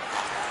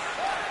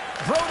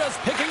 Broda's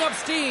picking up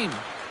steam.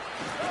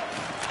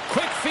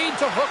 Quick feed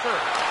to Hooker.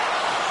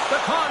 The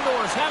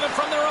Condors have it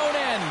from their own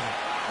end.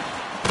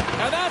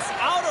 And that's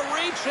out of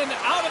reach and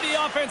out of the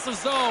offensive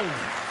zone.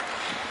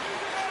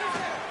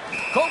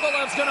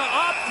 Kovalev's going to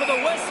opt for the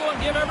whistle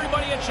and give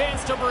everybody a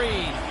chance to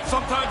breathe.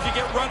 Sometimes you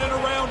get running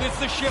around as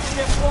the shift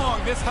gets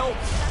long. This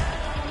helps.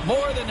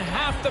 More than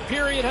half the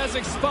period has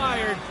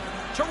expired.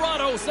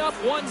 Toronto's up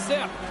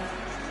 1-0.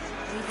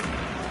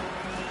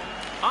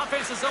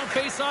 Offensive zone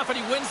face-off, and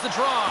he wins the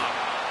draw.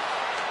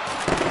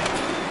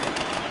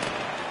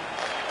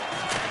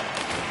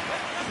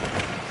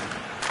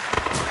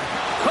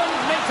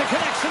 Couldn't make the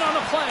connection on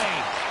the play.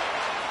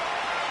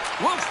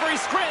 Wilkes-Barre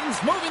Scranton's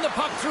moving the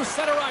puck through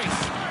center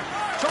ice.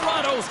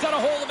 Toronto's got a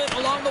hold of it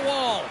along the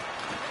wall.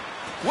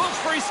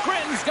 Wilkes-Barre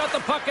Scranton's got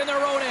the puck in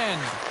their own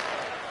end.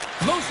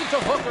 Moves it to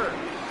Hooker.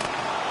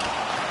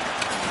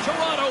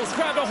 Toronto's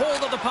grabbed a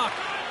hold of the puck.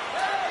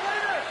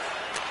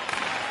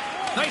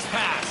 Nice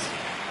pass.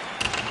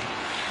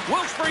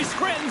 Wilkes-Barre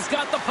Scranton's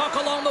got the puck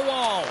along the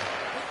wall.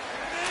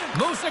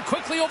 Moves it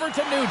quickly over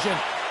to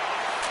Nugent.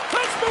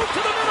 Let's move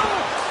to the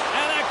middle.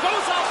 And that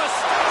goes off a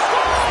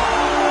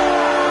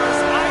scores!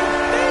 I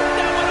think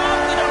that went off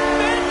the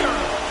defender.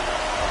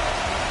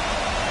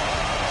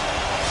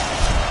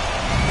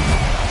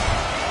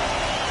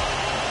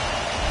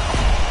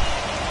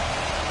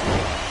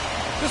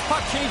 This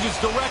puck changes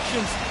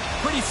directions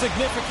pretty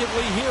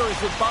significantly here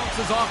as it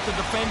bounces off the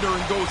defender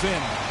and goes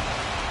in.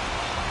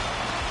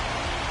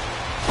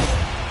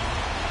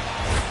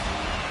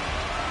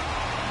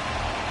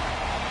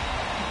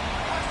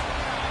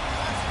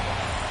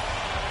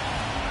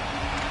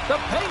 The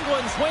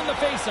Penguins win the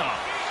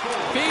faceoff.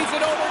 Feeds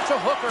it over to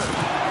Hooker.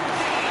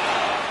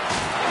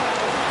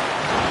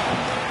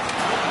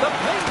 The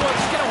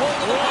Penguins get a hold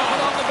of the puck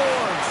along the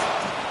boards.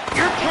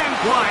 You're 10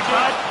 blind,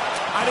 bud.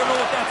 I don't know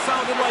what that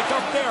sounded like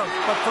up there,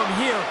 but from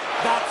here,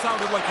 that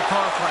sounded like a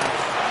car crash.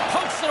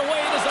 Pokes it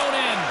away in his own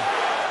end.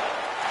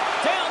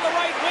 Down the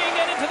right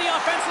wing and into the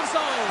offensive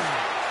zone.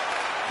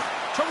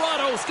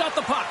 Toronto's got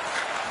the puck.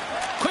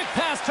 Quick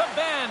pass to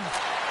Ben.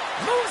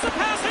 Moves the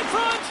pass in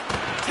front.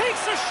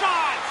 Takes a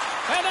shot.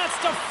 And that's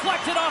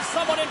deflected off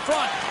someone in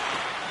front.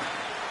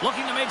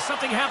 Looking to make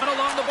something happen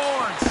along the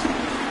boards.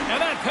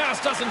 And that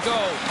pass doesn't go.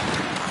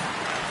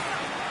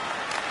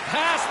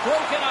 Pass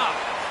broken up.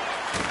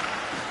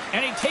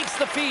 And he takes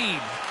the feed.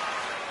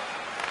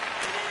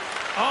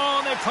 Oh,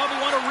 and they probably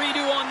want a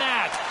redo on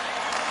that.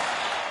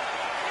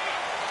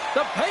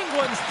 The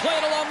Penguins play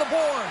it along the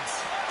boards.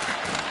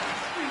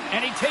 And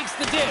he takes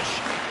the dish.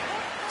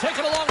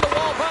 Taken along the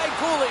wall by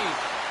Cooley.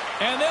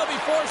 And they'll be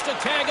forced to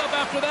tag up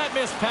after that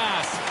missed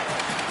pass.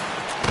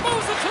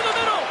 Moves it to the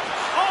middle.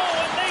 Oh,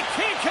 and they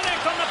can't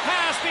connect on the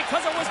pass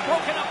because it was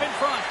broken up in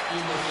front.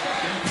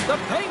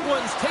 The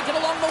Penguins take it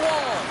along the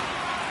wall.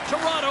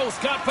 Toronto's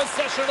got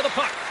possession of the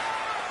puck.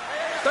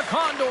 The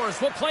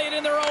Condors will play it in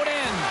their own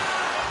end.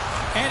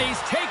 And he's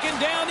taken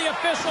down, the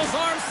official's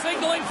arm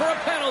signaling for a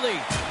penalty.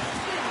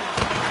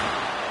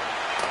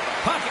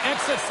 Puck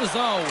exits the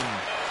zone.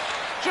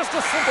 Just a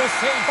simple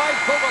save by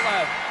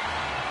Kovalev.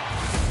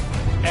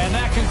 And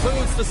that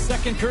concludes the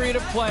second period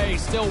of play.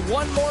 Still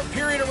one more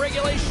period of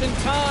regulation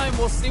time.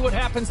 We'll see what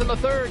happens in the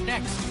third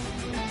next.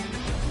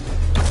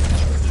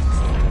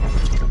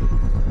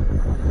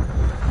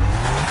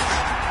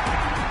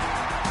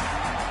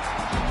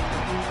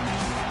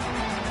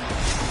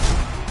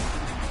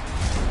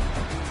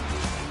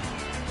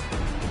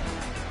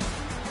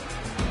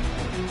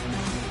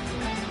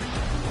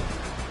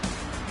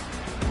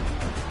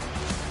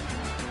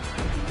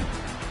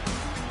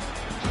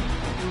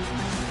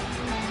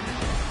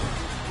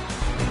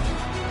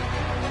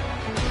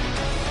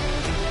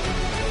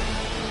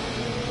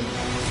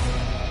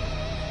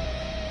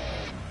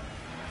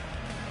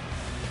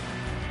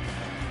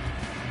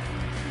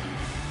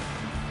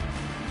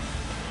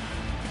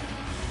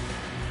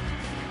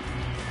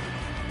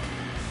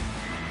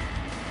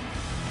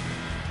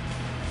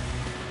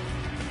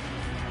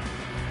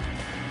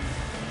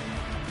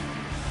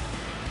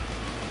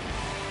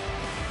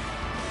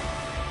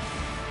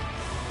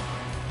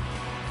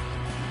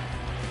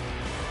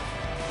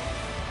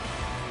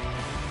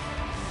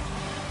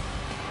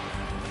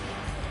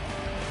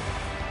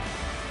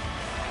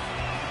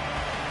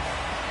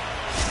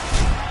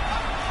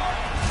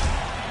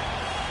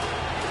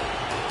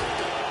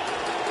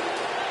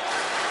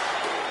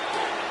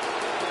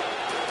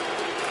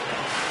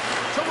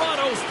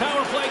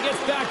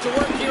 gets back to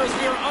work here as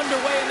we are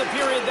underway in the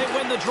period. They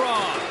win the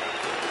draw.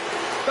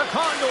 The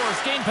Condors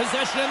gain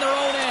possession in their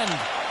own end.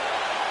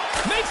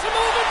 Makes a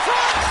move in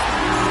front.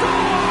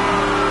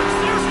 Scores!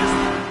 There's his...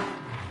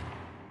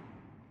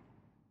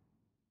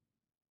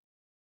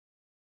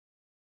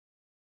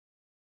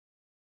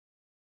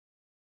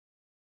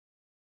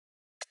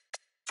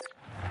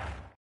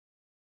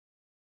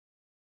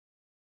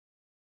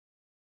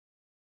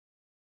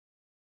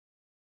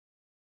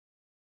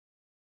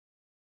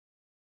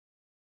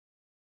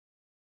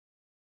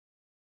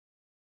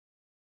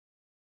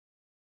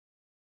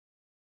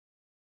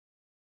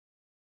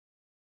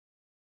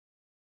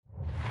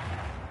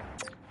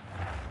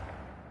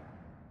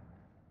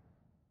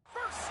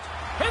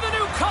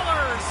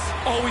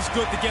 Always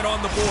good to get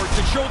on the board,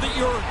 to show that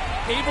you're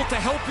able to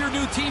help your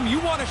new team. You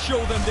want to show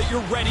them that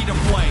you're ready to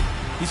play.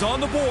 He's on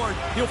the board.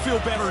 He'll feel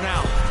better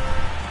now.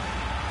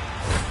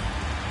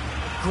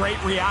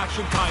 Great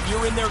reaction time.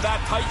 You're in there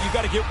that tight, you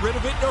got to get rid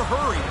of it in a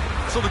hurry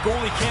so the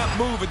goalie can't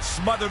move and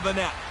smother the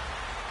net.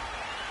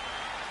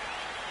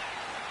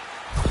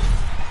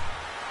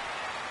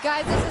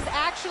 Guys, this is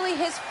actually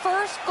his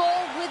first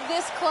goal with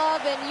this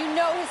club, and you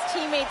know his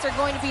teammates are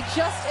going to be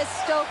just as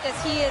stoked as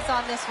he is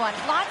on this one.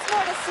 Lots more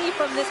to see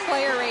from this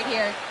player right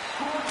here.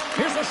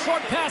 Here's a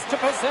short pass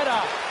to Pezzetta.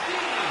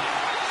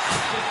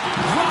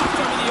 Dropped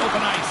over the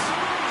open ice.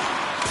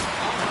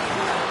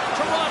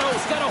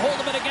 Toronto's got a hold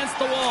of it against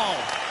the wall.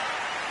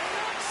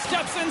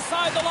 Steps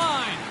inside the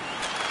line.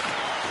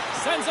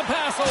 Sends a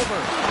pass over.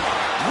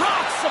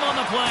 Rocks him on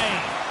the play.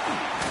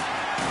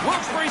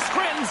 Wilkes-Barre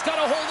Scranton's got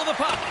a hold of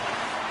the puck.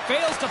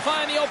 Fails to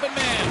find the open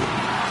man.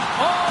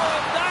 Oh,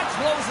 and that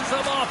closes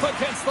him off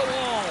against the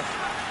wall.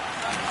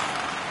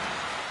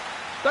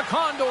 The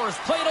Condors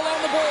played along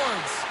the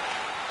boards.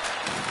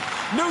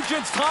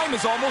 Nugent's time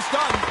is almost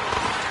done.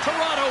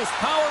 Toronto's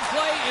power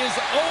play is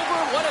over.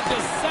 What a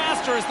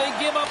disaster as they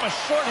give up a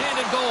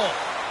shorthanded goal.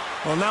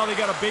 Well, now they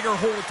got a bigger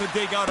hole to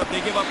dig out of.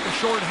 They give up the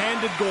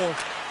shorthanded goal.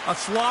 A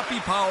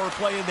sloppy power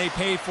play, and they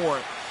pay for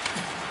it.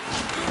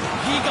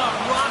 He got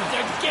rocked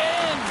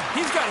again.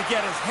 He's got to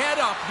get his head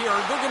up here.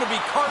 They're going to be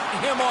carting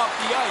him off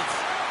the ice.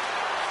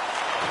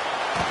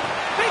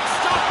 Big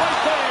stop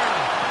right there.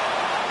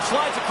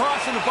 Slides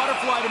across in the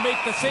butterfly to make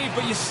the save,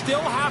 but you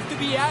still have to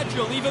be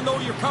agile even though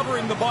you're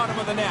covering the bottom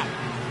of the net.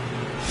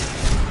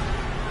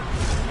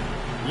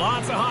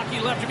 Lots of hockey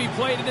left to be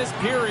played in this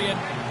period.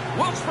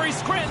 Wilkes-Barre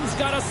Scranton's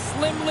got a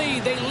slim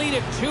lead. They lead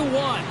it 2-1.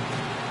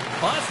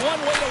 Well, that's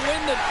one way to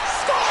win the...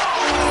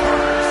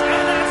 Scores!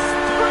 And that's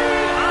 3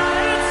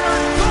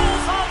 unanswered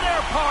goals on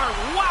their part.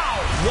 Wow!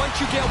 Once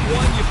you get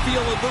one, you feel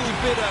a little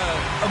bit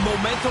of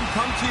momentum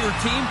come to your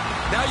team.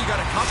 Now you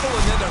got a couple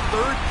and then a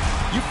third.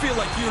 You feel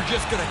like you're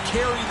just going to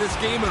carry this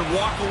game and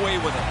walk away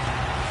with it.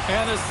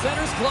 And the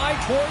centers glide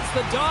towards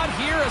the dot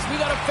here as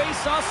we got a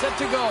face-off set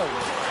to go.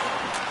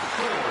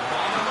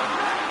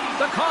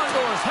 The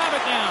Condors have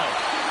it now.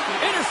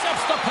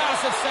 Intercepts the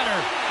pass at center.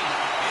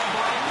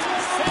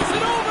 Sends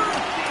it over.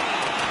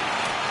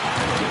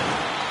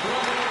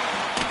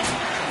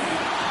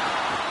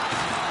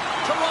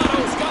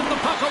 Toronto's got the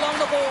puck along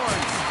the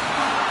boards.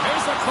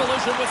 Here's a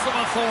collision with some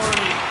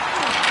authority.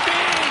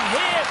 Big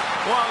hit.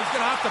 Well, he's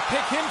going to have to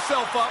pick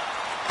himself up,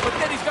 but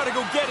then he's got to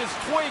go get his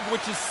twig,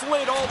 which is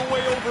slid all the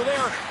way over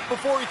there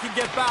before he can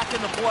get back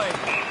into play.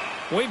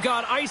 We've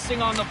got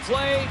icing on the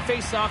play.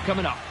 Face-off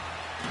coming up.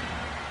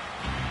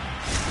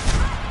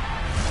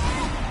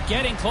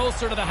 Getting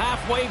closer to the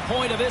halfway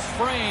point of this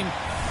frame.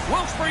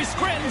 Wilkes-Barre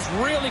Scranton's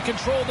really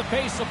controlled the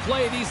pace of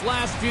play these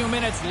last few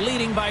minutes,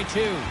 leading by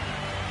 2.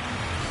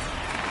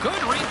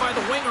 Good read by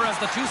the winger as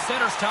the two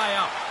centers tie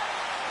up.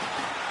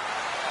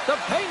 The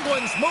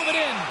Penguins move it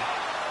in.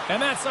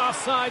 And that's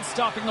offside,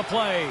 stopping the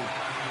play.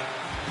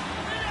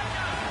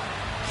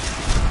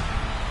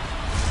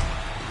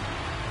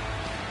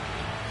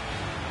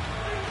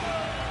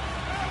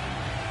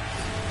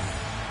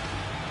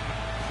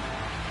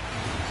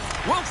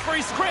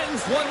 Wilkes-Barre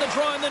Scranton's won the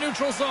draw in the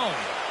neutral zone.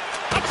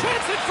 A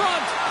chance in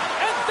front,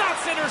 and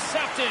that's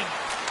intercepted.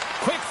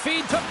 Quick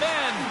feed to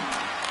Ben.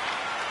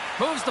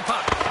 Moves the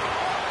puck.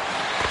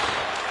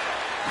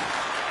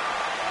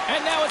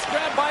 And now it's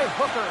grabbed by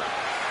Hooker.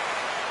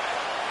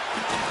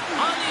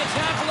 On the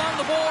attack along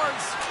the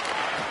boards.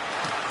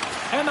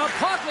 And the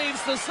puck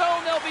leaves the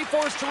zone. They'll be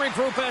forced to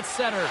regroup at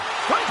center.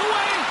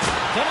 Breakaway.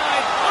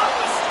 Denied. Off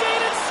the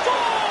skate and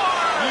score!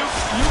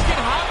 You can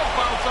have it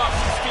bounce off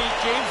the skate,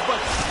 James,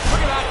 but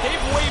look at that.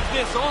 They've waved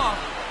this off.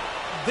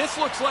 This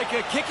looks like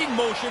a kicking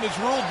motion is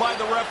ruled by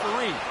the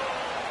referee.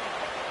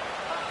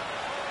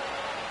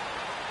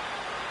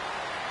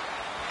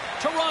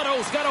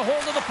 Toronto's got a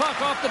hold of the puck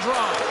off the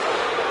draw.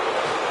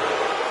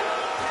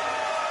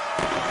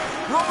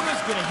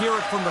 Rona's going to hear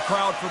it from the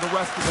crowd for the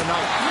rest of the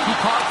night. He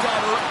caused that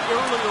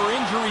earlier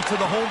injury to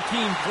the home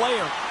team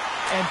player,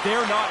 and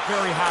they're not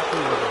very happy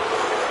with it.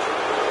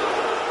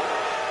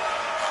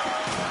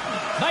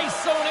 Nice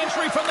zone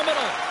entry from the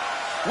middle.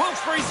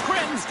 Wilkes-Barre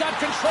Scranton's got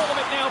control of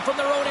it now from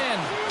their own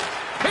end.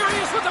 Here he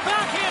is with the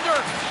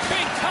backhander.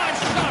 Big time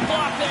shot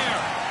block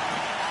there.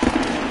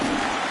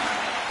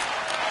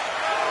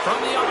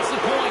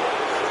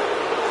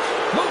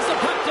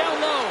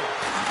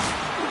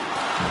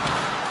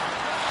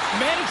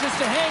 manages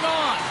to hang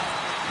on.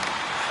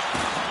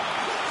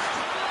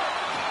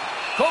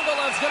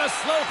 Lgal's going to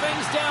slow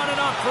things down and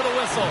up for the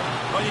whistle.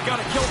 Well, you got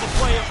to kill the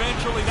play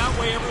eventually. That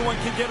way everyone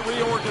can get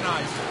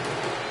reorganized.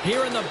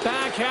 Here in the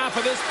back half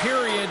of this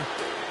period,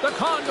 the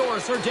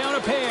Condors are down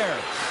a pair.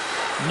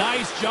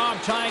 Nice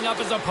job tying up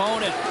his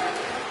opponent.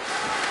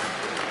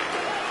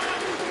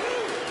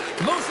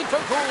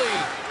 Musitoguli.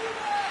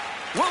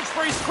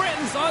 Wilkes-Barre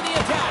Scranton's on the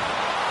attack.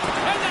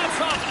 And that's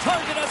off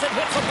target as it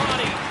hits a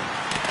body.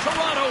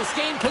 Toronto's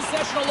gained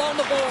possession along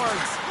the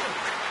boards.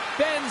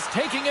 Ben's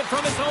taking it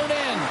from his own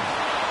end.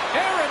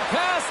 Errant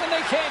pass, and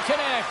they can't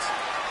connect.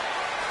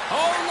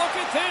 Oh, look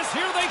at this.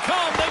 Here they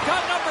come. They've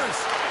got numbers.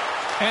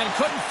 And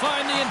couldn't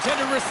find the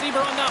intended receiver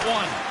on that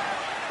one.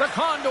 The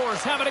Condors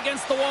have it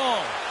against the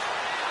wall.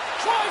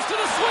 Drives to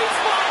the sweet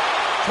spot.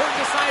 Turned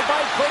aside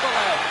by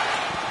Lgahl.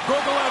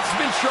 Lgal's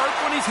been sharp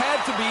when he's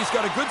had to be. He's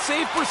got a good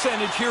save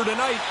percentage here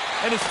tonight,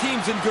 and his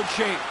team's in good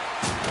shape.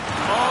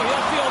 Oh,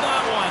 he'll feel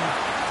that one.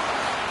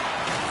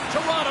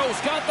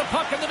 Toronto's got the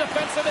puck in the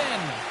defensive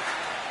end.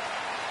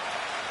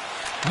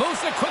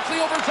 Moves it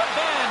quickly over to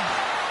Ben.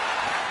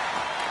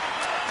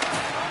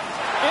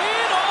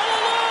 In all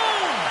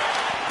alone.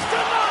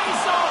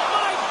 Denies. Oh,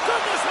 my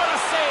goodness, what a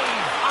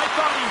save. I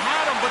thought he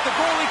had him, but the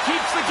goalie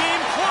keeps the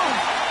game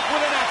close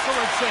with an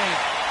excellent save.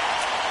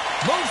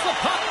 Moves the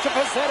puck to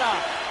Pezzetta.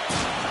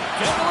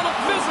 Getting a little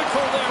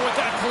physical there with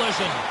that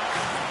collision.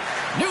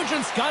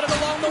 Nugent's got it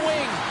along the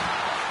wing.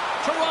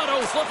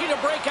 Toronto's looking to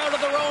break out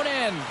of their own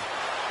end.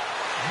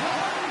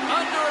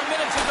 Under a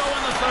minute to go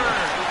in the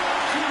third.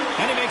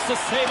 And he makes the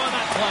save on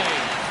that play.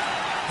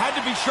 Had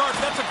to be sharp.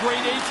 That's a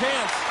grade A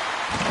chance.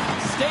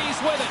 Stays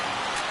with it.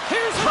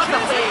 Here's a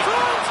chance in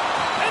front.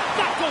 And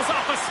that goes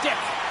off a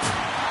stick.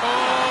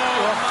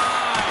 Oh,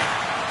 my.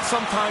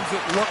 Sometimes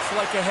it looks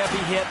like a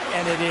heavy hit,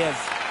 and it is.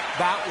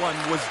 That one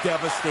was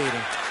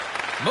devastating.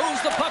 Moves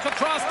the puck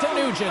across to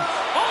Nugent.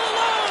 All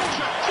alone.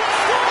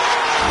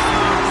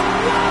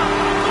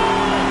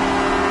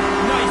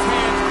 Nice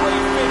hands.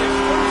 Great finish.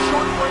 1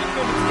 short break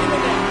minutes in the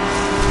net.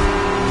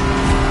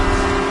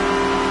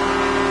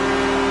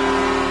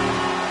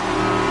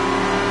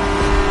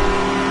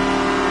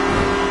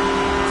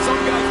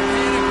 Some guys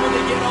panic when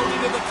they get out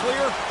into the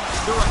clear.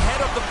 They're ahead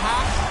of the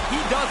pack. He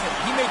doesn't.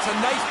 He makes a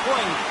nice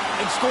play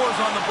and scores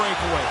on the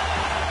breakaway.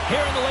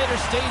 Here in the later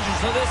stages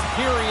of this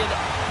period,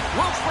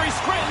 Wilkes-Barre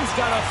Scranton's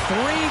got a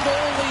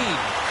 3-goal lead.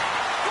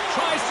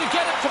 Tries to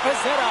get it to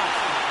Pezzetta.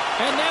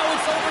 And now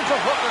it's over to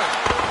Hooker.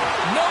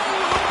 No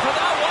room for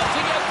that one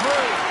to get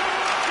through.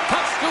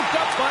 Puck scooped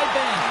up by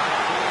Ben.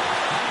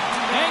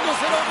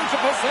 Angles it over to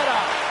Pezzetta.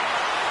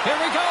 Here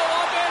we go,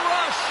 all-man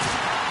rush.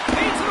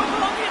 Feeds it over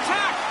on the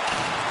attack.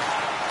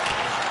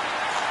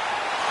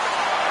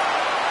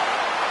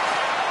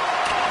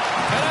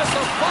 And as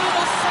the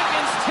final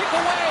seconds tick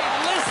away,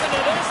 listen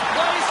to this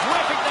place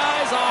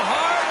recognize a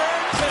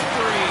hard-earned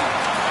victory.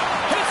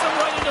 Hits him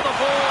right into the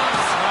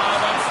boards.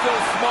 That's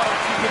still smart.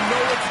 You can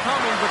know it's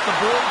coming, but the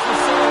boards are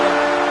solid.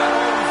 That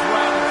always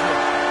rattles you.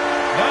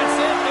 That's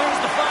it. There's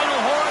the final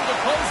horn to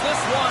close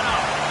this one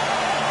up.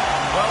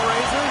 Well,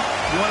 Razor,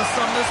 you want to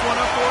sum this one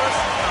up for us?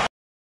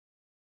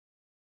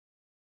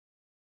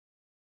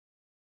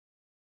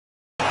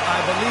 I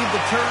believe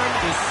the term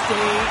is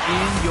stay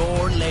in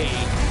your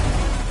lane.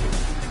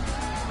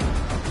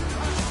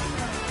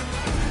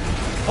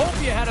 Hope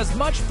you had as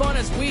much fun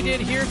as we did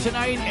here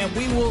tonight, and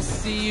we will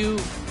see you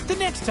the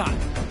next time.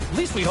 At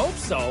least we hope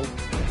so.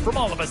 From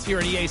all of us here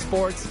at EA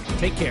Sports,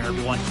 take care,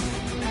 everyone.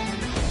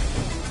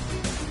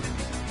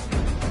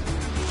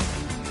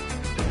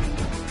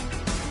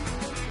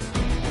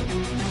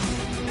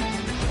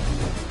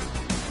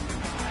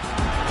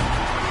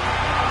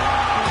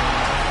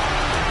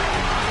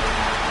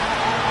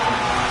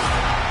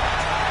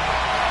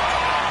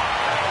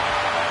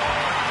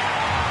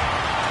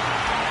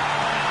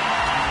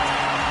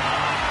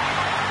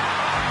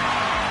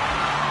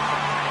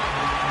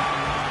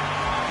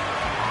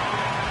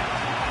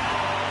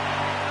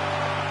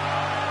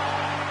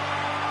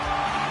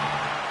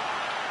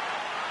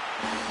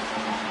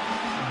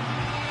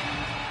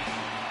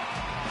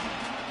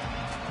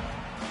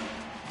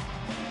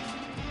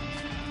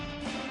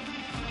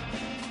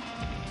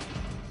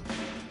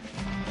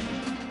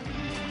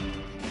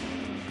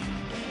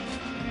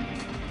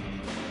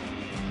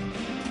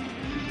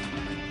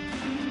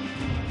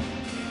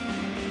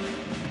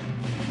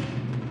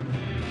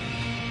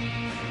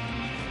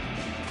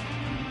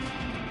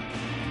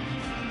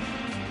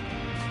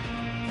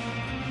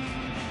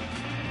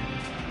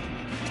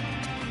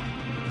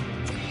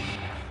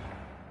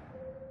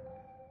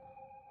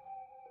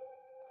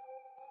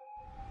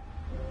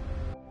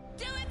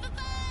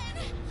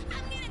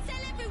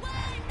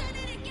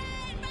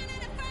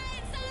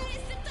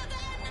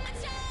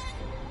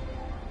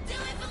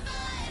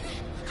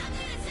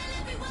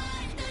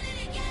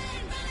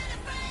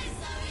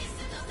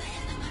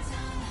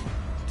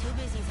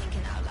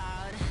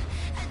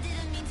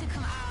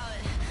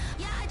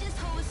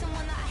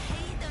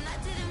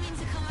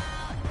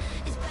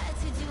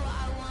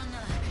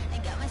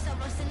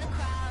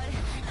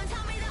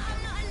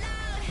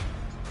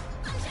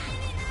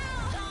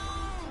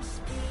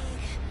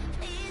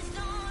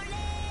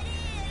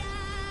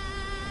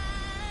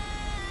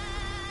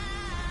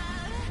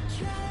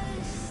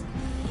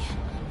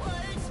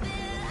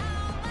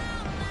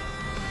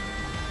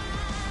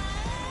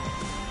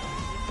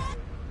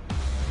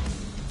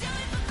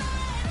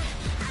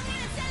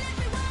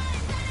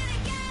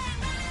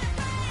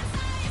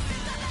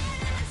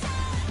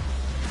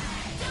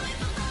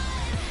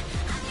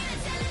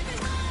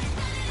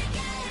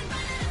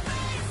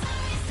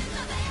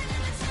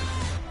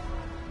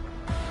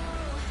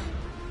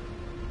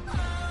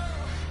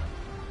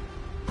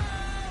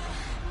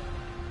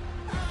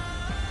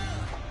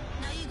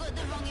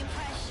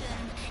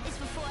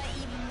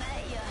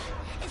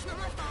 on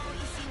my phone,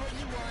 you see what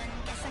you want.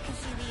 Guess I can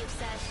see the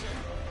obsession.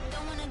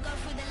 Don't wanna go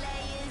through the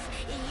layers.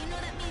 Yeah, you know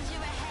that means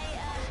you're a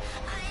hater.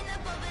 I ain't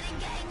not bothered in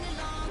getting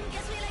along.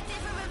 Guess we like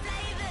different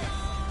flavors.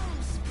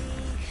 Don't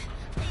speak,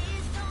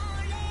 please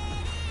don't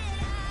let it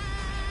out.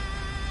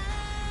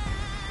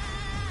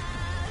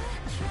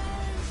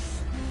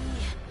 Trust me,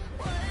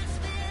 words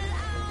spill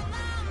out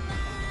my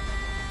mind.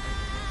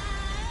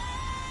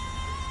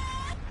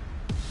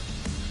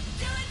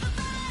 Do it for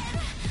fun.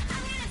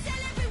 I'm gonna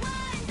tell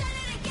everyone. Done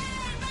it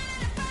again,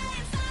 running the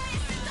frame. Sorry,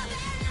 it slipped off the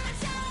end of my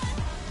tongue.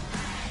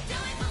 Do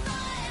it for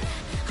fun.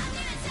 I'm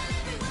gonna tell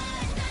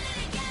everyone. Done it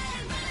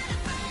again, running the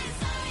frame.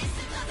 Sorry, it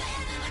slipped off the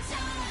end of my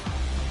tongue.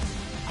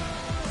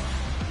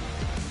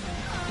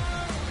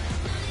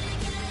 Done it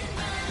again,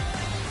 running the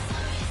frame.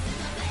 Sorry, it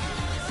slipped off the end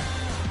of my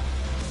tongue.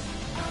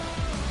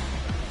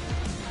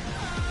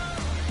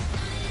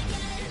 Done it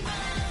again,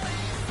 running the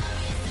frame.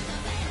 Sorry, it slipped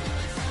off the end of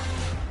my tongue.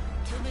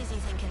 Too busy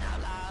thinking out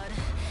loud.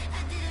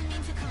 I didn't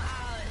mean to come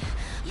out.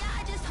 Yeah,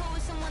 I just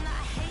told someone that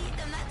I hate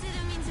them. That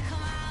didn't mean to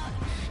come out.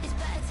 It's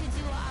better to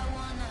do what I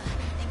wanna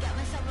than get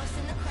myself lost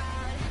in the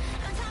crowd.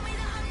 Don't tell me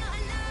that I'm not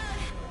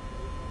enough.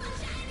 I'm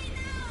shining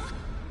now.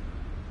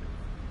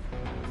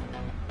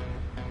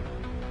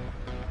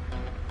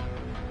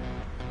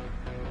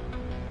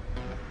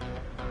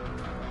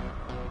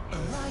 A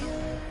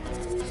liar,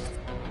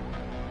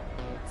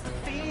 the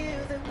fear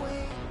that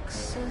wakes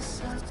us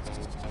up,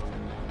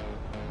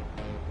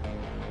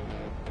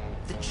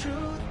 the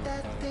truth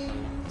that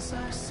things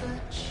are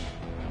such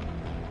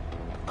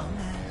a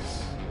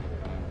mess,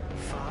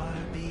 far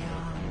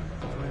beyond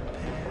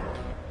repair.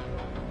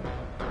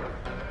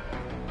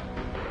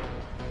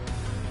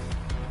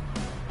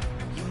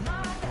 Your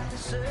mind at the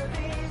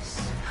service,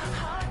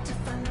 hard to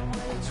find the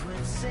words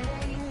worth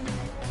saying.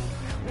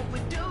 What we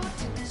do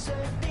to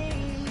deserve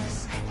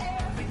this,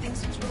 everything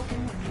seems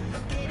broken when you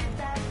look at it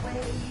that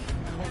way.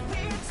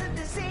 It's a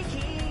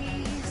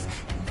disease,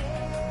 and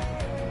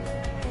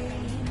there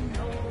ain't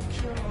no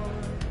cure.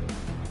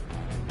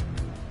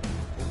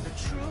 The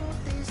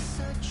truth is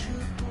such a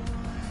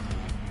bore.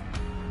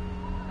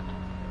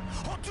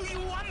 Or do you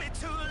want me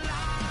to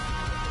lie?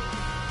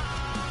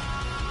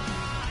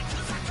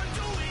 'Cause I can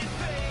do it,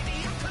 baby,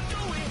 I can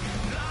do it.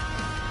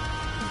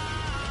 Lie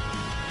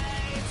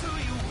to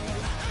you,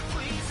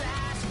 please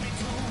ask me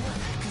to.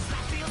 'Cause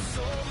I feel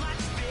so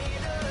much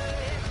better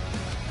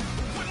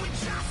when we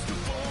just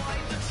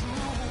avoid the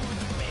truth.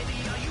 Baby,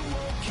 are you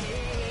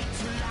okay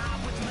to lie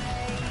with me?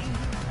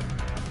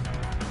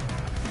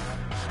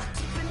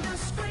 Deep in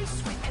disgrace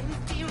with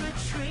empty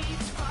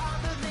retreats,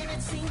 farther than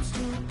it seems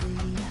to be.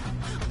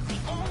 The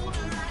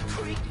older I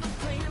creep, the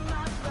pain in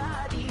my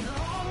body,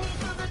 longing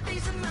for the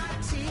days of my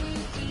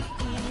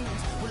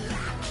teens. Well,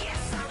 I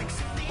guess I'll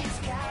accept this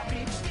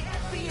garbage,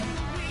 being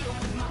the wheel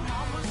with my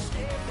mama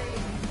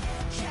staring.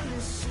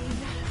 Jealousy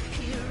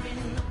here in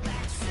the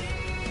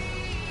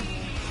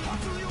backseat. Or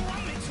do you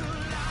want me to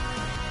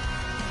lie?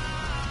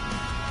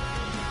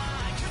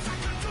 'Cause I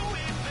can do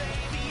it,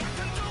 baby, I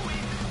can do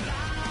it.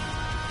 Lie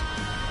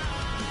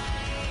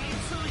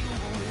to you,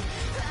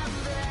 I'm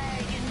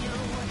begging you.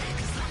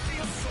 'Cause I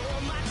feel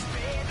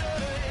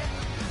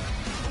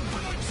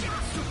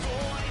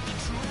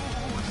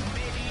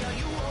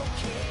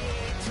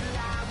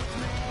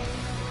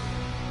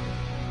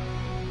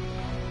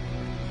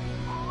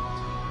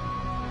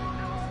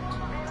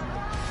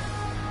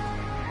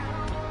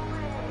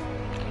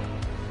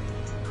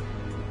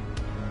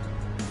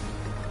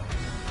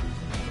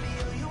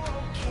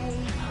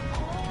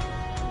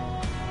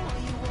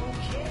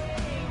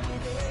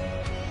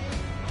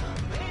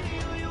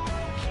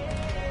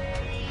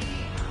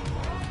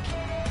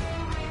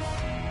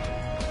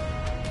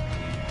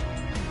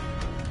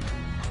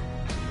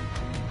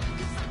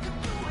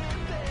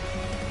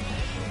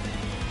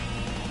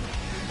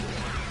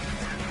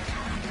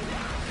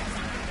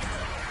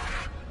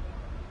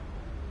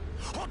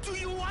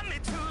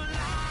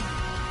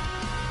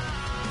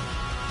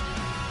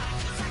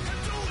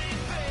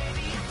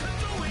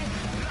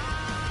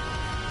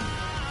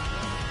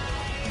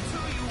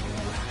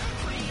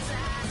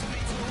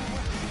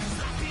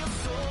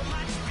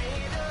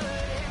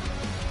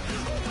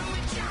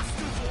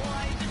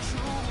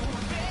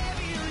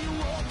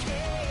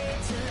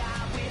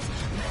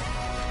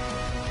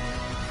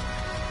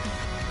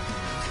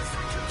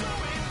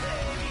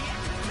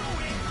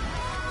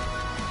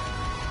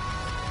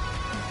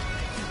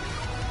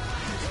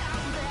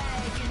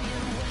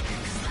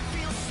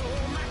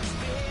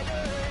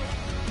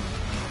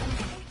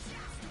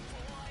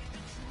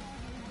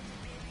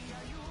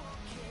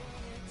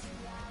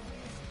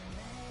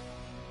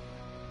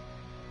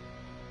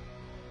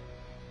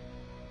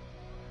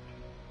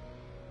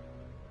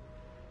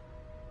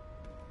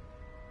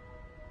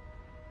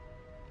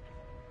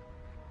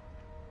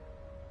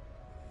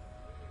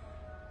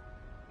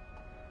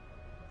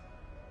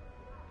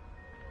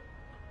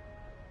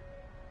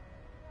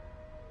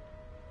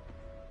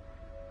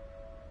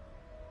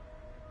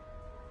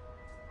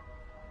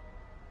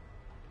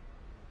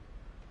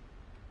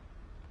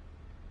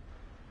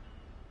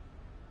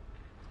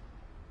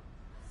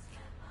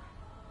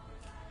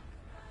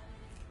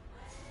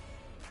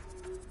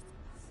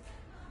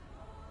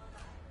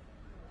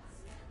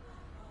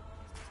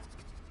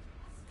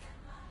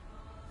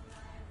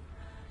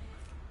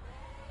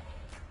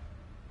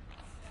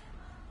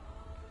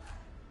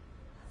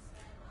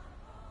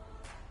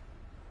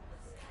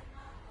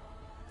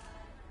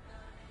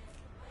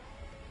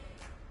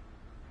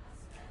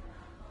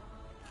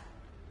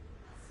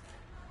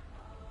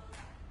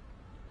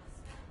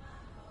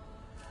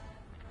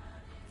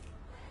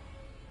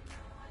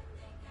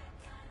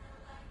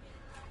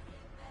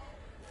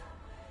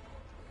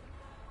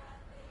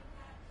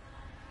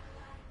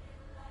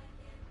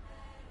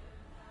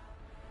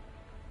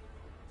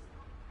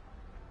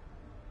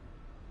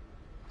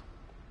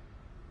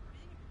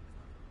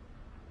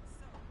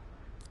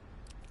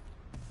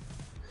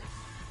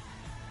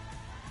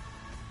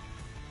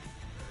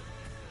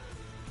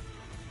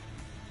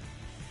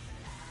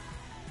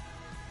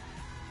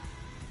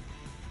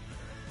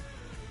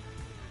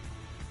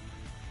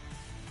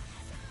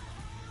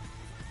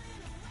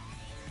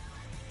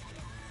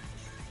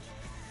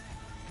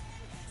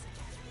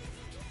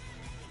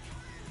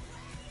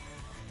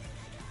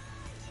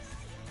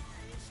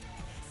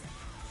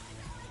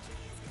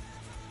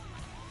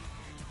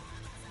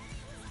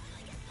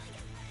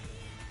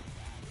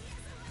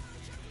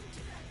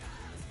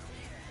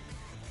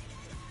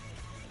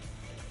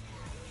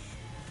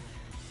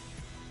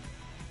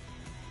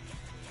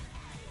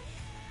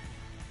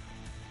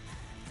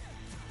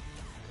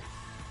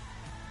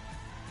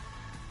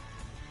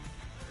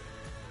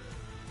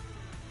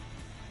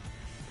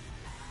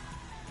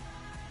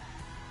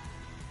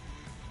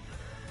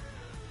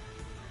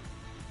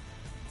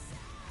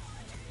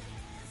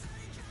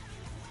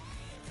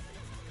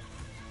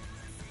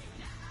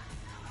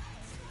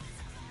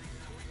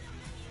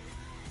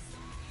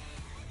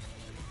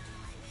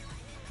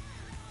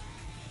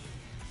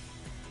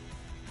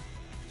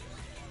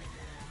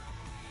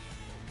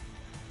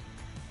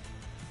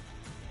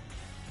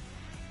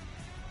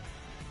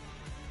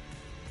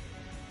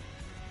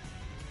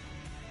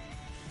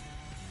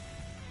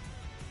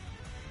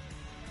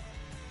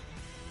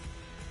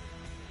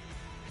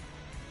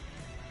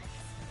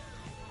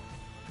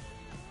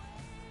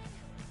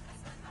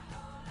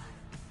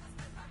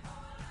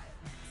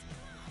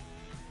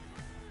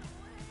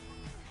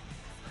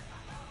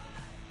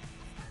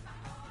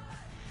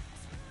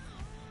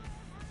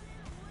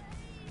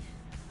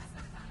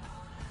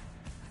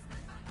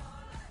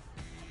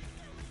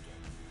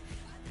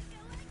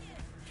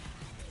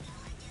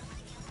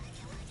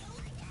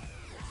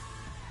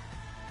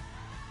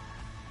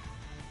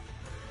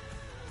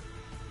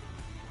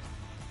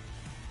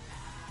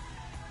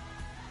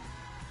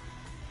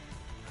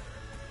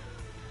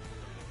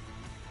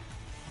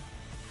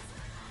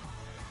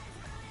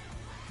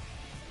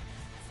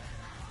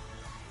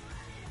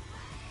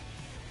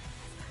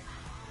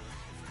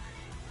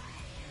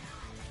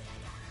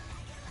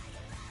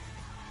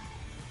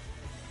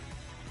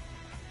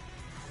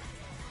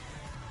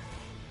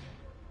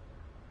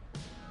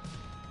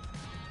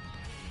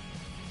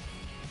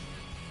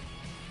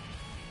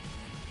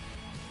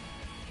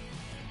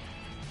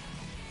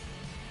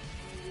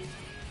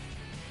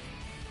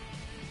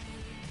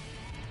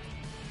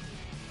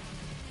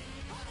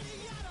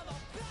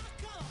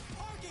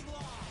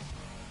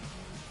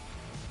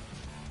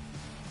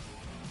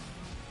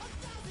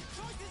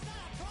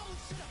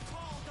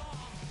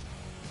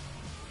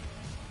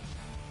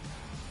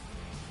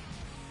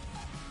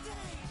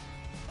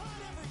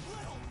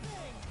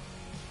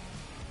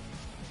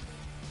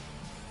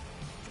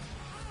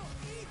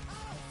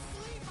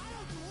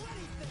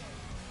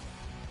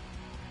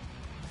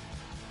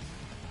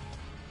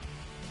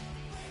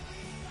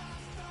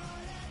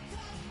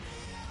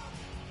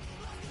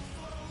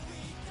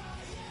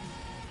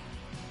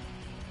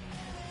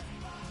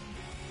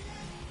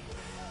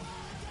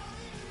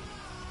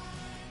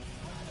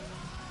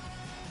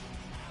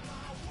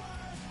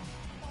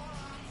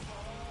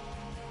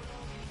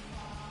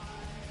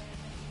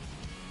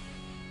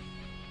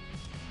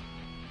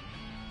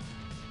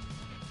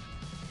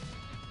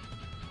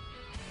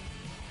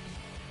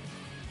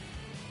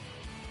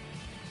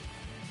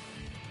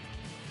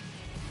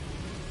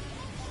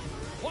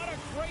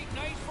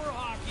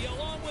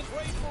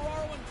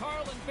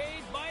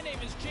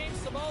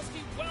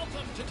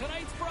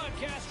tonight's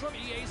broadcast from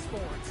EA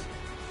Sports.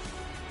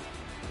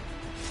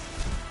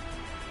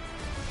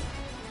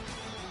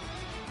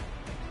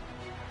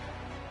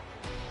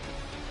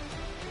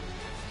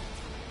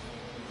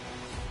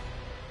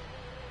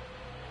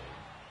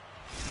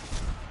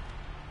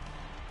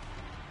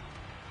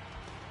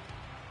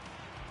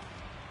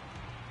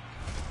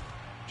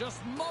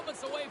 Just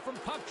moments away from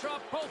puck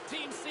drop, both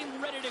teams seem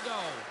ready to go.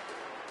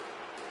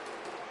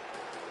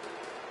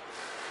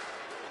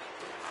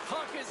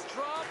 Puck is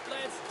dropped.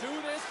 Let's do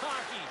this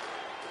hockey.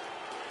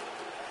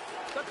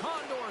 The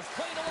Condors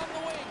played along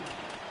the wing.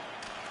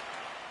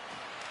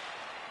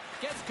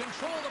 Gets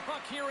control of the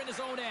puck here in his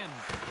own end.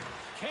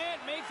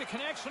 Can't make the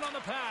connection on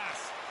the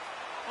pass.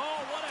 Oh,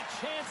 what a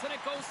chance, and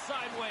it goes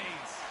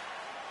sideways.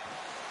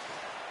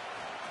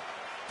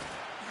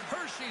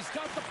 Hershey's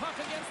got the puck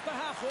against the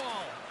half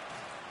wall.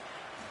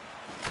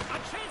 A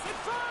chance in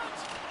front!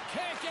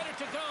 Can't get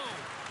it to go.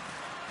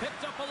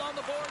 Picked up along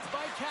the boards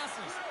by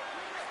Castles.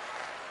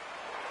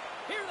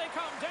 Here they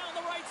come down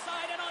the right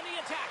side and on the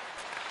attack.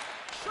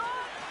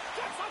 Shot!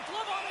 Gets a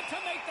glove on it to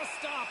make the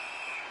stop.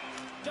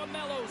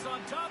 DeMello's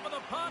on top of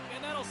the puck,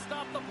 and that'll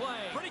stop the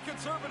play. Pretty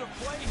conservative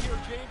play here,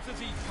 James, as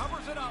he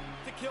covers it up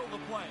to kill the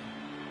play.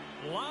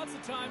 Lots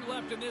of time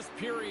left in this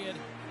period.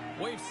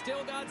 We've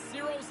still got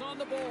zeros on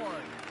the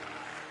board.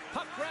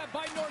 Puck grab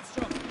by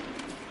Nordstrom.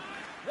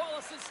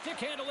 Wallace's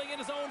stick handling in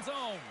his own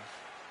zone.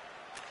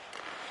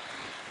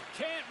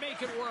 Can't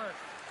make it work.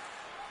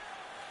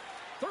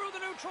 Through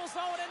the neutral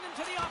zone and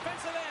into the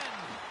offensive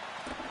end.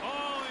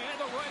 Oh, he had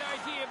the right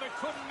idea, but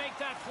couldn't make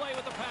that play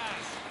with the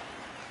pass.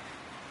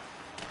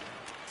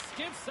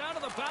 Skips out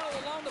of the battle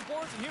along the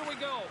boards, and here we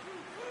go.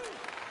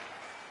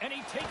 And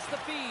he takes the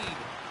feed.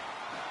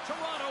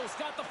 Toronto's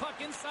got the puck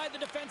inside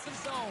the defensive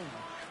zone.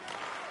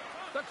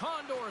 The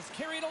Condors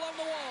carry it along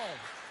the wall.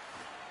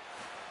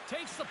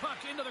 Takes the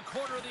puck into the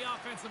corner of the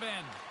offensive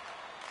end.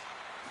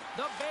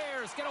 The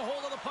Bears get a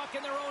hold of the puck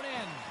in their own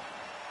end.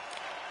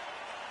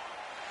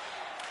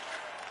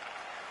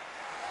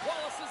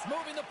 Wallace is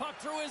moving the puck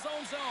through his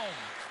own zone.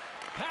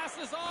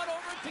 Passes on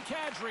over to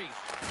Kadri.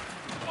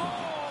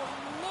 Oh,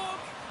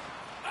 look!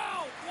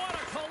 Oh, what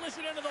a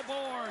collision into the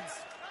boards.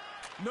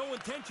 No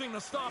intention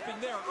of stopping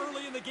there.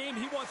 Early in the game,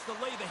 he wants to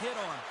lay the hit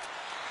on.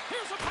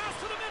 Here's a pass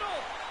to the middle.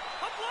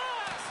 A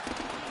blast!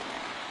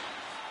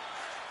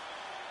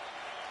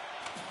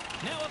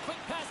 Now a quick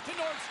pass to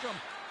Nordstrom.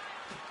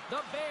 The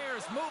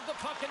Bears move the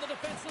puck in the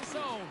defensive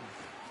zone.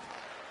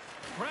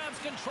 Grabs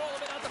control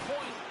of it at the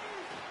point.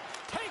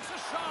 Takes a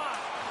shot.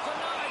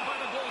 Denied by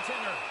the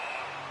goaltender.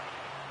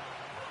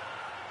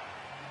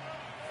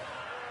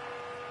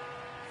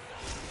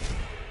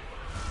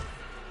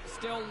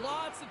 Still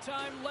lots of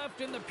time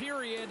left in the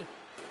period.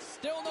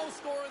 Still no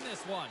score in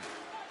this one.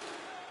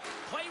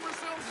 Play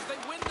resumes as they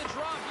win the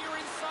draw here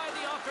inside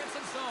the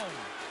offensive zone.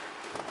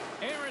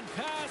 Aaron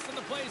pass and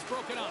the play's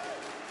broken up.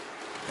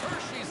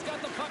 Hershey's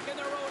got the puck in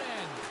their own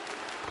end.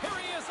 Here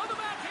he is on the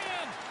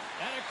backhand.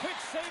 And a quick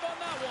save on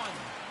that one.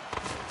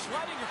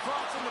 Sliding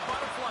across in the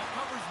butterfly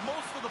covers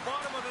most of the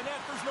bottom of the net.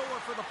 There's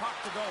nowhere for the puck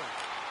to go.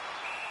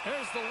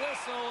 Here's the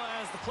whistle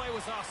as the play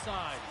was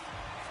offside.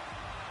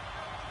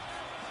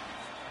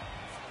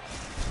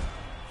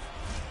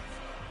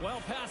 Well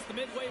past the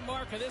midway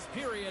mark of this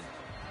period,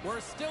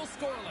 we're still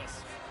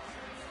scoreless.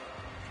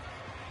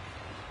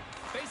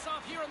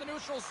 Face-off here in the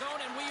neutral zone,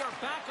 and we are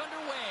back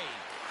underway.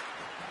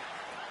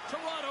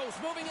 Toronto's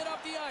moving it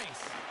up the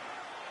ice.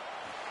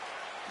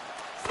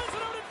 Sends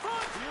it out in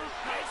front.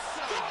 It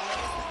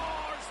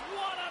scores!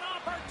 What an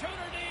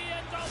opportunity,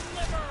 and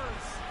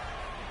delivers!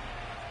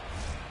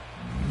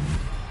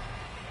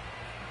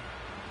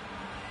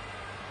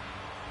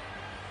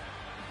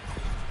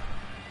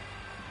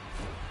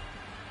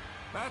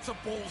 That's a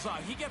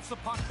bullseye. He gets the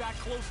puck that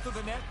close to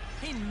the net.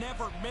 He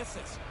never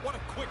misses. What a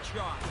quick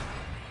shot.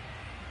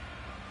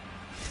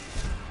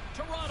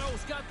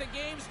 Toronto's got the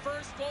game's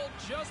first goal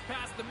just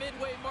past the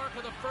midway mark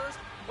of the first.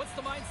 What's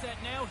the mindset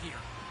now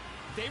here?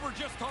 They were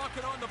just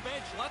talking on the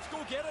bench. Let's go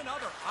get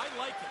another. I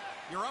like it.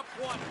 You're up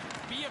one.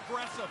 Be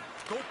aggressive.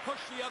 Go push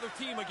the other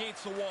team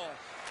against the wall.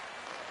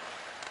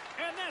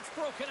 And that's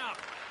broken up.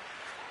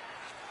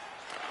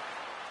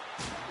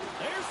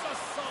 There's a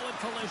solid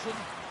collision.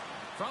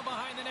 From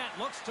behind the net,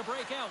 looks to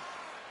break out.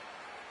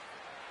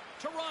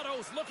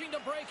 Toronto's looking to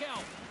break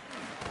out.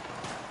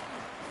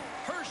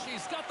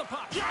 Hershey's got the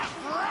puck. Yeah,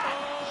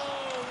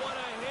 oh, what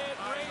a hit,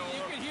 Ray.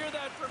 You can hear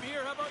that from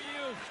here. How about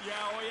you? Yeah,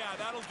 oh yeah,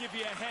 that'll give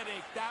you a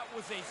headache. That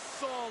was a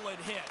solid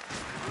hit.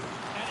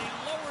 And he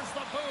lowers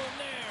the boom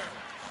there.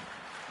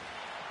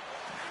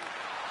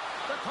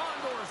 The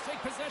Condors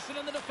take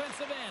possession in the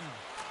defensive end.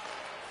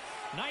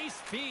 Nice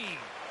feed.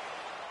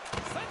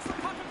 Sends the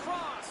puck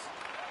across.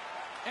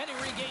 And he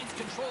regains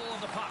control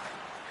of the puck.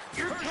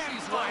 You're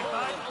Hershey's fly,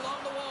 bud.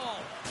 along the wall.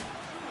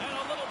 And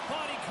a little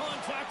body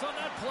contact on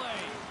that play.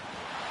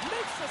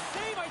 Makes the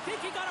save. I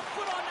think he got a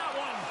foot on that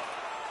one.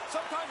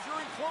 Sometimes you're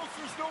in close,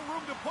 there's no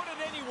room to put it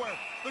anywhere.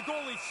 The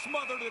goalie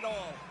smothered it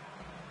all.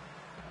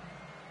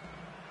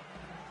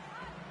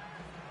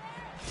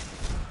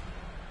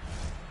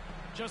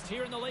 just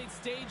here in the late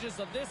stages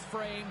of this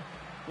frame.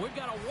 We've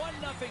got a 1-0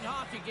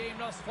 hockey game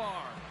thus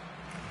far.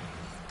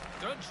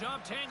 Good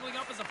job tangling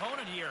up his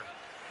opponent here.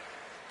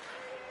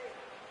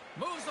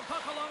 Moves the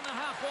puck along the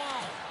half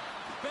wall.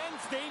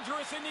 Ben's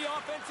dangerous in the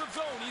offensive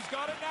zone. He's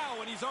got it now,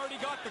 and he's already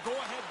got the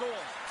go-ahead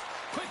goal.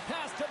 Quick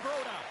pass to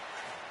Broda.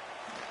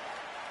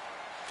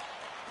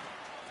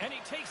 And he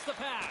takes the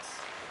pass.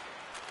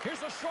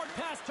 Here's a short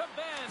pass to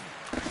Ben.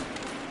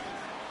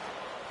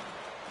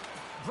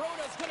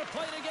 Broda's going to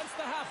play it against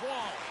the half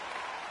wall.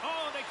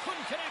 Oh, they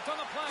couldn't connect on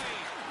the play.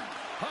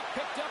 Puck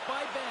picked up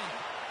by Ben.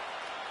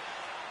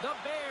 The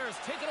Bears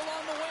take it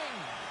along the wing.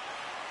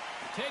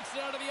 Takes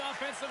it out of the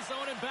offensive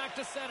zone and back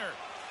to center.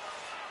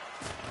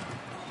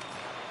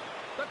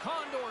 The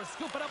Condors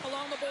scoop it up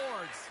along the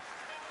boards.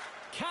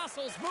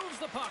 Castles moves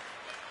the puck.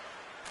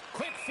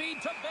 Quick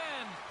feed to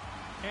Ben.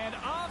 And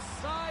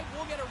offside,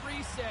 we'll get a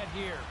reset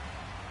here.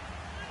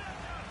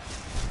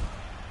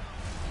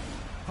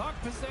 Puck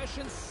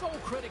possession so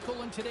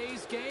critical in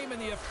today's game,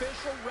 and the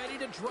official ready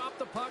to drop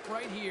the puck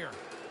right here.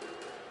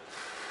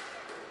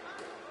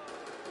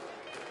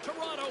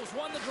 Toronto's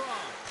won the draw.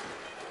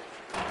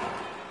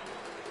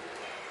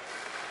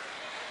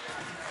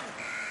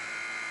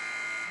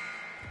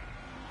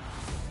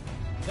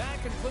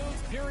 That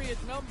concludes period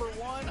number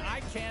 1.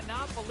 I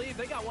cannot believe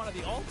they got one of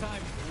the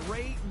all-time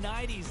great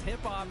 90s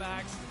hip-hop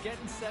acts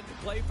getting set to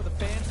play for the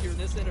fans here in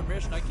this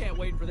intermission. I can't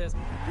wait for this.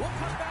 We'll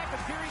come back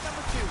in period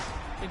number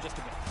 2 in just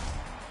a minute.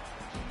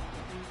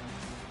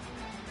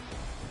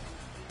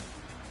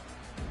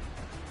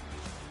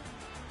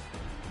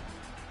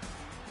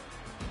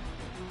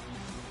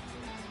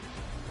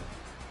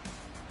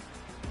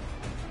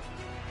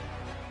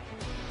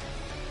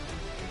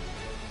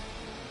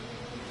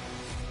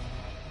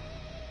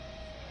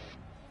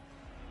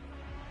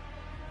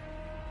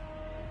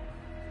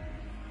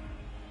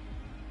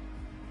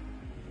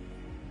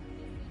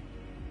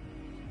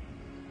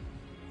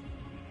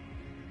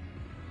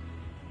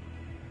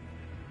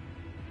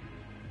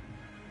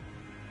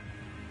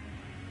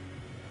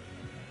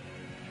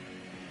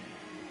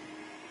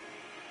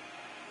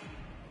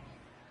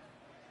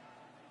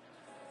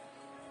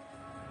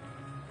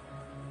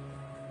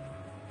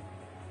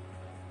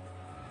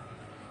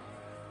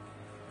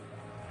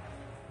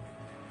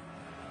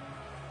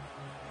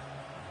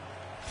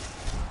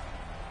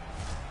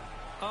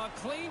 A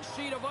clean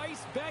sheet of ice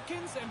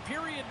beckons, and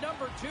period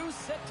number 2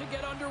 set to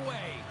get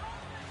underway.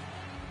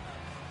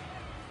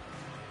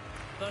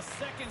 The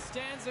second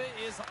stanza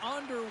is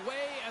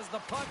underway as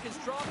the puck is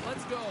dropped.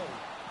 Let's go.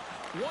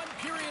 1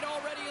 period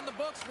already in the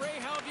books. Ray,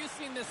 how have you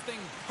seen this thing?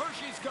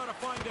 Hershey's got to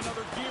find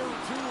another gear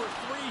 2 or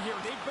 3 here.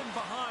 They've been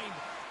behind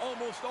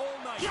almost all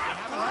night. They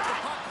haven't had the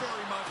puck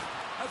very much.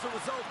 As a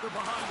result, they're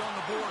behind on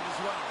the board as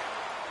well.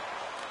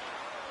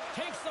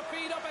 Takes the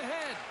feed up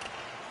ahead.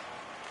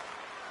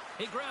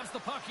 He grabs the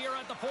puck here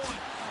at the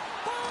point.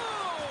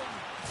 Boom!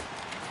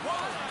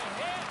 What a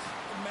hit!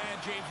 Man,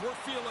 James, we're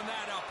feeling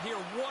that up here.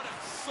 What a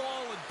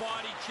solid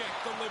body check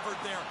delivered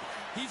there.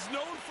 He's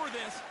known for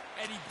this,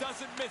 and he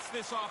doesn't miss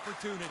this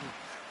opportunity.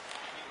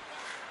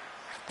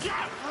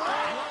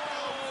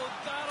 Oh,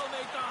 that'll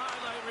make the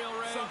highlight reel,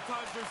 Ray.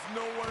 Sometimes there's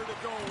nowhere to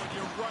go when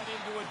you run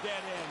into a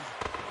dead end.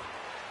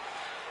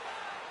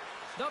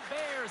 The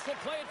Bears will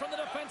play it from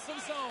the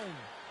defensive zone.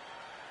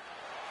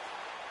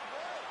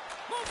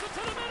 Moves it to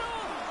the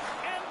middle,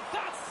 and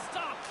that's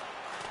stopped.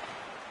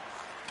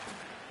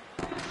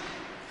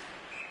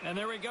 And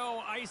there we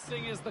go.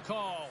 Icing is the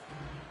call.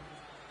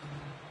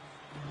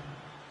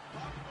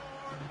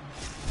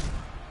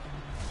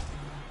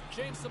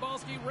 James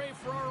Cebulski, Ray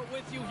Ferraro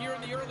with you here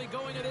in the early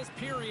going of this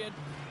period.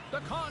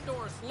 The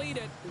Condors lead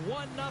it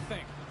 1-0.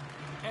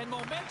 And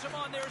momentum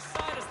on their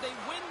side as they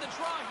win the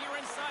draw here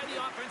inside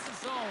the offensive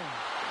zone.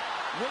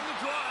 Win the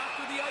draw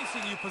after the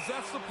icing. You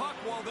possess the puck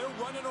while they're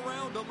running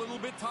around a little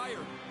bit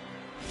tired.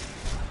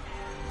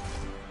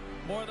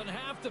 More than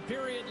half the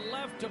period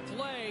left to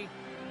play.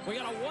 We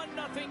got a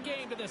 1-0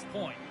 game to this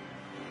point.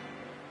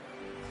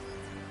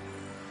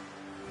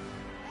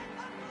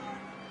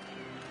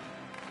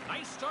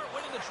 Nice start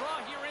winning the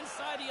draw here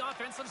inside the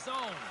offensive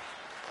zone.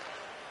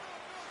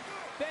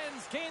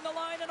 Ben's gained the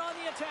line and on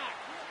the attack.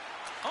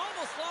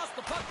 Almost lost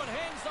the puck, but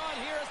hangs on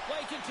here as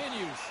play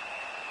continues.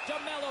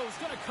 DeMello's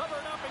going to cover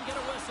it up and get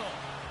a whistle.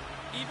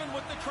 Even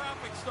with the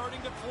traffic starting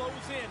to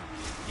close in,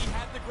 he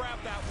had to grab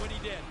that when he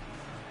did.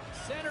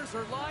 Centers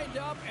are lined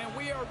up, and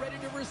we are ready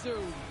to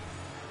resume.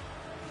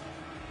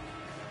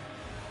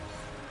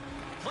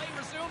 Play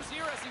resumes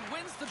here as he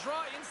wins the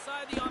draw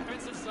inside the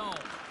offensive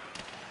zone.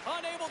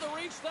 Unable to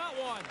reach that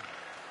one.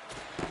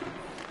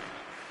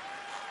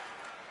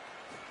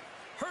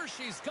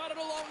 Hershey's got it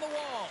along the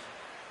wall.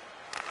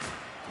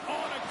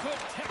 Oh, and a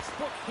good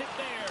textbook hit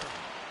there.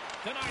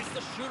 Denies the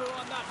shooter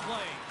on that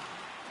play.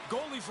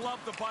 Goalies love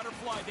the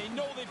butterfly. They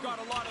know they've got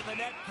a lot of the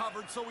net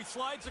covered, so he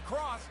slides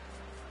across.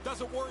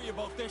 Doesn't worry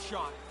about this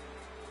shot.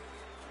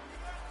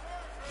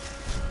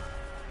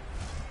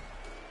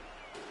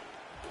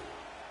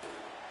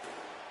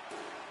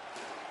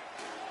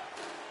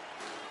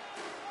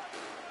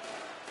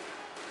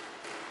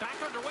 Back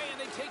underway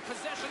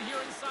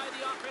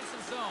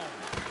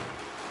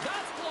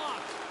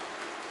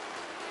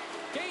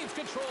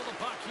control of the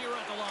puck here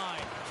at the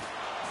line.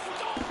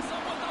 Stones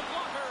him with the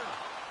blocker.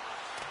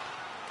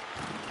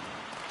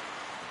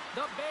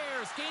 The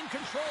Bears gain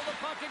control of the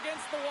puck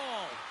against the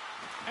wall.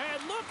 And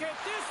look at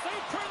this. They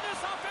turn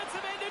this offensive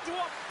end into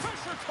a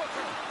pressure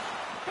cooker.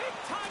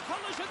 Big-time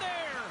collision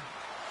there.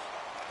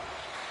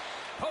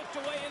 Poked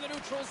away in the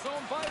neutral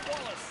zone by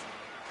Wallace.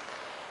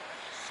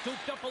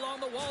 Scooped up along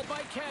the wall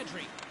by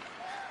Kadri.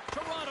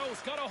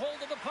 Toronto's got a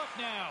hold of the puck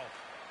now.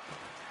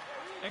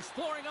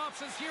 Exploring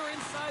options here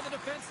inside the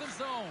defensive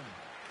zone.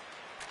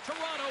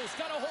 Toronto's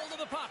got a hold of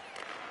the puck.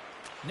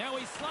 Now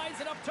he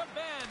slides it up to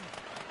Ben.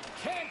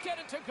 Can't get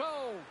it to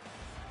go.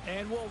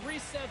 And we'll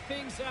reset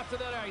things after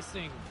that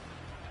icing.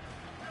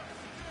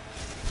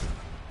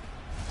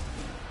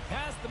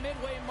 Past the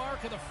midway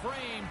mark of the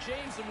frame,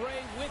 James and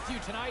Ray with you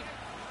tonight.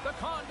 The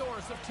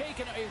Condors have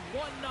taken a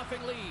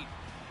 1-0 lead.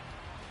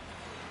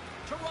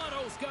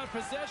 Toronto's got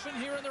possession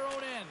here in their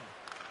own end.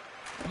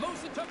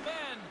 Moves it to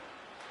Ben.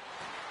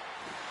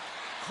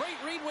 Great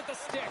read with the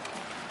stick.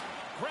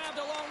 Grabbed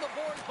along the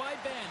boards by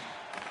Ben.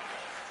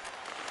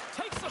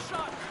 Takes the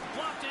shot.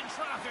 Blocked in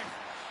traffic.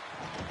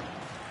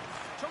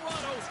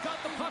 Toronto's got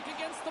the puck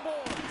against the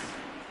boards.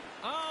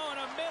 Oh,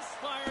 and a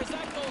misfire as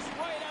that goes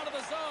right out of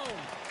the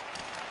zone.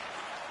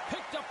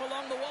 Picked up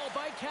along the wall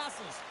by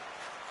Castles.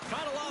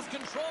 Kind of lost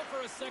control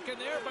for a second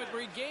there, but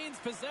regains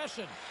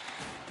possession.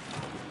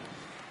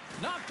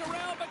 Knocked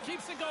around, but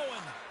keeps it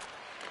going.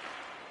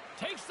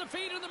 Takes the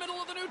feed in the middle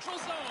of the neutral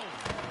zone.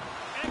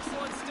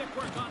 Excellent stick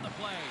work on the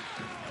play.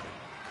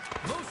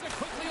 Moves it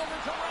quickly over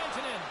to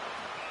Rantanen.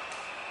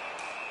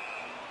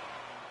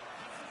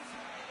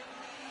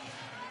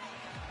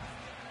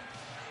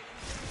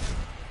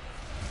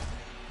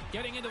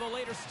 Getting into the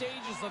later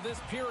stages of this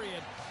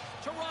period.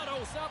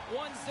 Toronto's up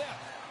 1-0.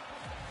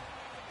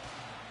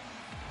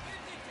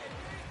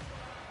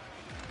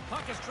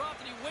 Puck is dropped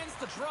and he wins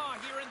the draw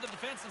here in the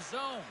defensive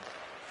zone.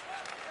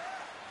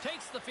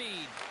 Takes the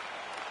feed.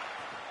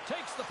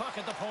 Takes the puck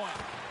at the point.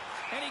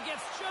 And he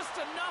gets just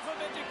enough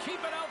of it to keep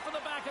it out for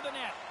the back of the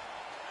net.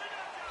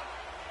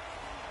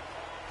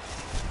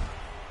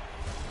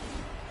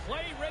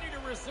 Play ready to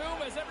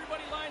resume as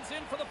everybody lines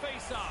in for the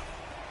faceoff.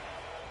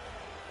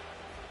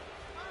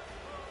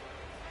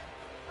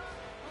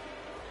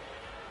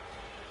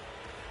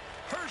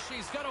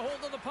 Hershey's got a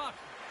hold of the puck.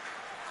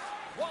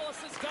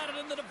 Wallace has got it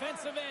in the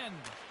defensive end.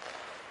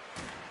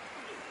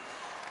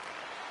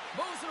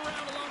 Moves it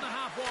around along the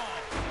half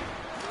wall.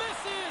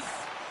 Misses!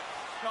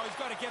 No, he's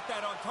got to get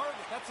that on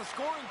target. That's a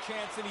scoring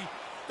chance, and he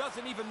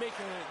doesn't even make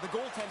the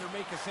goaltender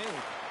make a save.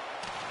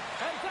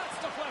 And that's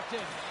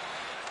deflected.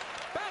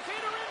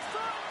 Backhander in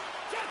front.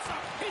 Gets a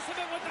piece of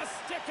it with the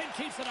stick and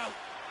keeps it out.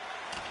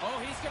 Oh,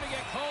 he's going to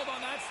get called on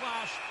that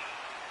slash.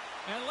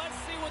 And let's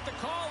see what the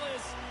call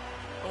is.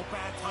 Oh,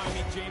 bad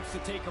timing, James, to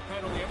take a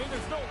penalty. I mean,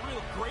 there's no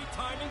real great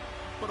timing,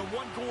 but a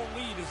one-goal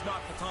lead is not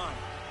the time.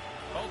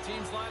 Both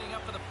teams lining up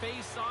for the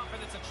face-off,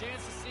 and it's a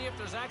chance to see if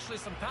there's actually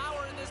some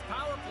power in this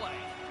power play.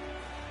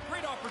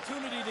 Great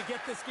opportunity to get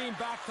this game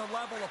back to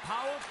level. A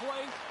power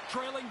play,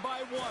 trailing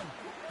by 1.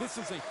 This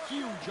is a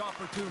huge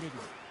opportunity.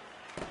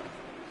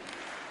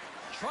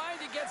 Trying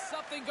to get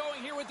something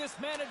going here with this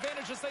man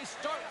advantage as they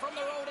start from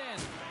their own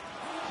end.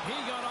 He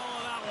got all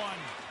of that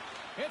one.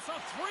 It's a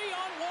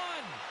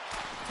 3-on-1.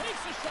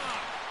 Takes a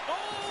shot.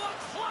 Oh, a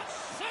clutch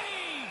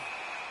save.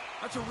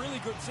 That's a really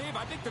good save.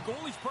 I think the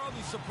goalie's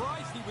probably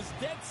surprised he was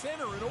dead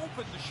center and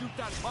open to shoot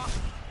that puck.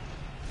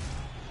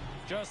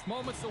 Just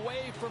moments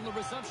away from the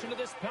resumption of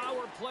this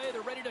power play.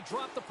 They're ready to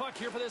drop the puck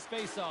here for this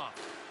faceoff.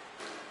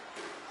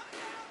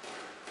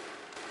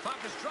 Puck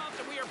is dropped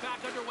and we are back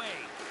underway.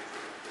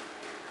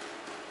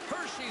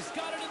 Hershey's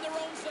got it in their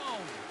own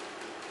zone.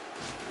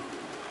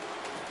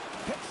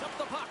 Picks up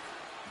the puck.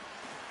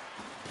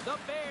 The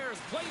Bears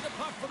play the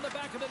puck from the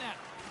back of the net.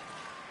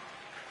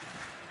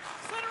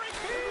 Centering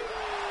feed.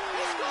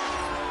 He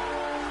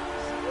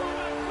scores! What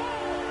a goal!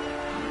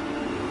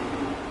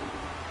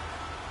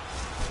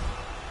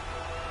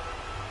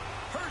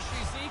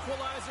 Hershey's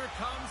equalizer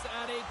comes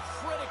at a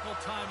critical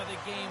time of the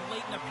game,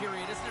 late in the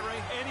period, isn't it, Ray?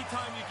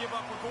 Anytime you give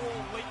up a goal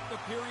late in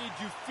the period,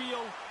 you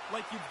feel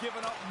like you've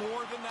given up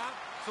more than that.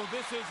 So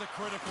this is a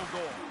critical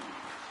goal.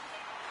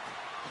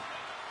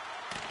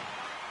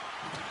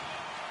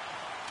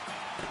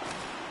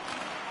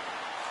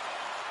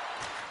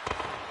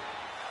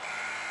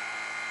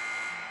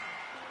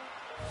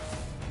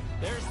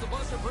 There's the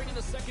buzzer bringing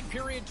the second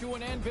period to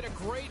an end. Been a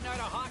great night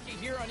of hockey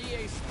here on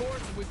EA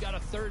Sports, and we've got a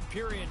third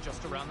period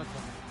just around the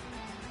corner.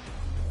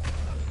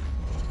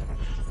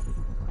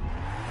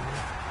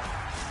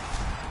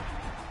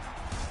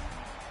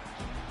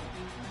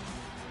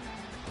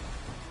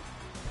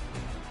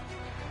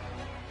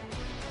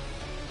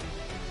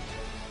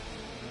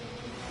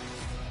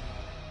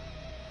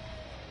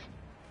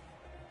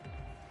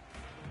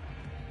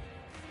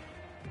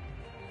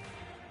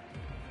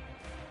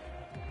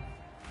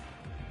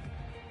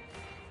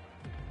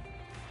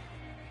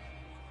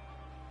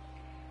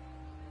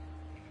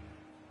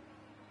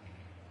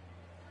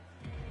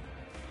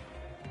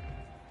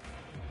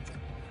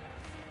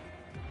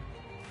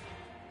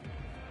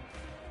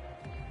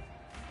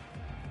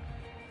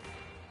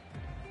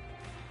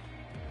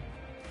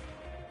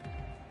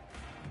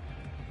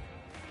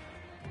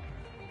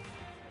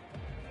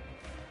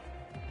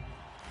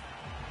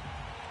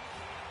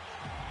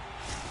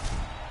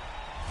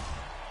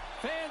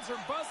 horns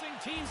are buzzing.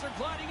 Teams are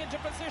gliding into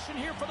position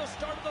here for the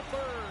start of the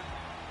third.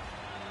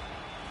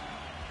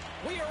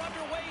 We are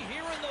underway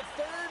here in the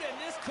third, and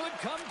this could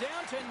come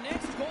down to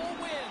next goal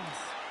wins.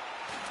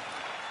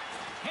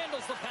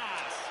 Handles the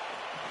pass.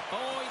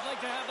 Oh, he'd like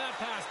to have that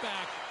pass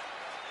back.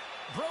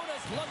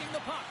 Broda's lugging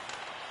the puck.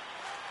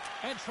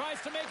 And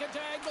tries to make a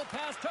diagonal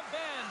pass to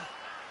Ben.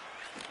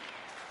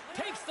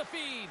 Takes the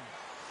feed.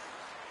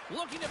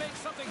 Looking to make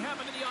something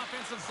happen in the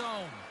offensive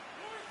zone.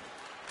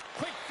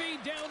 Quick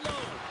feed down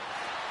low.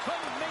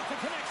 Couldn't make the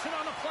connection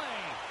on the play.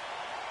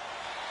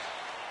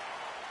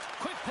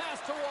 Quick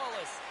pass to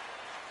Wallace.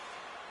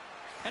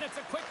 And it's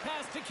a quick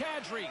pass to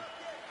Kadri.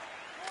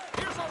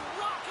 Here's a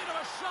rocket of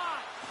a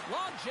shot.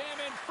 Log jam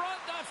in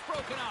front. That's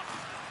broken up.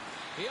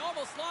 He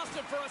almost lost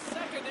it for a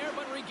second there,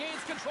 but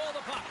regains control of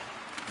the puck.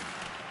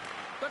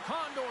 The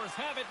Condors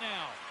have it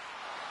now.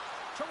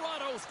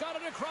 Toronto's got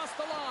it across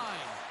the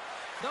line.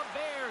 The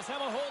Bears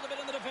have a hold of it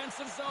in the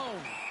defensive zone.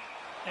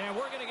 And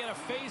we're going to get a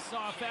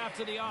face-off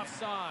after the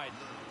offside.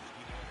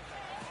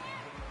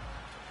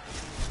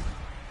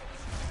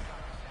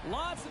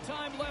 Lots of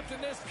time left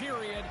in this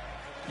period.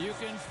 You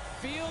can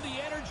feel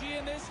the energy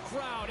in this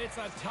crowd. It's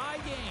a tie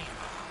game.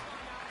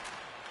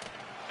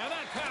 And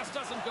that pass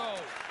doesn't go.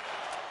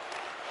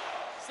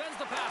 Sends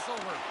the pass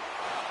over.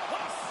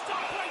 What a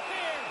stop right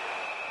there!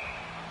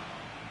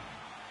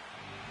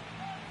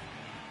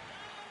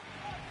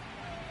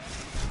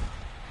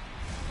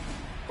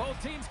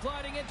 Both teams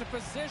gliding into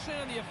position,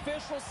 and the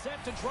official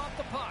set to drop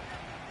the puck.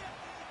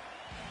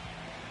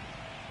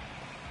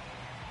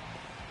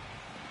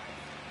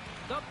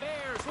 The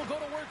Bears will go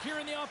to work here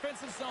in the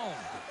offensive zone.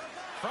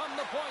 From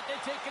the point, they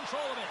take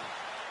control of it.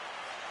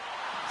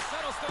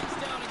 Settles things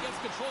down and gets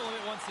control of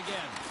it once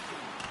again.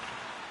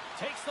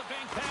 Takes the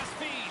bank pass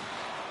feed.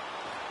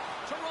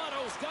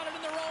 Toronto's got it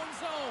in their own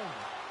zone.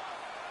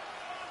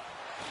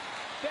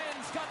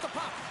 Ben's got the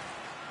puck.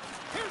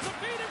 Here's a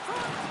feed in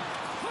front.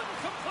 Couldn't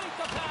complete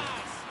the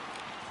pass.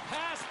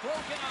 Pass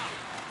broken up.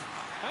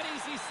 An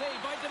easy save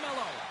by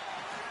DeMello.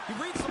 He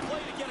reads the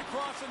play to get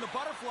across in the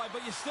butterfly,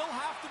 but you still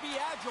have to be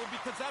agile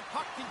because that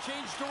puck can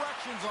change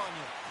directions on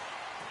you.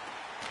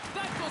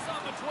 That goes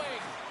off its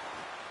wing.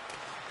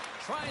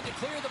 Trying to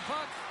clear the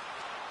puck,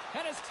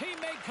 and his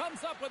teammate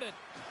comes up with it.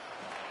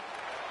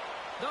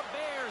 The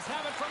Bears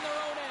have it from their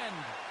own end.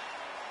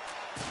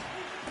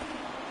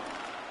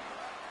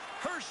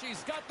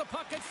 Hershey's got the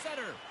puck at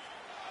center.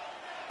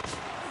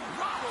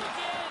 Robbed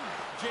again.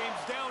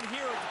 James, down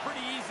here, it's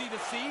pretty easy to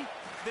see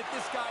that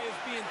this guy is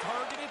being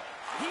targeted.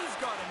 He's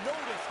got to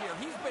notice here.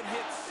 He's been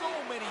hit so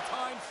many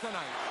times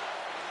tonight.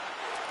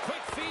 Quick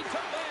feed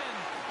to Ben.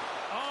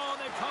 Oh,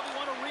 they probably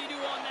want a redo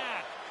on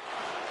that.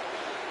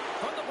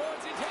 From the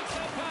boards, he takes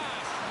that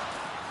pass.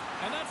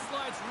 And that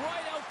slides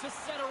right out to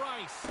center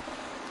ice.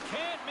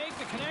 Can't make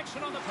the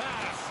connection on the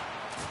pass.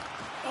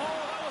 Oh,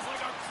 that was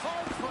like a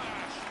car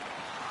crash.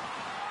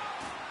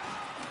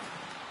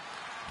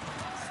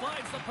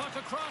 Slides the puck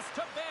across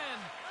to Ben.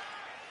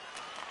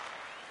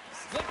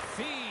 Slick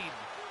feed.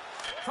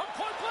 From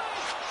point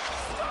blank.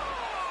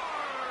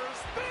 Stars!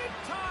 Big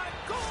time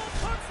goal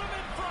puts them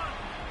in front.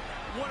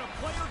 When a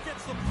player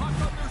gets the puck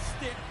on their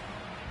stick,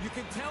 you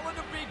can tell in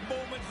a big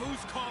moment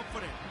who's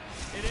confident.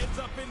 It ends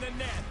up in the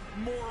net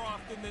more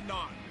often than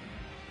not.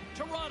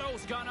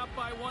 Toronto's gone up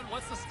by one.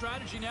 What's the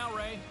strategy now,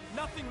 Ray?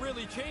 Nothing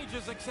really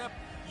changes except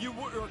you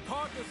are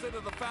cognizant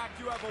of the fact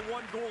you have a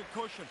one-goal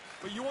cushion.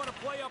 But you want to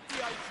play up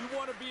the ice. You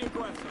want to be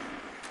aggressive.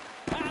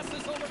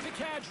 Passes over to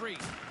Kadri.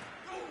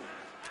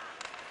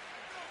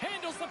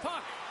 Handles the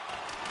puck.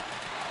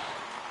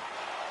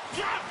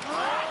 Yeah!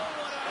 Oh,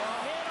 what a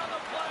hit on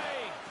the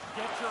play.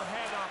 Get your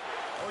head up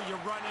or you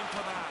run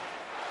into that.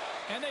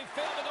 And they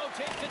fail to go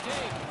tape to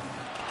tape.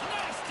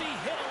 Nasty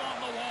hit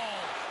along the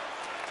wall.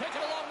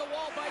 Taken along the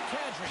wall by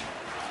Kadri.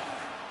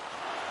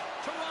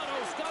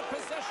 Toronto's got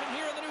possession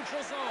here in the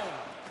neutral zone.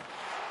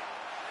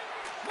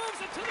 Moves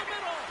it to the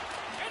middle.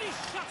 And he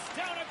shuts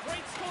down a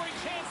great scoring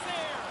chance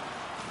there.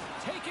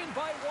 Taken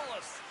by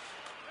Wallace.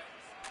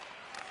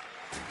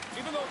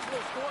 Even though it's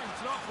low scoring,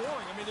 it's not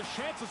boring. I mean, there's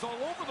chances all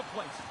over the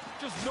place.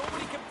 Just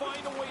nobody can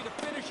find a way to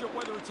finish it,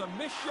 whether it's a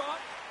missed shot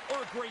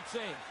or a great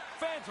save.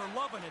 Fans are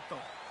loving it,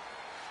 though.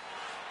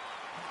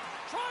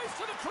 Tries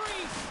to the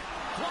crease.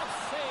 Glove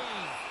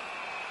save.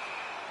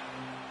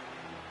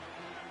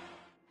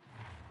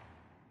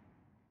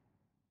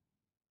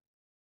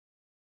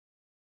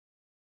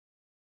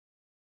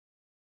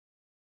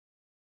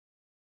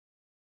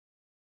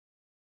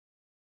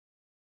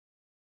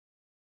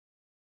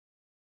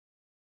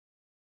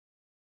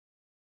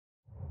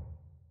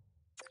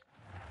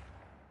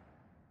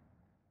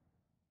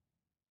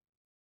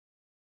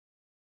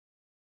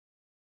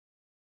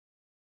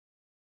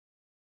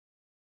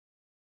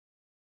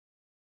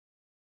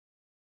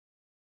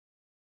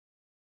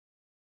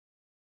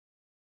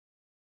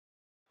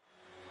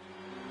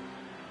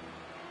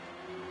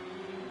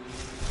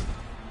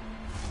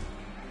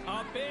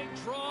 A big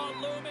draw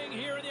looming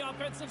here in the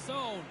offensive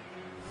zone.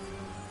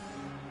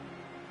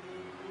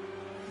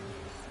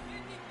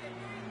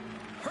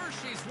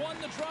 Hershey's won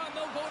the draw, and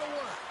they'll go to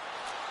work.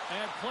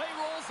 And play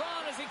rolls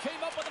on as he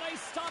came up with a nice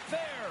stop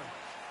there.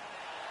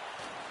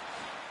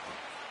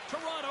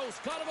 Toronto's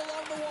got it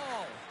along the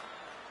wall.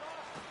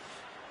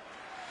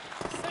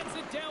 Sends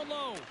it down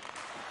low.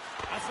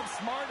 That's some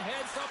smart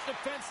heads-up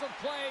defensive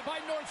play by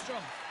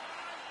Nordstrom.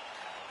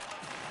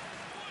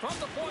 From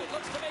the point,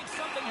 looks to make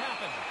something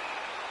happen.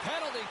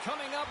 Penalty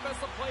coming up as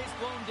the play's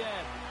blown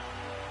dead.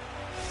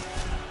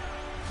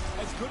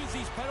 As good as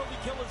these penalty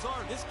killers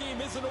are, this game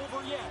isn't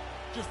over yet.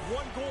 Just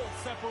one goal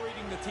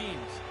separating the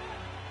teams.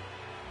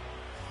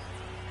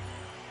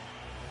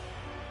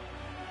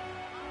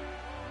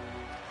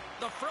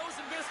 The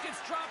frozen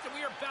biscuits dropped, and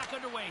we are back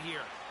underway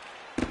here.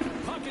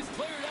 Puck is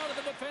cleared out of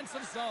the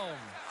defensive zone.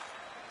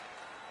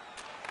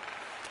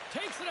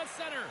 Takes it at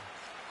center.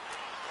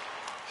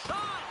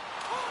 Shot!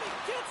 Oh, he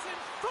gets in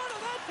front of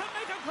that to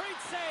make a great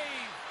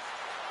save.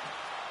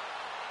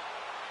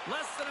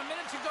 Less than a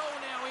minute to go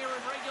now here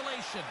in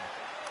regulation.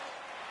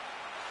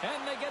 And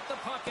they get the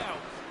puck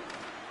out.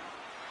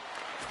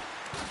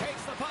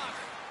 Takes the puck.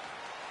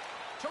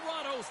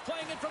 Toronto's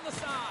playing it from the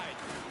side.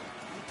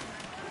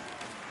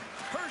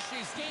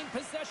 Hershey's gained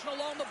possession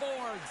along the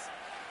boards.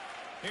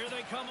 Here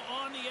they come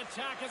on the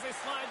attack as they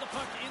slide the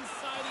puck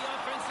inside the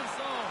offensive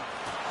zone.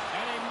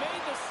 And they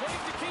made the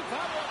save to keep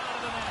that one out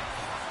of the net.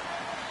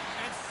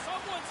 And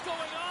someone's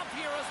going off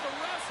here as the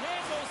ref's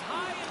hand goes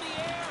high in the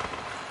air.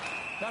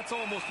 That's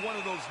almost one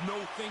of those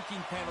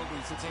no-thinking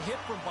penalties. It's a hit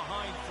from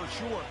behind for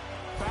sure.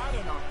 Bad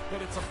enough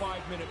that it's a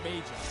 5-minute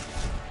major.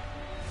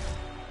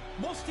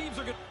 Most teams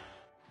are going to...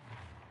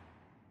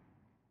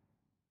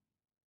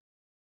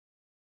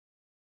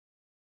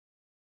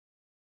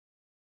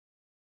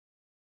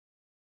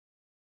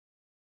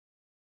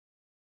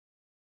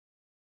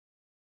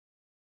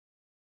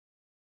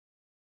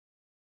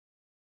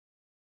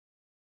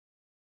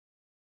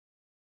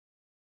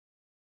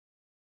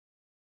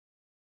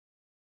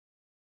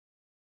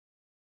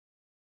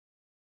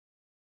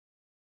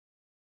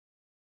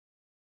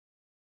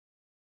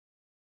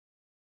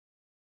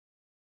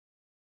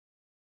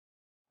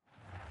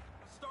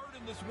 start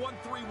in this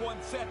 1-3-1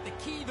 set. The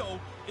key, though,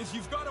 is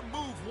you've got to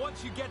move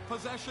once you get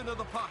possession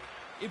of the puck.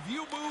 If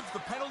you move,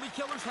 the penalty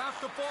killers have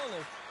to follow.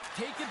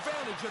 Take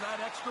advantage of that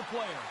extra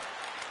player.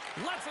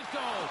 Lets it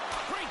go.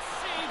 Great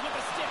save with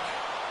the stick.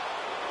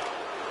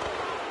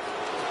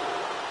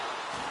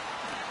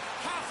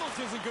 Castles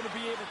isn't going to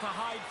be able to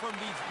hide from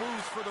these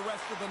boos for the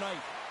rest of the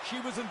night. She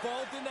was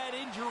involved in that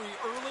injury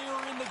earlier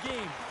in the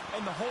game,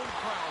 and the home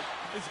crowd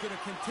is going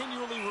to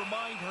continually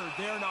remind her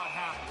they're not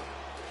happy.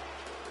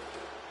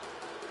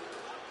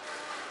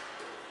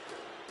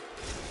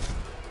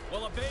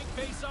 Well, a big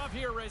face-off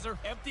here, Razor.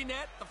 Empty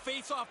net, the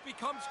face-off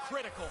becomes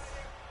critical.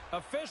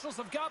 Officials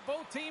have got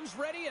both teams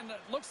ready, and it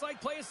looks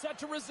like play is set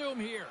to resume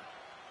here.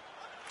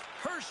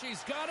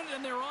 Hershey's got it,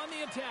 and they're on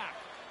the attack.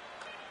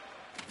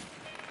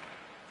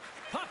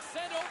 Puck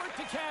sent over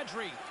to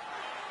Kadri.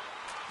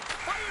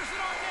 Fires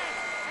it on net,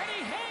 and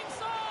he hangs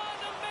on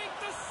to make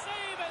the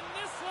save, and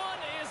this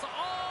one is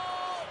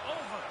all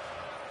over.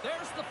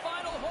 There's the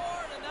final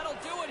horn, and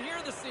that'll do it here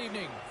this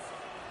evening.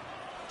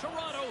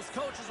 Toronto's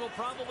coaches will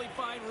probably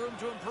find room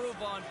to improve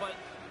on, but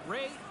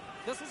Ray,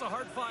 this was a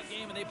hard-fought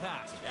game, and they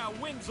passed. Yeah, a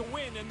win's a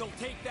win, and they'll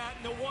take that,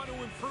 and they'll want to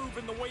improve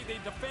in the way they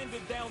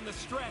defended down the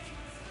stretch.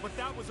 But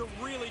that was a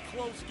really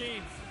close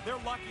game.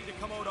 They're lucky to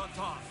come out on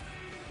top.